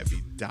 That one had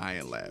me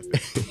dying laughing.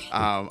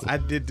 I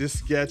did this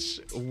sketch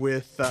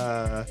with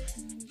the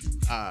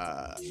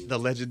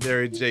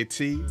legendary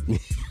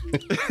JT.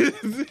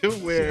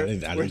 Where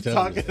we're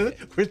talking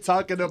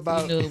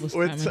about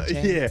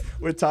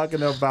we're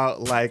talking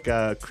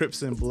about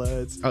Crips and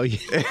Bloods. Oh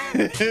yeah.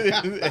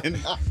 And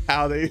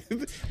how they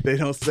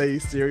don't say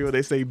cereal,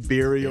 they say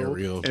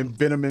burial. And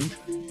Benjamin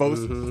both.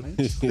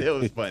 It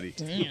was funny.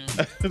 Damn.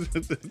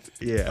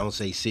 Yeah. Don't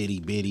say city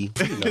bitty.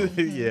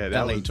 Yeah,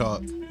 that LA was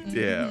talk.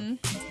 Yeah.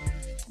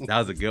 That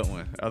was a good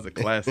one. That was a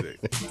classic.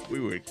 We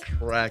were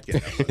cracking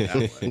up on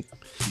that one.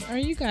 Are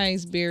you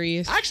guys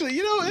serious? Actually,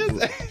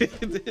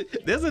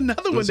 there's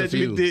another one that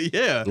you did.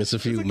 Yeah, it's a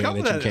few,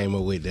 man, that you came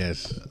up with.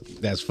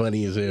 That's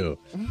funny as hell.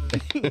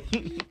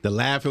 The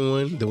laughing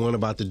one, the one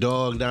about the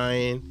dog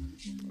dying.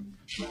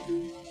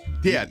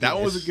 Yeah, that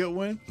one was a good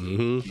one.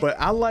 Mm-hmm. But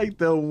I like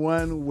the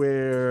one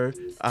where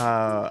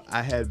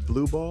I had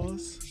blue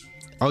balls.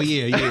 Oh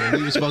yeah.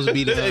 We were supposed to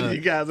be the. And you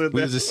guys were we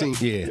there. was the scene.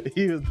 Yeah.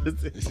 He was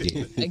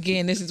the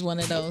Again, this is one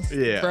of those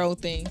Yeah. bro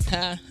things.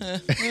 Yeah,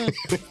 that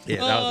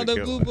Oh, was a the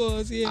good blue one.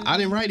 balls, yeah. I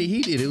didn't write it.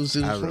 He did. It was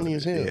I funny wrote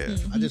as it, hell.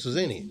 yeah. I just was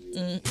in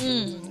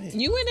it.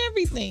 You and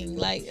everything.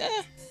 Like,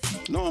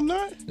 No, I'm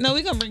not. no,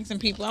 we're gonna bring some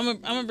people. I'm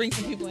gonna bring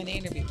some people in the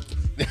interview.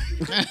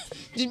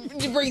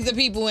 Just bring some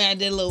people in I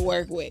did a little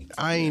work with.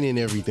 I ain't in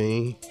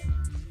everything.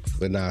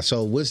 But nah,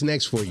 so what's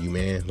next for you,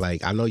 man?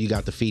 Like, I know you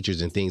got the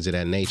features and things of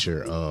that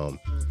nature.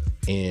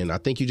 And I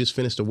think you just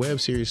finished a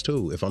web series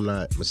too, if I'm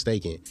not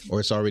mistaken.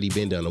 Or it's already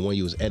been done, the one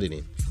you was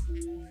editing.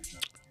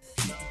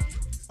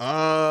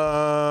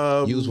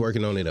 You was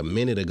working on it a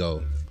minute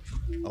ago.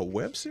 A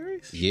web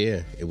series?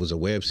 Yeah, it was a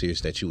web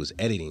series that you was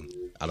editing.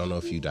 I don't know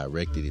if you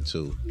directed it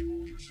too.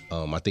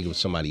 I think it was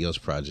somebody else's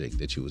project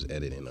that you was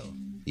editing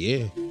on.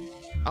 Yeah.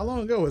 How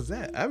long ago was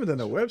that? I haven't done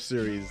a web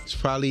series. It's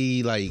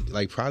probably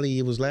like probably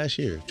it was last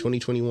year,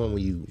 2021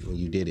 when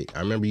you did it. I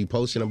remember you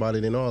posting about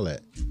it and all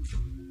that.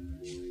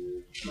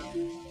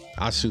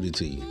 I'll shoot it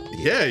to you.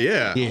 Yeah.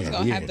 Yeah. It's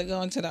gonna have to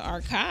go into the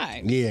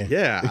archive. Yeah.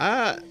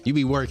 Yeah, You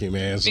be working,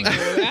 man. So. Figure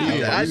it out.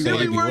 Yeah, I You do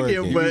be working,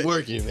 You but be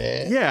working,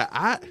 man. yeah,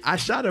 I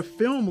shot a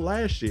film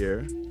last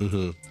year,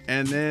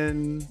 and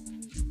then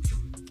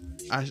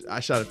I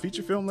shot a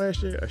feature film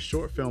last year, a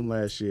short film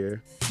last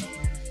year.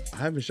 I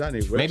haven't shot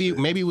any web series.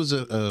 Maybe it was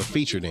a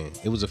feature then.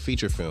 It was a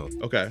feature film.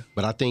 Okay.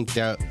 But I think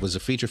that was a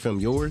feature film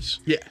yours?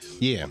 Yes.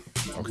 Yeah.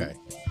 Okay.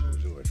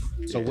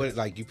 So what,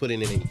 like, you put it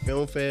in any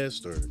film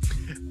fest or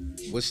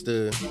what's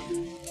the?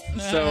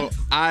 So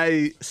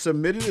I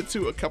submitted it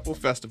to a couple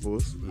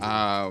festivals,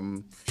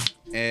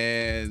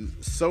 and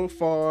so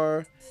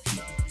far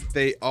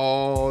they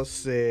all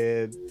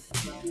said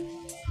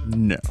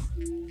no.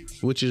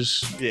 Which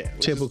is Yeah,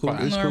 which is typical.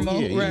 fine. It's cool.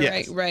 Normal, Yeah,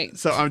 yeah. right.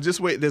 So I'm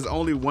just waiting. There's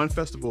only one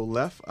festival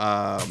left.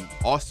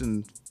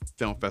 Austin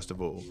Film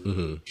Festival.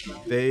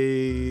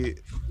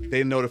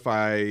 They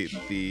notify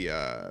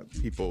the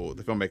people,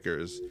 the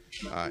filmmakers,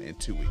 in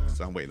 2 weeks.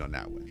 So I'm waiting on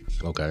that one.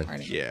 Okay.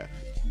 Yeah.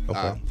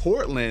 Okay.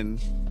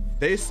 Portland,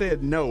 they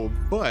said no,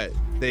 but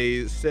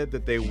they said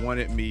that they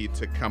wanted me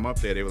to come up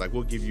there. They were like,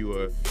 "We'll give you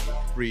a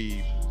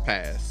free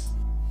pass."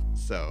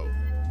 So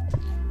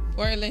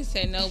Portland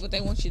said no, but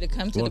they want you to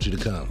come to Want you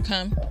to come.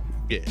 Come.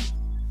 yeah,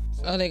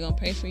 Oh, they gonna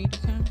pay for you to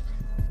come?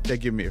 they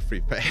give me a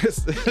free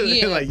pass.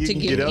 Yeah, like you to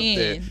can get get up in.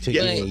 there. To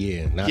Yeah. get in,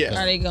 yeah. Not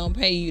Yeah. Are they gonna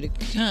pay you to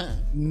come?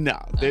 No,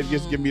 they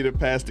just give me the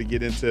pass to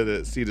get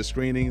into see the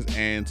screenings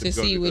and to To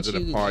go see to, what go to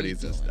the you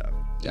parties and doing. stuff.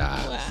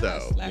 Wow, So,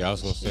 that's like- Yeah, I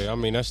was gonna say. I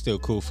mean, that's still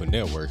cool for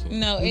networking.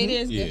 No, it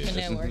is good Yeah, for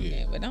that's- networking,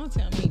 yeah. but don't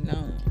tell me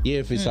no. Yeah,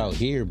 if it's out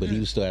here, but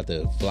you still have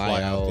to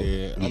fly out.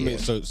 there. I mean,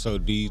 so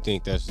do you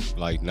think that's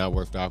like not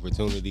worth the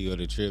opportunity or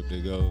the trip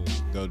to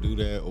go do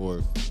that,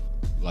 or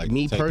like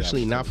Me take the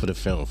personally, not for the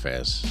film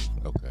fest.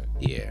 Okay.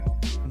 Yeah,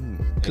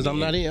 because I'm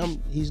not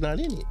in. He's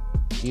not in it.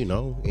 You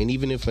know, and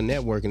even if for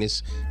networking,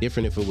 it's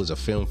different. If it was a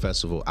film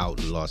festival out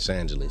in Los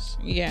Angeles,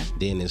 Yeah.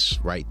 then it's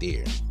right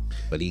there.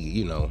 But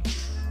he,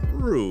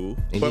 true.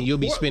 and But then you'll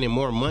be Port- spending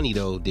more money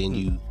though than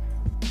you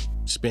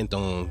spent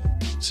on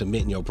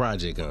submitting your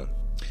project on.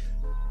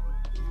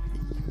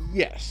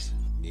 Yes.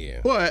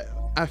 Yeah. But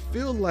I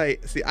feel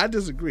like, see, I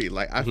disagree.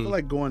 Like, I feel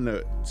like going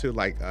to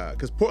like,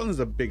 because Portland's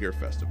a bigger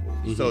festival.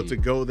 So to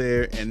go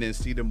there and then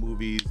see the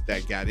movies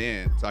that got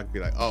in, so I can be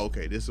like, oh,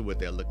 okay, this is what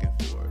they're looking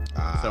for.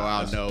 So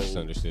I'll know That's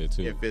understood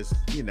too. if it's,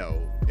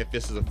 if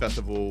this is a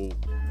festival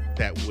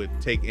that would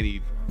take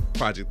any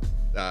project,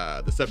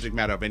 the subject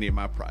matter of any of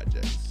my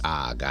projects.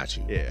 Got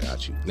you. Yeah.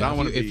 Got you. So Now, I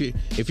wanna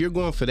if you're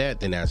going for that,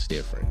 then that's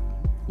different.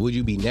 Would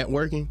you be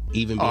networking,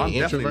 even Oh, I'm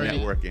being definitely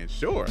introverted? networking.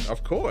 Sure,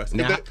 of course.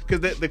 Now-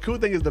 Because the cool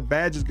thing is the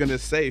badge is gonna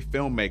say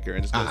filmmaker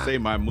and it's gonna say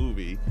my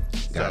movie.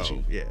 Got So,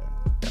 you. Yeah.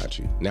 Got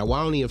you. Now,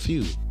 why only a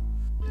few?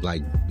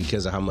 Like,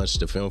 because of how much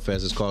the film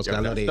fest is cost? 'Cause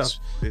I know that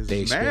stuff is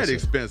they mad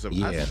expensive.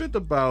 I Yeah. spent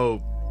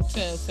about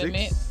To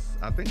submit?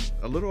 I think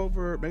a little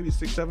over maybe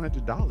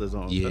 $600-700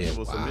 on Yeah,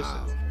 festival wow.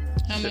 submissions.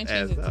 How much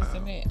adds is it to up.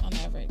 submit on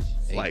average?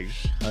 Like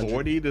 800.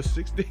 40 to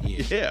 60.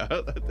 Yeah.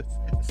 Yeah.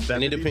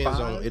 And it depends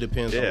on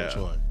Yeah. which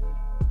one.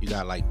 You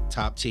got like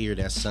top tier,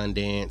 that's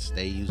Sundance.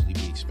 They usually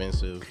be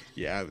expensive.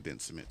 Yeah, I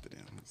didn't submit to them.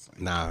 It's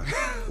like, Nah.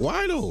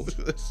 Why though?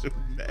 Because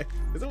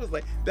it was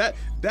like that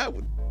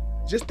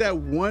just that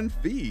one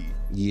fee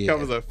Yeah.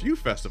 covers a few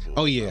festivals.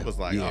 Oh, yeah. I was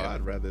like, Yeah.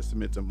 I'd rather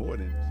submit to more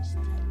than just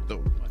the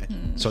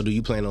one. So do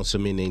you plan on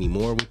submitting any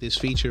more with this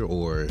feature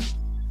or?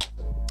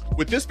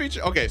 With this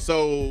feature, okay,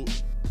 so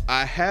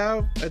I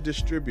have a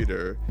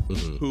distributor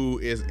who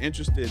is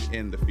interested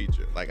in the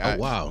feature. Like, Oh,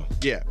 wow.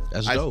 Yeah.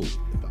 That's dope.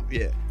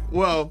 Yeah.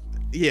 Well,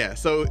 yeah.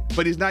 So,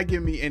 but he's not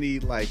giving me any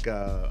like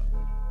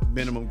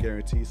minimum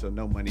guarantee, so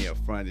no money up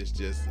front. It's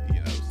just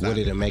What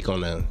it can make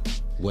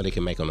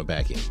on the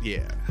back end?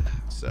 Yeah.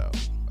 So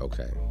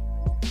Okay.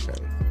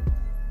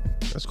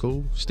 That's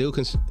cool. Still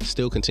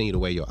continue to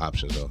weigh your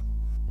options though.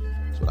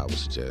 That's what I would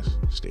suggest.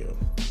 Still.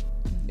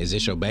 Is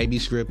this your baby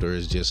script, or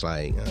is it just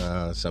like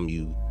something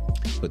you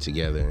put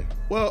together?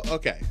 Well,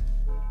 okay.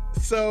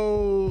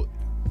 So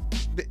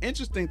the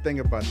interesting thing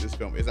about this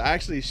film is I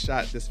actually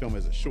shot this film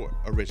as a short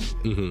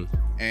originally,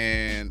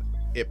 and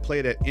it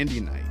played at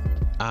Indie Night.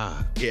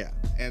 Yeah,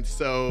 and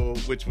so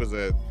which was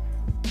a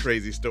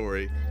crazy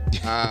story,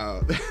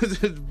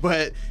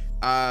 but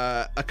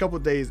a couple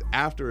of days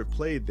after it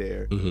played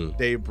there,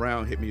 Dave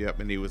Brown hit me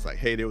up and he was like,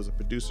 "Hey, there was a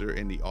producer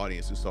in the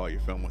audience who saw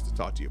your film, wants to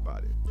talk to you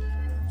about it."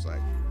 I was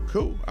like,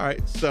 "Cool, all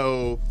right."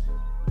 So,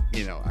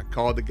 I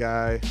called the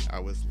guy. I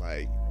was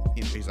like,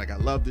 he's like, "I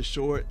love this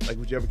short. Like,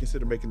 would you ever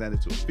consider making that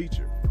into a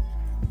feature?"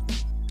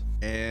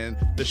 And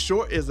the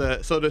short is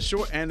the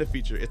short and the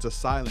feature, it's a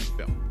silent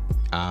film.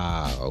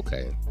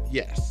 Okay.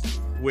 Yes,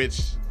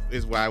 which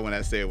is why when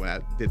I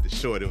did the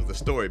short, it was a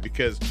story,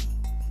 because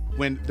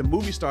when the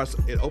movie starts,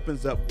 it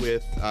opens up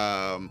with,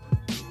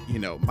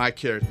 my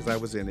character, because I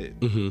was in it,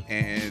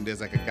 and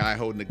there's like a guy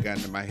holding a gun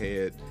to my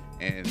head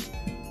and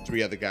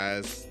 3 other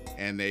guys,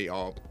 and they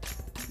all,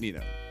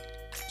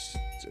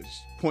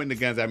 just pointing the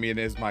guns at me, and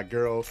there's my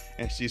girl,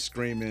 and she's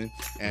screaming,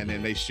 and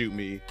then they shoot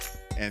me,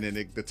 and then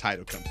the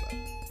title comes up.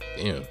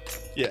 Damn.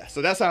 Yeah,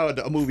 so that's how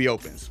a movie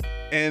opens.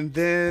 And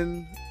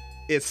then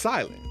it's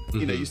silent.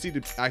 You see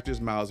the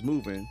actors' mouths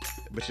moving,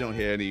 but you don't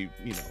hear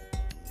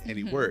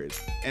any words.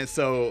 And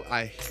so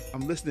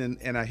I'm listening,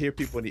 and I hear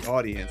people in the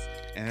audience,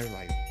 and they're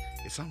like,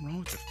 "Is something wrong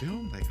with the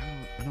film? Like,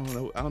 I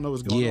don't know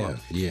what's going on."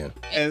 Yeah.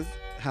 And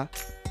I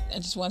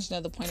just want to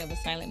know the point of a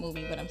silent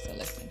movie, but I'm still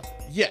listening.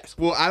 yes,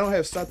 well, I don't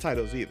have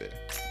subtitles either.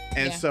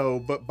 And Yeah. so,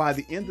 but by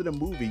the end of the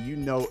movie, you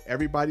know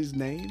everybody's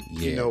name,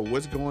 you know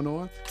what's going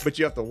on, but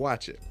you have to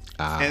watch it.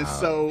 And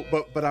so,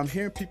 but I'm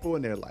hearing people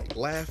and they're like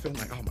laughing,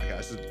 like, "Oh my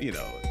gosh,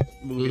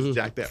 movie's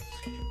jacked up."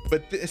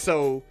 But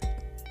so,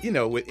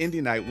 with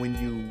Indie Night,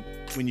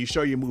 when you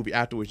show your movie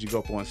afterwards, you go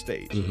up on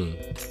stage.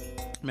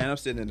 Man, I'm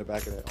sitting in the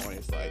back of that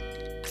audience like,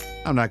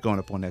 I'm not going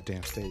up on that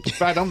damn stage. In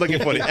fact, I'm looking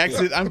for the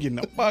exit. I'm getting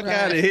the fuck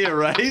out of here,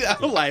 right?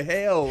 I'm like,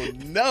 hell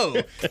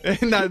no.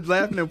 And not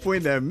laughing and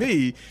pointing at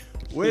me.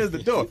 Where's the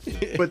door?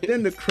 But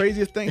then the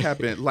craziest thing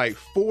happened. Like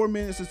 4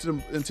 minutes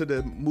into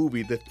the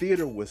movie, the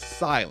theater was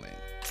silent.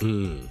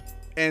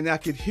 And I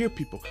could hear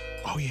people,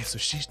 "Oh yeah, so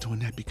she's doing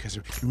that because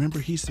remember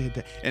he said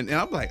that." And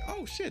I'm like,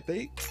 "Oh shit,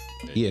 they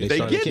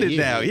getting it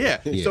now." Yeah.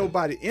 So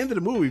by the end of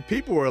the movie,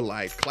 people were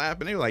like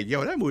clapping. They were like,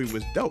 "Yo, that movie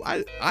was dope.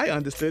 I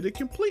understood it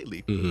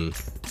completely."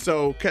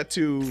 So cut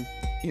to,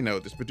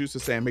 this producer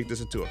saying, "Make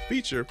this into a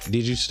feature."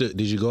 Did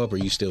you go up, or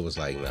you still was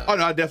like, "Nah"? Oh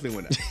no, I definitely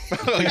went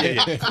up.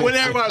 Yeah. When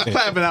everybody was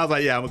clapping, I was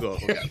like, "Yeah, I'm gonna go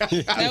up."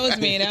 Okay. That was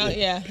me. That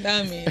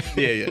was me.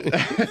 Yeah.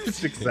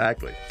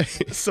 Exactly.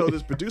 So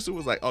this producer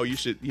was like, "Oh, you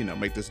should,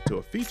 make this into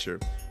a feature."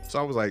 So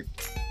I was like,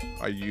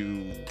 "Are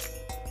you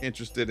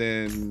interested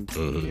in,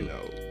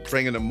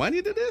 bringing the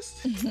money to this?"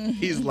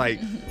 He's like,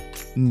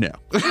 "No."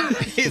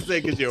 He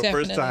said, "Because you're a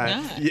first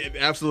time." Not. Yeah,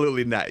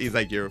 absolutely not. He's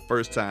like, "You're a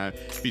first time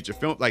feature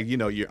film. Like,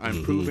 you're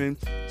unproven."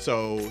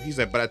 So he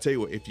said, "But I tell you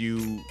what, if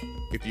you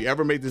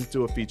ever make this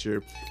into a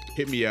feature,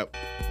 hit me up.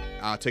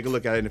 I'll take a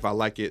look at it, and if I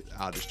like it,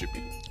 I'll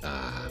distribute it."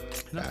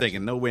 And I'm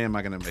thinking, no way am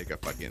I gonna make a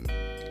fucking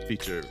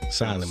feature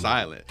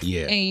silent.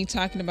 Yeah. And you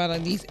talking about all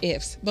these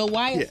ifs. But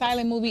why a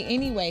silent movie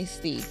anyway,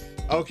 Steve?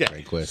 Okay.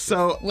 Great question.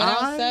 So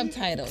Without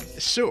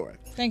subtitles. Sure.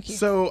 Thank you.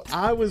 So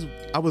I was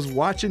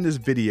watching this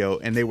video,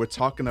 and they were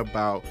talking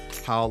about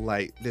how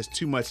like there's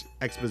too much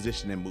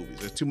exposition in movies.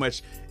 There's too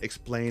much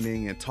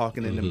explaining and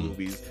talking in the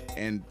movies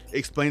and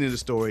explaining the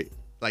story,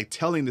 like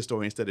telling the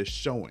story instead of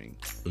showing.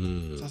 So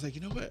I was like,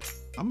 you know what?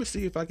 I'm gonna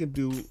see if I can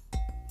do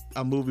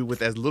a movie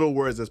with as little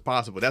words as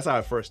possible. That's how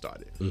I first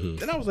started.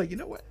 Then I was like, you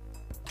know what?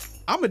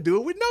 I'm gonna do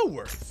it with no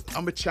words.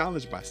 I'm gonna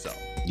challenge myself.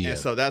 And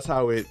so that's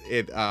how it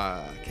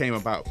came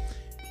about.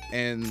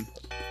 And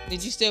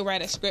did you still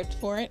write a script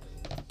for it?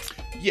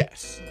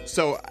 yes.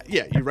 So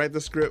yeah, you write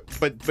the script,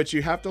 but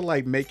you have to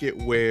like make it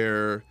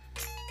where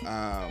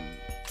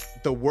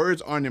the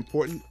words aren't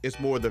important. It's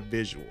more the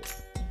visual.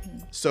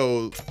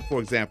 So, for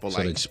example, So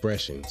like the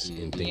expressions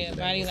and things. Yeah, of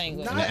that body nature.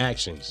 language. And the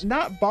actions.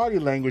 not body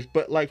language,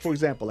 but like, for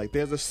example, like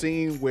there's a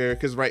scene where,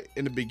 because right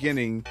in the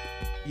beginning,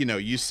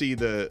 you see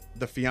the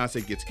fiance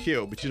gets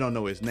killed, but you don't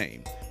know his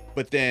name.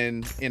 But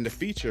then in the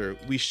feature,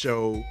 we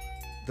show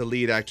the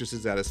lead actress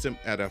is at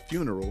a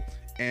funeral,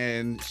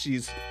 and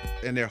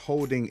they're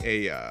holding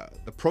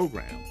the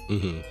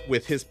program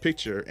with his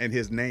picture and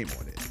his name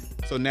on it.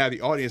 So now the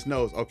audience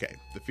knows, okay,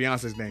 the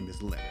fiance's name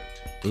is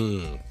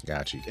Leonard.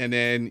 Got you. And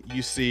then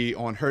you see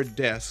on her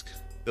desk,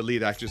 the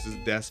lead actress's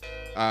desk,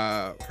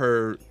 I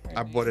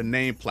bought a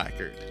name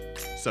placard.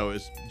 So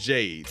it's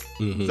Jade.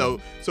 So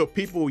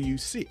people you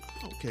see,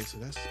 okay, so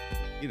that's,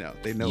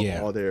 they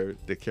know all their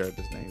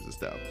characters' names and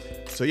stuff.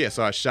 So yeah,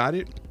 so I shot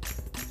it,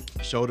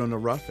 showed him the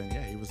rough, and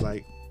yeah, he was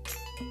like,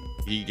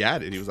 he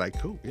got it. He was like,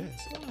 cool,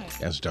 yes.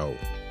 That's dope.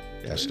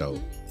 That's dope.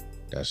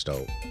 That's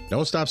dope.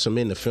 Don't stop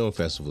submitting to film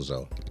festivals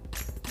though.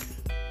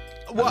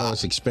 Well, I know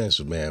it's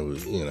expensive, man.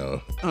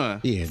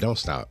 Yeah, don't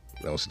stop.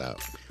 Don't stop.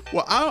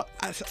 Well, I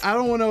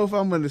don't know if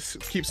I'm gonna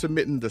keep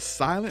submitting the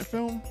silent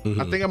film.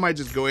 I think I might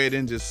just go ahead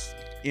and just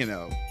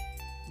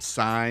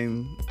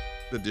sign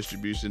the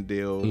distribution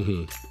deal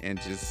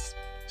and just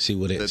see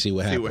what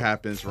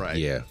happens. Right.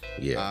 Yeah.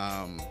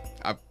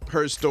 I've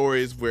heard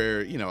stories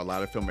where, a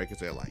lot of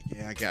filmmakers are like,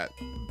 I got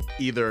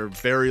either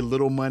very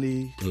little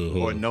money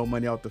or no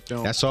money off the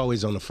film. That's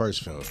always on the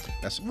first film.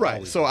 That's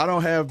right. So I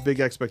don't have big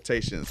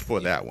expectations for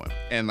that one.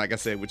 And like I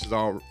said, which is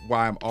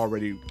why I'm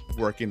already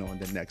working on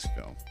the next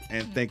film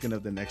and thinking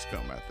of the next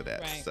film after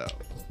that. Right. So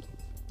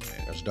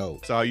that's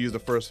dope. So I'll use the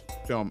first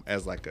film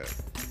as like a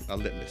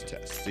litmus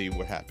test, see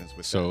what happens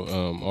with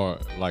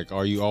that.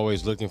 Are you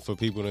always looking for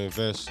people to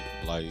invest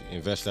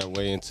that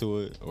way into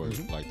it? Or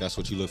that's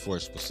what you look for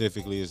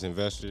specifically as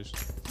investors?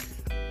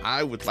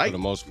 I would like, for the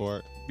most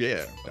part.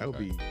 Yeah, that would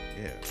be,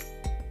 yeah.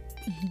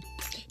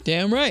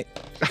 Damn right.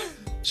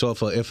 So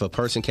if a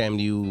person came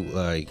to you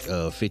like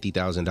a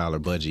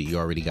 $50,000 budget, you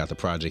already got the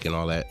project and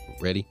all that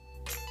ready?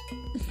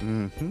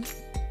 Mm-hmm.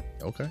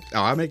 Okay.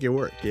 Oh, I make it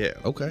work. Yeah.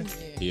 Okay.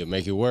 Yeah,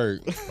 make it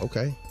work.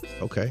 Okay.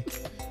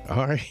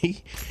 All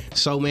right.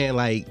 So,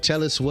 man,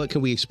 tell us, what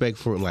can we expect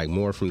for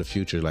more from the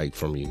future,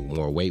 from you,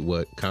 more Wait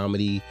What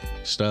comedy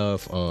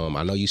stuff?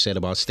 I know you said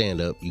about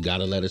stand up. You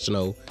gotta let us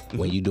know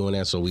when you doing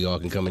that so we all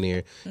can come in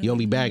here. You don't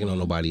be bagging on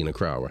nobody in the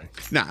crowd,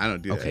 right? Nah, I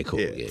don't do that. Okay, cool.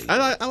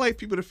 Yeah. I like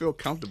people to feel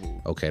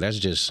comfortable. Okay, that's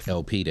just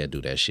LP that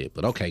do that shit.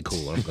 But okay,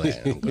 cool. I'm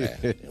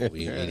glad.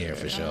 We there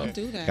for sure.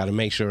 Do that. Gotta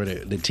make sure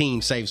that the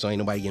team's safe so ain't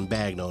nobody getting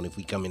bagged on if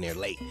we come in there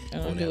late. I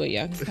don't do it.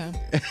 Y'all can come.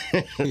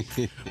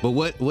 But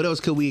what else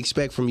could we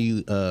expect from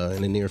you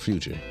in the near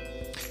future?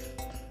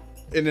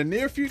 In the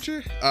near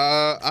future,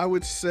 I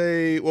would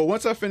say,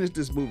 once I finish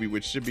this movie,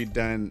 which should be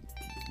done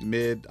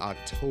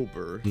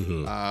mid-October,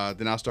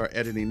 then I'll start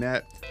editing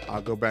that.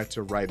 I'll go back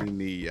to writing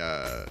the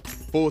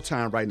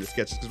full-time writing the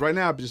sketches, because right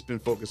now I've just been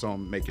focused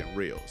on making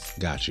reels.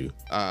 Got you.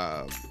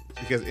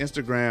 Because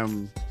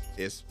Instagram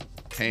is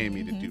paying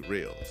me to do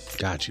reels.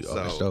 Got you. Oh,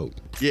 that's dope.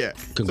 Yeah.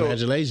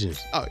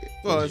 Congratulations.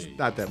 It's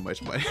not that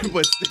much money,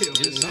 but still,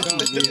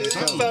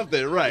 it's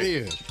something,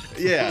 right?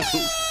 Yeah.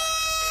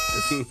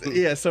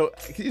 Yeah, so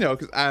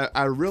because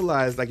I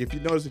realized, if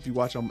you notice, if you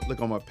look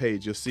on my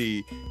page, you'll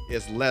see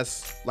it's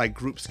less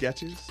group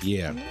sketches.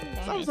 Yeah.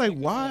 So I was like,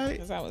 why?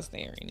 Because I was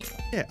there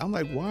anyway. Yeah, I'm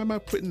like, why am I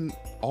putting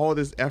all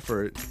this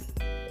effort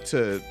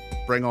to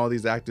bring all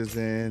these actors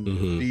in,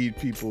 feed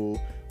people,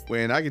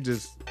 when I could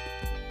just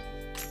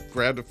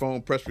grab the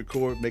phone, press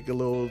record, make a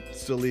little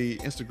silly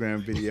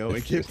Instagram video,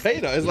 and get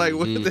paid? It's like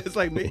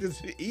make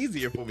this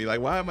easier for me.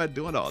 Why am I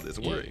doing all this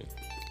work?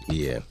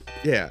 Yeah.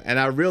 Yeah, and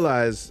I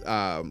realized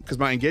because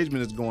my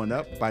engagement is going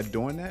up by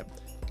doing that,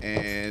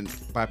 and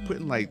by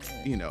putting a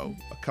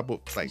couple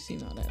 3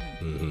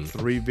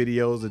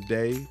 videos a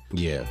day.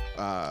 Yeah.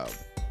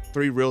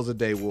 3 reels a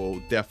day will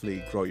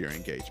definitely grow your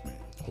engagement.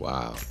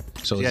 Wow.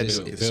 So yeah,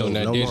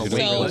 no more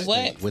Wait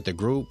What with the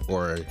group,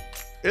 or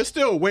it's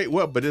still Wait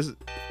What, but it's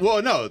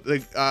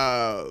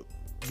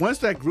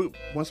once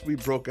we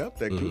broke up,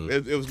 that group,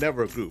 it was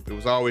never a group. It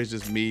was always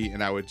just me,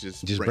 and I would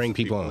just bring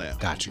people on. in.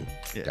 Got you.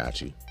 Yeah. Got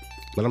you.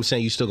 But I'm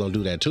saying you still gonna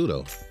do that too,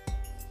 though.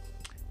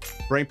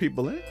 Bring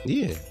people in?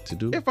 Yeah, to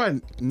do. If I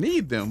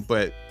need them,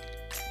 but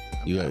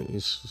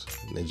it's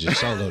just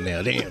solo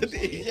now. Damn.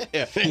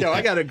 Yeah.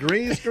 I got a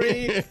green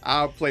screen.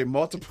 I'll play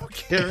multiple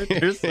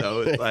characters,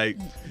 so it's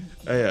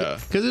yeah.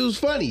 Because it was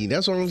funny.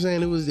 That's what I'm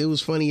saying. It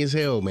was funny as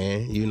hell,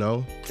 man.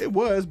 It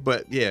was,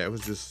 but yeah, it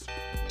was just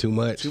too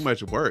much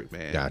work,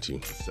 man. Got you.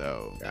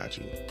 So got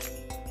you.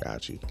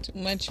 Too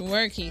much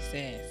work, he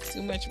says.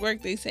 Too much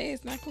work. They say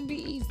it's not gonna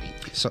be easy.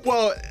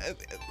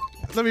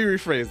 Let me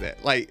rephrase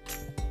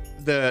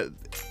that.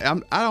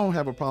 I don't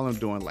have a problem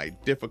doing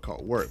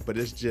difficult work, but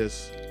it's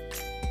just,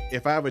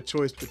 if I have a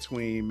choice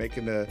between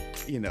making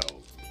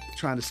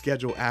trying to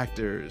schedule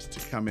actors to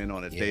come in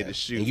on a day to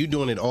shoot, and you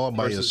doing it all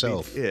by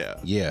yourself.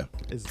 Yeah.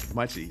 It's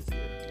much easier.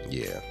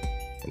 Yeah.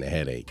 And a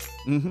headache.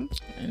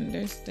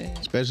 Understood.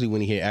 Especially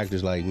when you hear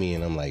actors like me,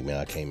 and I'm like, man,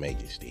 I can't make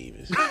it,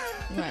 Steve.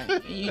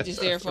 Right. You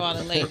just there for all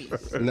the ladies.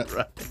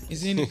 Right.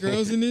 Is any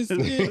girls in this?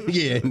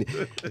 Yeah.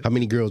 How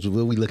many girls?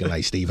 What we looking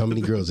like, Steve? How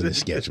many girls in this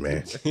sketch,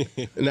 man?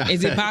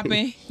 Is it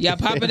popping? Y'all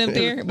popping up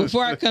there?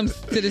 Before I come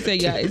to the set,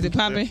 y'all, is it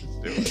popping?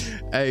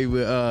 Hey,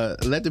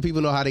 let the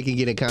people know how they can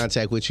get in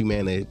contact with you,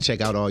 man, and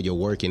check out all your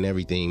work and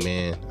everything,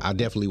 man. I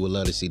definitely would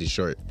love to see the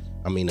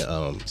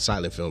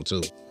silent film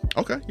too.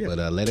 Okay, yeah.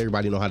 But let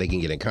everybody know how they can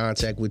get in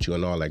contact with you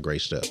and all that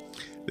great stuff.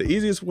 The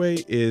easiest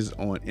way is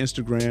on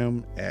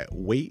Instagram at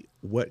Wait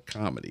What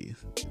Comedy.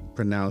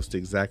 Pronounced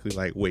exactly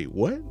like Wait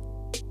What?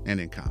 And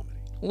then comedy.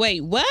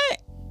 Wait,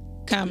 what?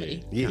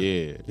 Comedy.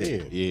 Yeah.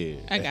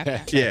 I got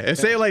that. Yeah, and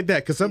say it like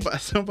that, because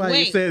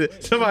somebody said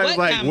it. Somebody was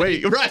like,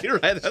 comedy? wait. Right.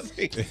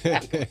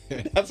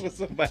 That's what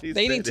somebody said.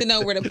 They need to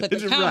know where to put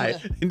the comma.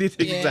 Right. They need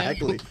to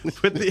exactly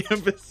put the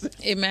emphasis.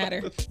 It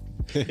matters.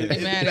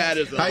 It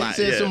matters a how lot. You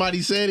said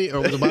somebody said it or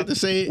was about to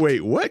say it?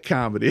 Wait, what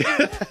comedy?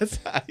 That's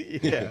how,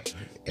 yeah.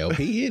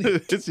 LP hit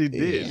it. She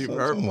did. She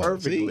heard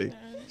perfectly.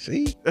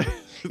 See?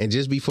 And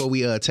just before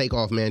we take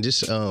off, man,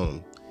 just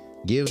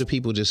give the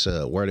people just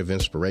a word of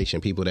inspiration.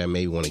 People that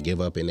may want to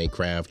give up in their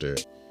craft or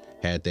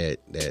had that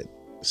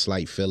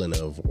slight feeling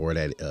of or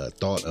that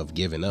thought of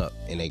giving up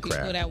in their craft.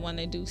 People that want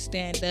to do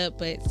stand up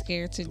but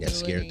scared to do it.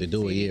 Scared to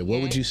do it. Yeah.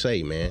 What would you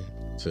say, man?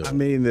 I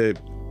mean,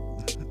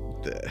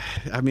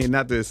 I mean,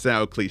 not to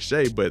sound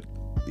cliche, but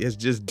it's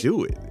just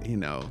do it. You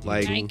know,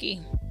 like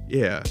Nike.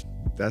 Yeah,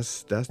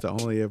 that's the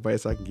only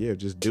advice I can give.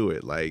 Just do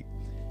it. Like,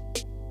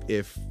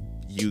 if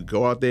you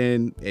go out there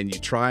and you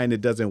try and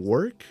it doesn't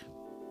work,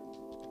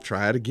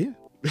 try it again.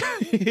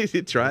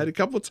 Try it a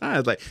couple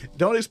times. Like,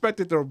 don't expect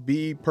it to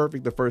be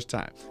perfect the first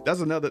time. That's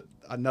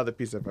another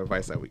piece of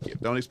advice I would give.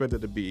 Don't expect it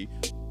to be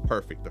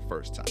perfect the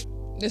first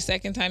time. The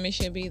second time it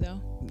should be, though?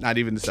 Not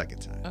even the second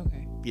time.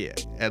 Okay. Yeah,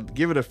 and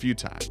give it a few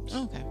times.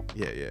 Okay.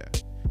 Yeah.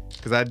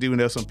 Because I do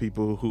know some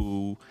people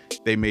who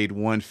they made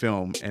one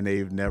film and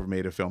they've never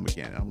made a film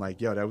again. I'm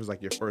like, yo, that was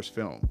like your first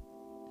film.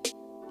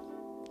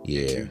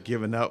 Yeah. You're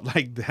giving up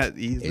like that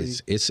easily.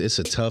 It's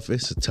a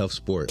tough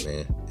sport,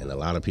 man. And a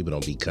lot of people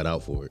don't be cut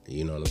out for it.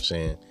 You know what I'm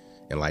saying?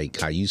 And like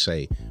how you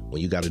say,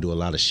 when you got to do a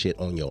lot of shit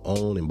on your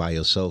own and by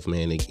yourself,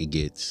 man, it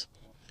gets,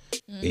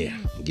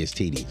 it gets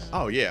tedious.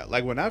 Oh yeah.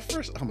 Like when I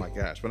first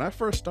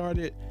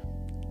started,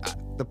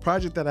 the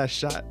project that I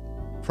shot,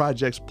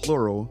 projects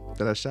plural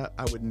that I shot,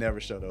 I would never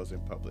show those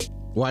in public.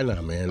 Why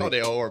not, man? Oh,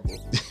 they're horrible.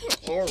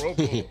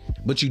 Horrible.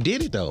 But you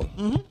did it though.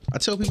 Mm-hmm. I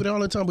tell people that all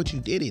the time, but you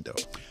did it though.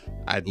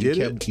 I did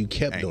it. You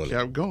kept doing it.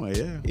 Kept going,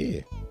 yeah.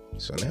 Yeah.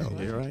 So now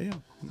here I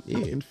am. Yeah.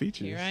 In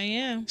features. Here I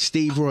am.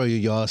 Steve Royall,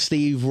 y'all.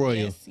 Steve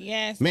Royall.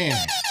 Yes. Man,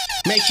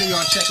 make sure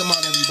y'all check him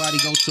out, everybody.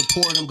 Go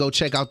support him. Go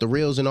check out the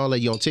reels and all that.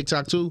 You on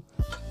TikTok too?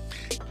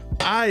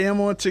 I am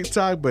on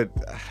TikTok, but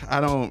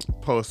I don't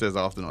post as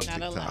often on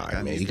TikTok.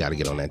 Right, man, you got to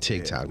get on that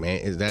TikTok, man.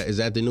 Is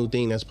that the new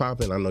thing that's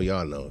popping? I know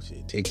y'all know.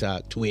 Shit.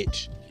 TikTok,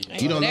 Twitch.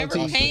 You don't know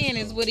Whatever paying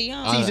is what he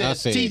on.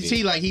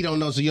 T like he don't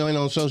know, so you ain't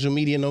on social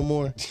media no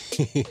more.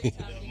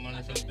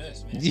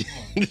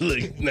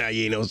 Look, nah,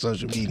 you ain't on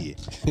social media.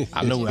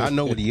 I know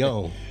what he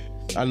on.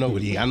 I know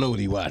what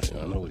he watching.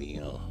 I know what he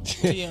on.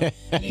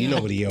 You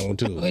know what he on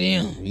too. What he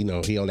on? You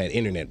know he on that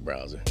internet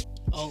browser.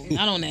 Oh,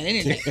 not on that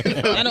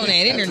internet. Not on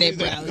that internet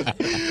browser.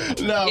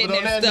 No, but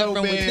on that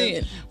note,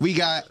 man, we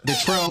got the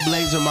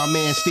trailblazer, my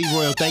man Steve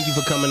Royall. Thank you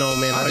for coming on,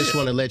 man. I just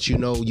want to let you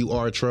know you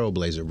are a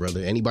trailblazer,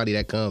 brother. Anybody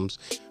that comes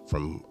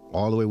from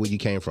all the way where you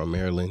came from,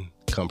 Maryland,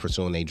 come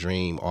pursuing their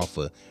dream off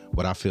of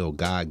what I feel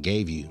God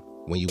gave you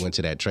when you went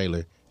to that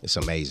trailer. It's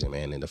amazing,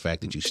 man. And the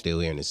fact that you still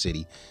here in the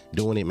city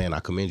doing it, man, I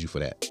commend you for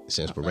that. It's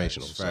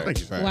inspirational. Thank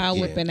you. While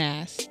whipping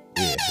ass.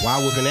 Yeah,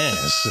 while whipping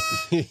ass.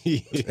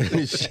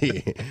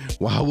 Shit,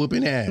 while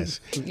whipping ass.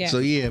 Yeah. So,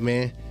 yeah,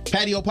 man.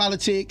 Patio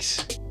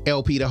PolitiCz,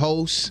 LP the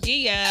host.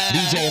 Yeah.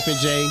 DJ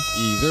FNJ.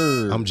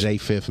 Easer. I'm J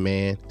Fifth,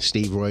 man.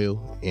 Steve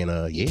Royall.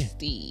 And, yeah.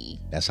 Steve.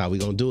 That's how we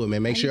going to do it,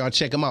 man. Make sure y'all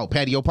check them out.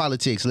 Patio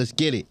PolitiCz. Let's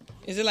get it.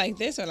 Is it like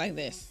this or like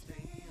this?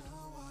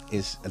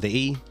 It's the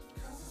E.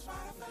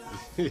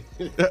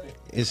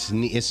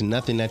 It's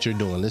nothing that you're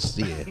doing. Let's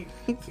see it.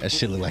 That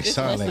shit look like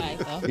Sonic.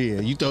 Yeah,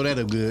 you throw that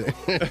up good.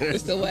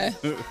 It's the West.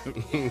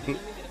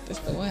 It's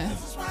the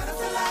West.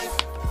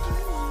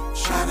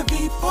 Trying to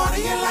be part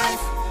of your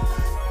life.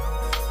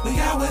 We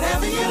got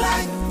whatever you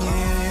like.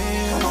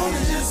 Yeah. Come on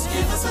and just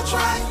give us a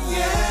try.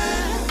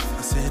 Yeah.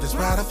 I said it's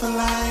Rider for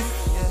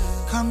life.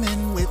 Come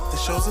in with the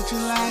shows that you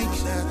like.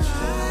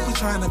 We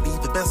trying to be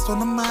the best on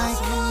the mic.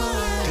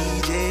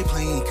 DJ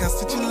playing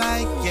cuts that you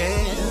like.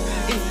 Yeah.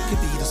 It could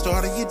be the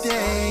start of your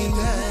day,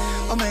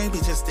 or maybe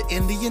just the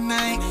end of your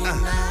night.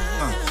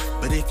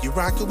 But if you're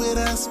rocking with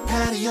us,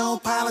 Patio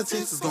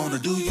PolitiCz is gonna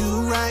do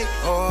you right.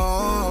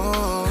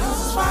 Oh,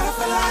 'cause it's Rider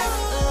for life.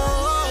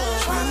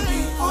 Trying to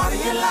be part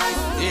of your life.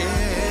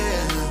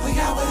 Yeah, we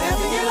got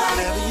whatever you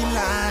like.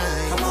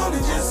 Come on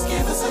and just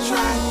give us a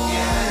try.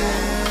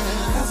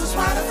 Yeah, 'cause it's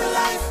Rider for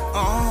life.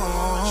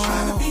 Oh,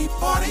 trying to be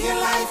part of your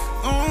life.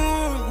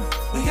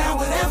 We got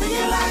whatever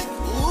you like.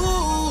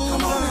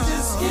 Come on and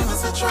just give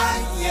us a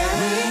try, yeah.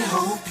 We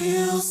hope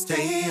you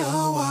stay a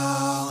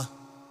while.